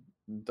little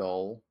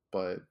dull,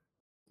 but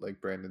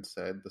like Brandon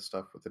said, the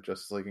stuff with the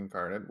Justice League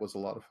Incarnate was a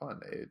lot of fun.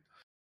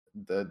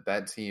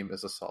 That team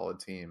is a solid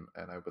team,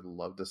 and I would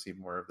love to see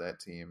more of that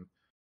team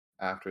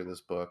after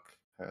this book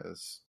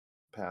has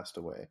passed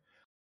away.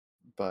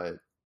 But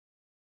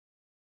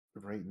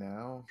right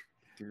now,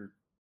 dear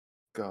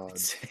God,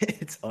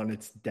 it's on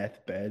its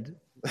deathbed.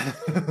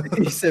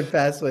 He said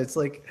passed away. It's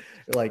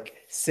like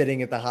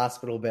sitting at the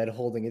hospital bed,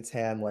 holding its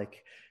hand,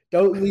 like,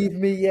 "Don't leave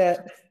me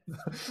yet.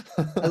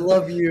 I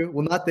love you."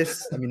 Well, not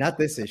this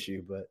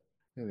issue, but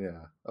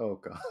yeah. Oh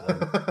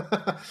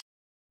God,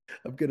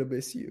 I'm gonna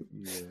miss you.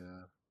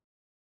 Yeah.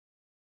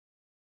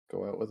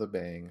 Go out with a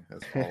bang.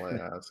 That's all I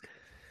ask.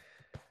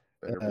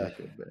 Better be a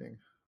good bang.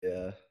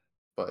 Yeah.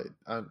 But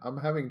I'm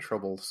having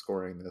trouble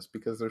scoring this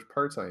because there's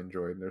parts I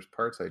enjoyed and there's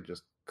parts I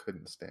just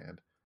couldn't stand.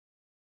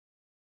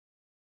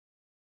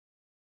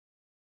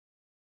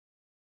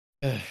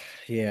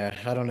 Yeah,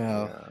 I don't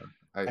know.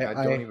 Yeah.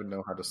 I don't even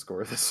know how to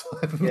score this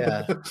one.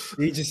 Yeah,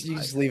 you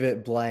just leave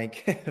it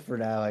blank for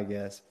now, I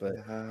guess. But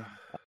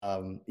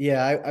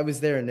I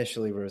was there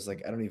initially where it was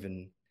like, I don't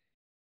even.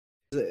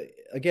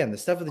 Again, the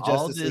stuff with the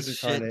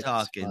Justice League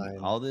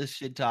Incarnate, all this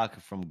shit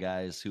talking from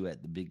guys who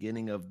at the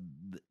beginning of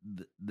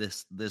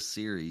this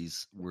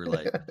series were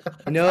like,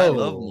 I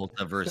love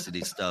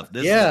multiversity stuff.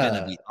 This is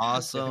gonna be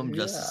awesome.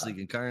 Justice League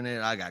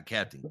Incarnate. I got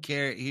Captain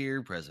Carrot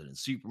here, President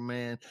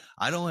Superman.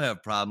 I don't have a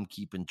problem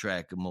keeping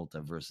track of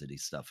multiversity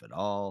stuff at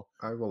all.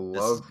 I will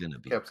this love is gonna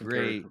be Captain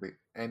great Carrot to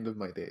the end of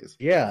my days.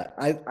 Yeah,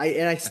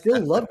 I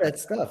still love that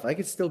stuff. I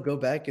could still go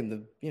back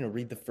and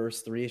read the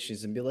first 3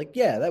 issues and be like,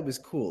 yeah, that was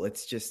cool.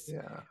 It's just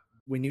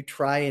when you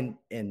try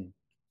and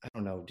I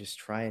don't know, just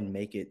try and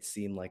make it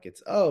seem like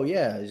it's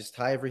just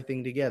tie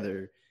everything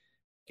together.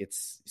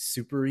 It's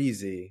super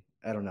easy.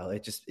 I don't know.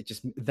 It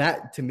just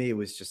that to me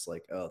was just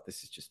like, oh,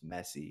 this is just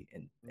messy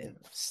and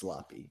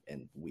sloppy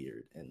and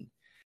weird and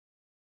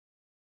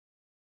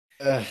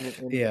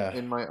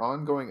in my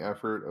ongoing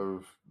effort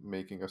of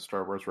making a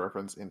Star Wars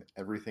reference in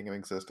everything in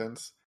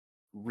existence,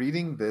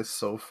 reading this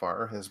so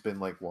far has been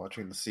like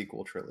watching the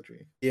sequel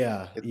trilogy.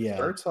 It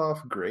starts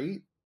off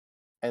great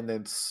and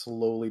then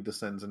slowly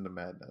descends into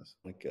madness.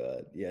 Oh my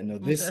God. Yeah, no,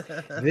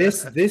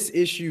 this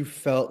issue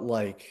felt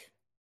like,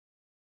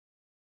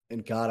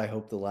 and God, I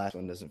hope the last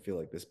one doesn't feel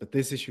like this, but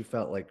this issue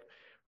felt like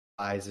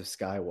Eyes of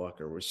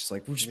Skywalker was just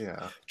like we're just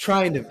Yeah.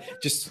 trying to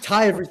just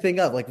tie everything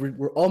up. Like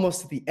we're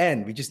almost at the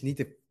end. We just need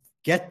to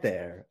get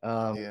there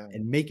Yeah.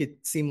 and make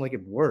it seem like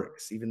it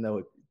works, even though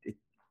it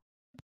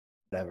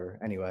whatever.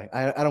 Anyway,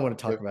 I don't want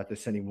to talk If about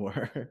this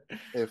anymore.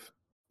 if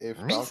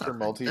Doctor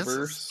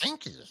Multiverse,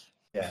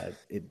 Yeah,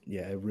 it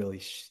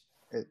really.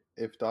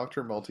 if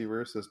Doctor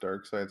Multiverse is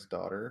Darkseid's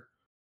daughter,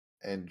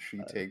 and she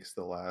takes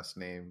the last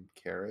name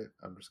Carrot,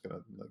 I'm just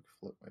gonna like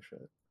flip my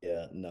shit.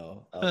 Yeah,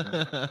 no.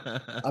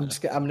 I'm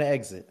gonna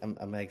exit.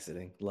 I'm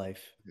exiting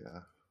life. Yeah,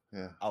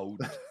 yeah. Out.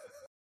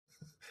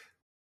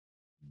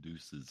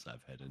 Deuces,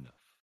 I've had enough.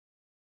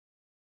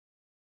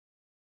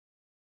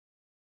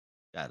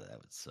 God,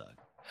 that would suck.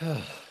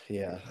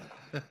 Yeah.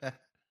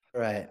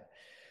 Right.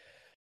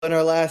 In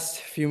our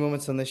last few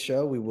moments on this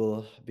show, we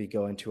will be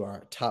going to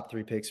our top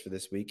 3 picks for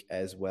this week,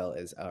 as well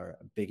as our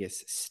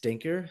biggest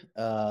stinker.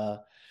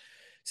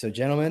 So,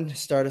 gentlemen,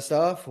 start us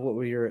off. What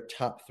were your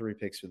top 3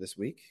 picks for this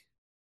week?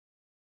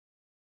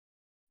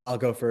 I'll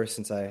go first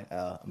since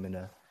I'm in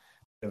a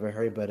bit of a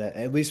hurry, but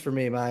at least for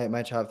me,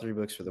 my top 3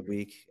 books for the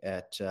week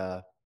at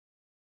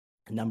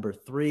number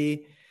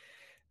 3,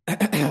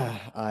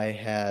 I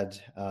had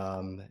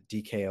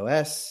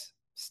DKOS,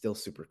 still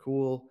super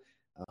cool,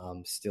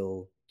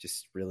 still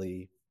just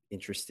really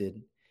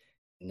interested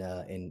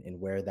in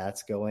where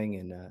that's going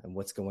and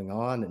what's going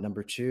on. At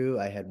number 2,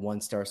 I had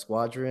One Star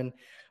Squadron,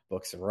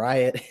 Books of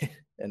Riot,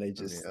 and it's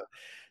just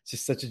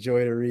such a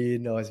joy to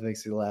read. It always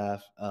makes me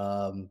laugh.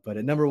 But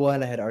at number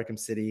 1, I had Arkham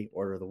City,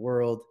 Order of the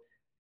World.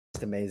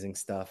 Just amazing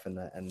stuff, and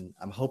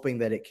I'm hoping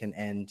that it can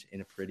end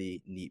in a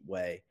pretty neat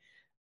way.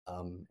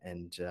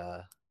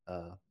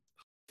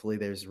 Hopefully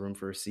there's room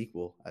for a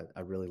sequel. I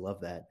really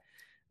love that.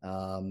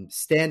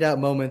 Standout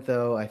moment,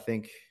 though, I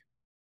think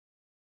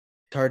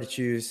it's hard to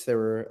choose. There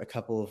were a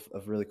couple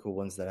of really cool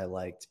ones that I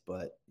liked,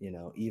 but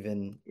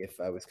even if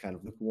I was kind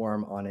of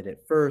lukewarm on it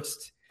at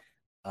first,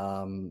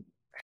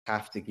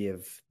 have to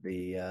give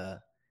the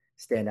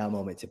standout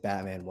moment to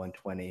Batman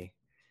 120.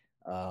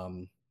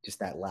 Just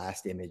that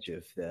last image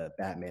of the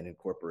Batman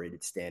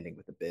Incorporated standing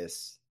with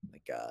Abyss. My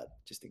God,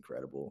 just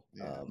incredible.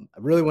 Yeah. I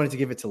really wanted to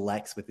give it to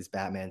Lex with his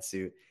Batman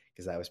suit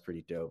because that was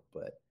pretty dope,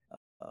 but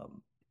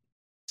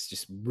it's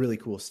just really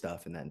cool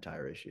stuff in that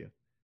entire issue.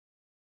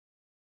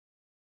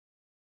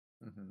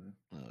 Mm-hmm.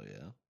 Oh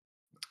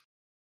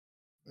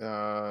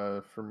yeah.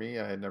 For me,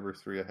 I had number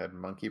 3. I had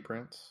Monkey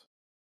Prince.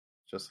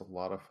 Just a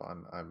lot of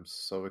fun. I'm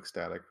so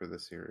ecstatic for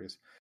this series.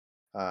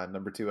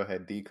 Number 2, I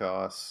had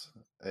DCOS.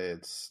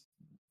 It's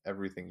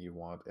everything you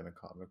want in a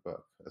comic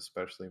book,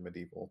 especially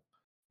medieval.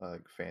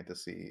 Like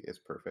fantasy is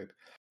perfect.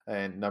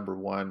 And number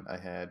 1, I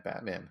had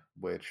Batman,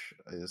 which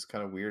is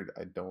kind of weird.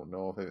 I don't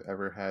know if I've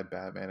ever had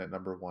Batman at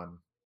number 1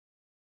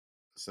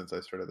 since I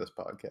started this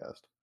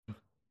podcast.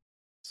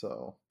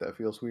 So that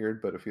feels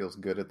weird, but it feels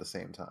good at the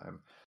same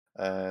time.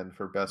 And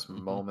for best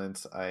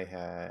moments, I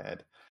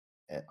had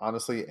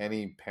honestly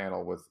any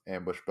panel with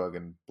Ambush Bug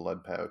and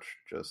Blood Pouch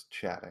just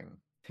chatting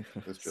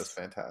was just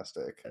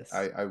fantastic. Yes.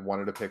 I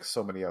wanted to pick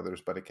so many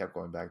others, but I kept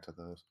going back to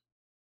those.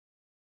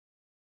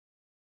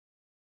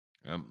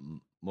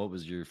 What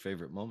was your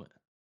favorite moment?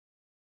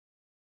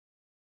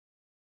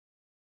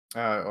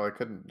 I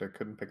couldn't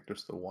pick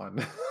just the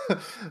one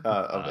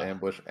of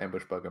Ambush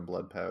Bug and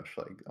Blood Pouch.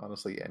 Like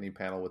honestly, any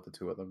panel with the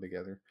 2 of them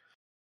together.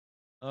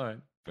 All right,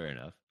 fair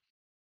enough.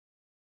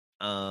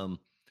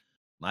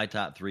 My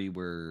top 3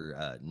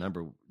 were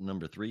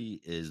number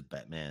 3 is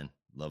Batman.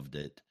 Loved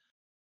it.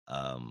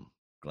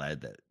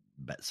 Glad that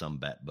some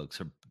Bat books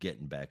are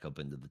getting back up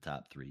into the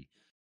top 3.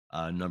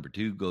 Number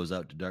 2 goes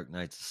out to Dark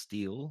Knights of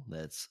Steel.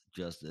 That's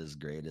just as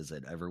great as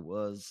it ever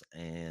was.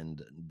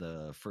 And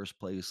the first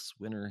place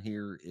winner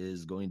here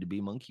is going to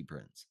be Monkey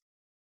Prince.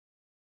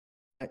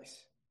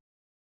 Nice.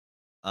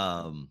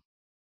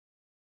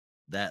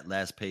 That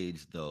last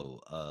page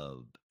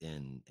though,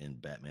 in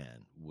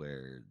Batman,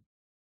 where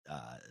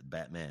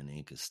Batman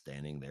Inc. is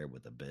standing there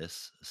with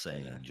Abyss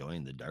saying,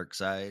 "Join the dark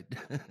side."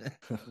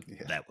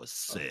 Yeah. That was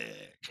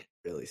sick.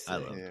 Really sick. I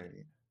loved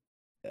it.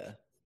 Yeah.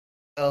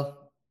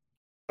 Well,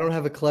 I don't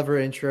have a clever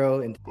intro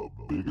into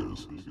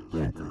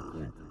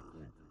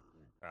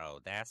Oh,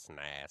 that's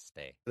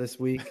nasty. this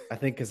week. I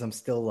think because I'm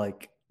still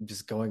like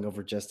just going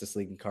over Justice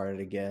League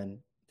Incarnate again.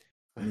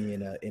 Put me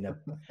in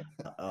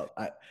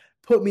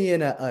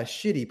a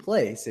shitty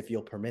place, if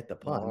you'll permit the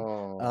pun.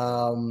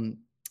 Oh.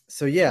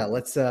 So yeah,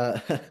 let's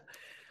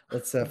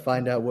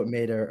find out what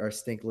made our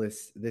stink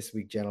list this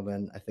week,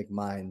 gentlemen. I think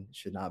mine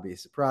should not be a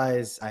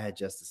surprise. I had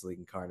Justice League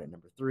Incarnate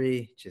number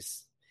 3.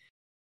 Just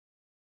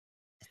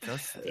It's so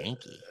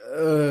stinky.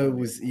 it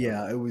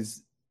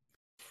was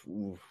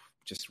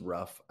just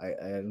rough. I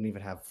don't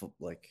even have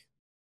like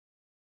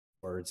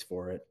words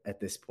for it at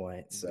this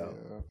point. So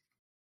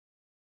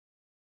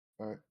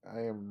yeah. I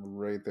am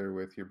right there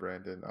with you,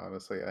 Brandon.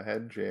 Honestly, I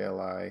had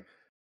JLI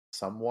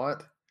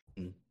somewhat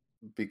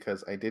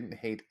because I didn't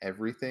hate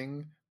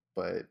everything,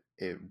 but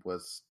it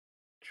was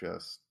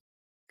just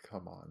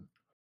come on.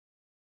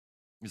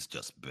 It's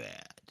just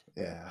bad.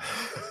 Yeah.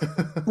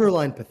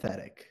 Borderline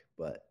pathetic,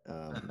 but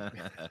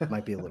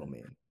might be a little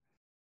mean.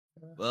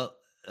 Well,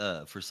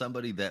 for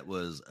somebody that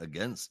was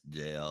against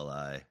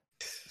JLI,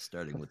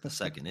 starting with the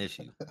second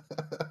issue,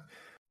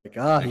 Like,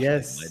 ah, actually, it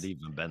yes, might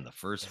even been the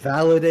first one.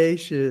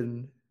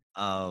 validation.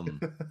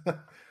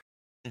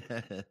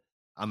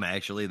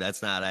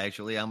 That's not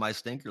actually on my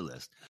stinker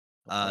list.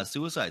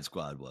 Suicide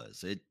Squad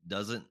was. It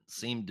doesn't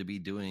seem to be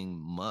doing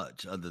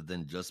much other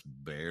than just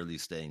barely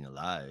staying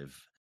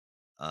alive.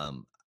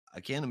 I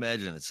can't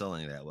imagine it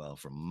selling that well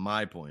from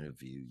my point of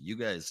view. You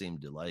guys seem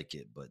to like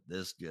it, but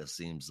this just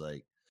seems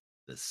like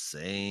the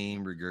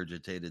same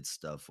regurgitated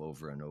stuff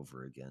over and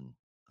over again.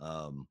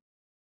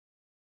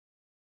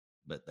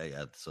 But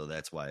so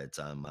that's why it's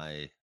on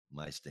my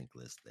stink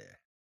list there.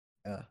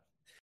 Yeah.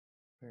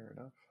 Fair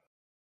enough.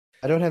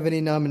 I don't have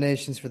any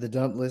nominations for the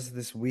dump list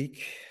this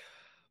week,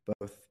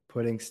 both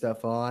putting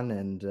stuff on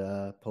and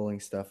pulling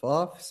stuff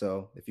off.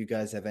 So if you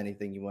guys have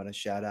anything you want to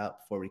shout out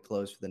before we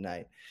close for the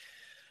night,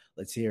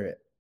 let's hear it.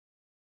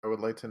 I would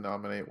like to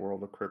nominate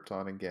World of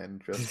Krypton again,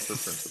 just for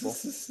principle.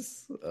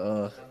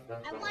 I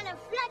want to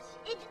flush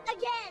it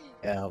again.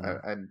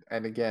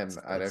 And again,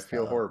 I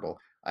feel horrible.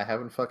 I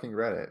haven't fucking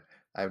read it.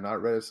 I have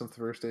not read it since the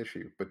first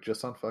issue, but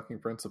just on fucking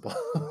principle.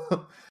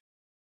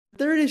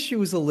 Third issue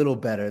was a little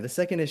better. The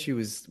second issue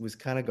was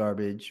kind of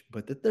garbage,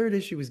 but the third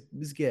issue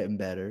was getting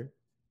better.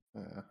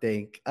 I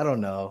think. I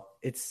don't know.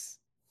 It's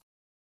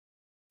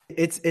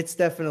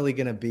definitely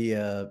gonna be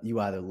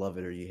you either love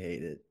it or you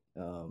hate it.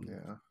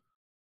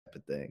 Type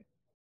of thing.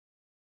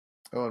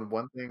 Oh, and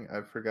one thing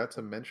I forgot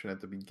to mention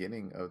at the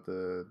beginning of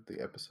the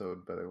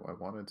episode, but I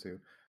wanted to.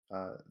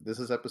 This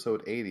is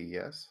episode 80,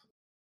 yes?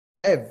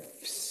 I have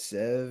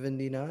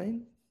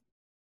 79.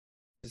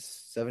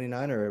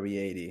 79, or are we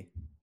 80?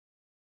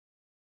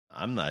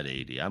 I'm not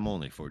 80. I'm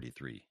only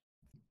 43.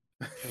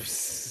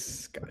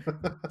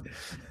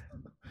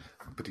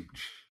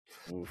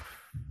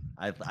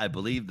 I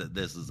believe that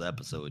this is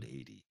episode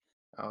 80.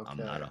 Okay. I'm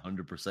not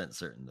 100%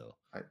 certain though.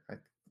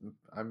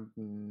 I'm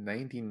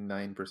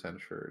 99%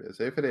 sure it is.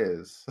 If it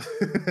is,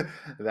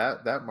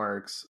 that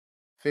marks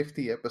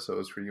 50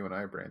 episodes for you and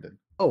I, Brandon.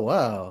 Oh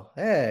wow!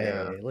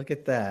 Hey, look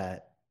at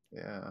that.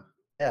 Yeah.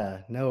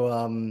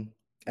 No.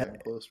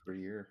 Close for a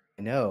year.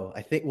 I know.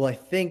 I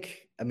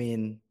think. I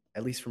mean,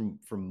 at least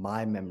from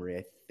my memory,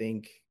 I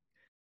think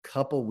a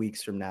couple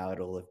weeks from now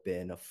it'll have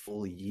been a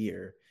full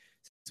year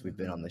since we've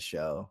been on the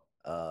show.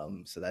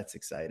 So that's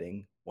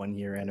exciting. 1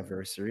 year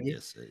anniversary.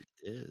 Yes, it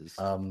is.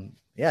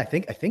 Yeah, I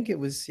think it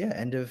was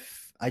end of.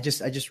 I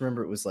just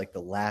remember it was like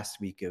the last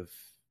week of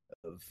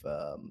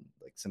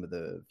like some of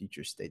the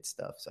Future State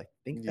stuff. So I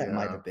think that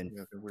might have been.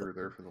 Yeah, we were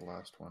there for the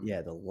last one.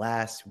 Yeah, the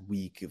last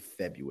week of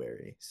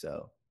February.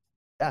 So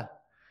yeah,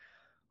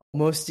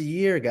 almost a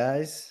year,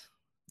 guys.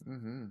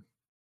 Mm-hmm.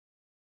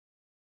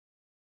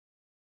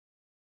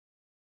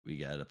 We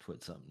got to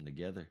put something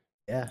together.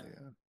 Yeah.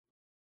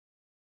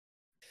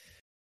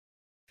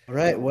 All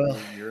right. Well,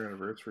 year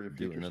anniversary of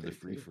do another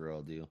free for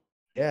all deal.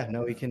 Yeah.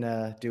 No, we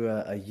can do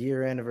a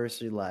year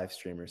anniversary live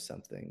stream or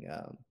something.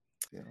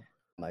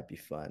 Might be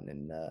fun,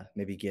 and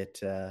maybe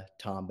get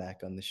Tom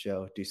back on the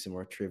show, do some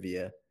more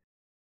trivia.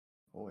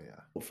 Oh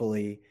yeah.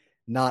 Hopefully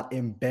not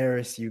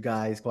embarrass you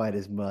guys quite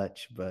as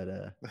much,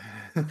 but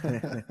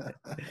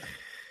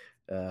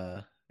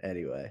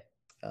anyway.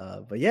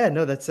 But yeah,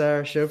 no, that's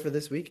our show for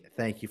this week.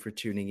 Thank you for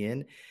tuning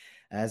in.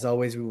 As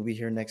always, we will be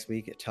here next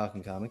week at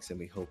Talking Comics, and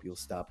we hope you'll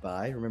stop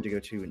by. Remember to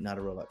go to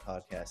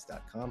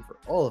notarobotpodcast.com for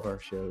all of our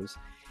shows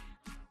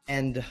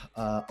and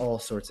all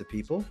sorts of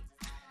people.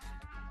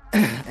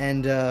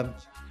 And you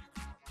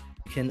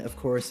can, of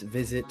course,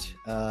 visit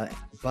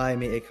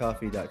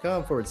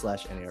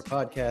buymeacoffee.com/NAR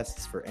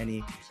podcasts for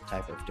any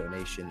type of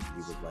donation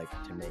you would like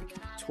to make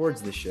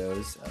towards the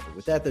shows. But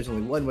with that, there's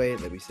only one way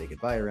that we say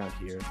goodbye around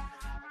here.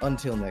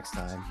 Until next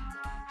time,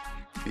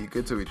 be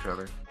good to each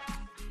other.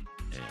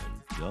 And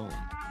don't be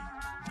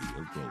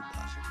a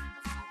robot.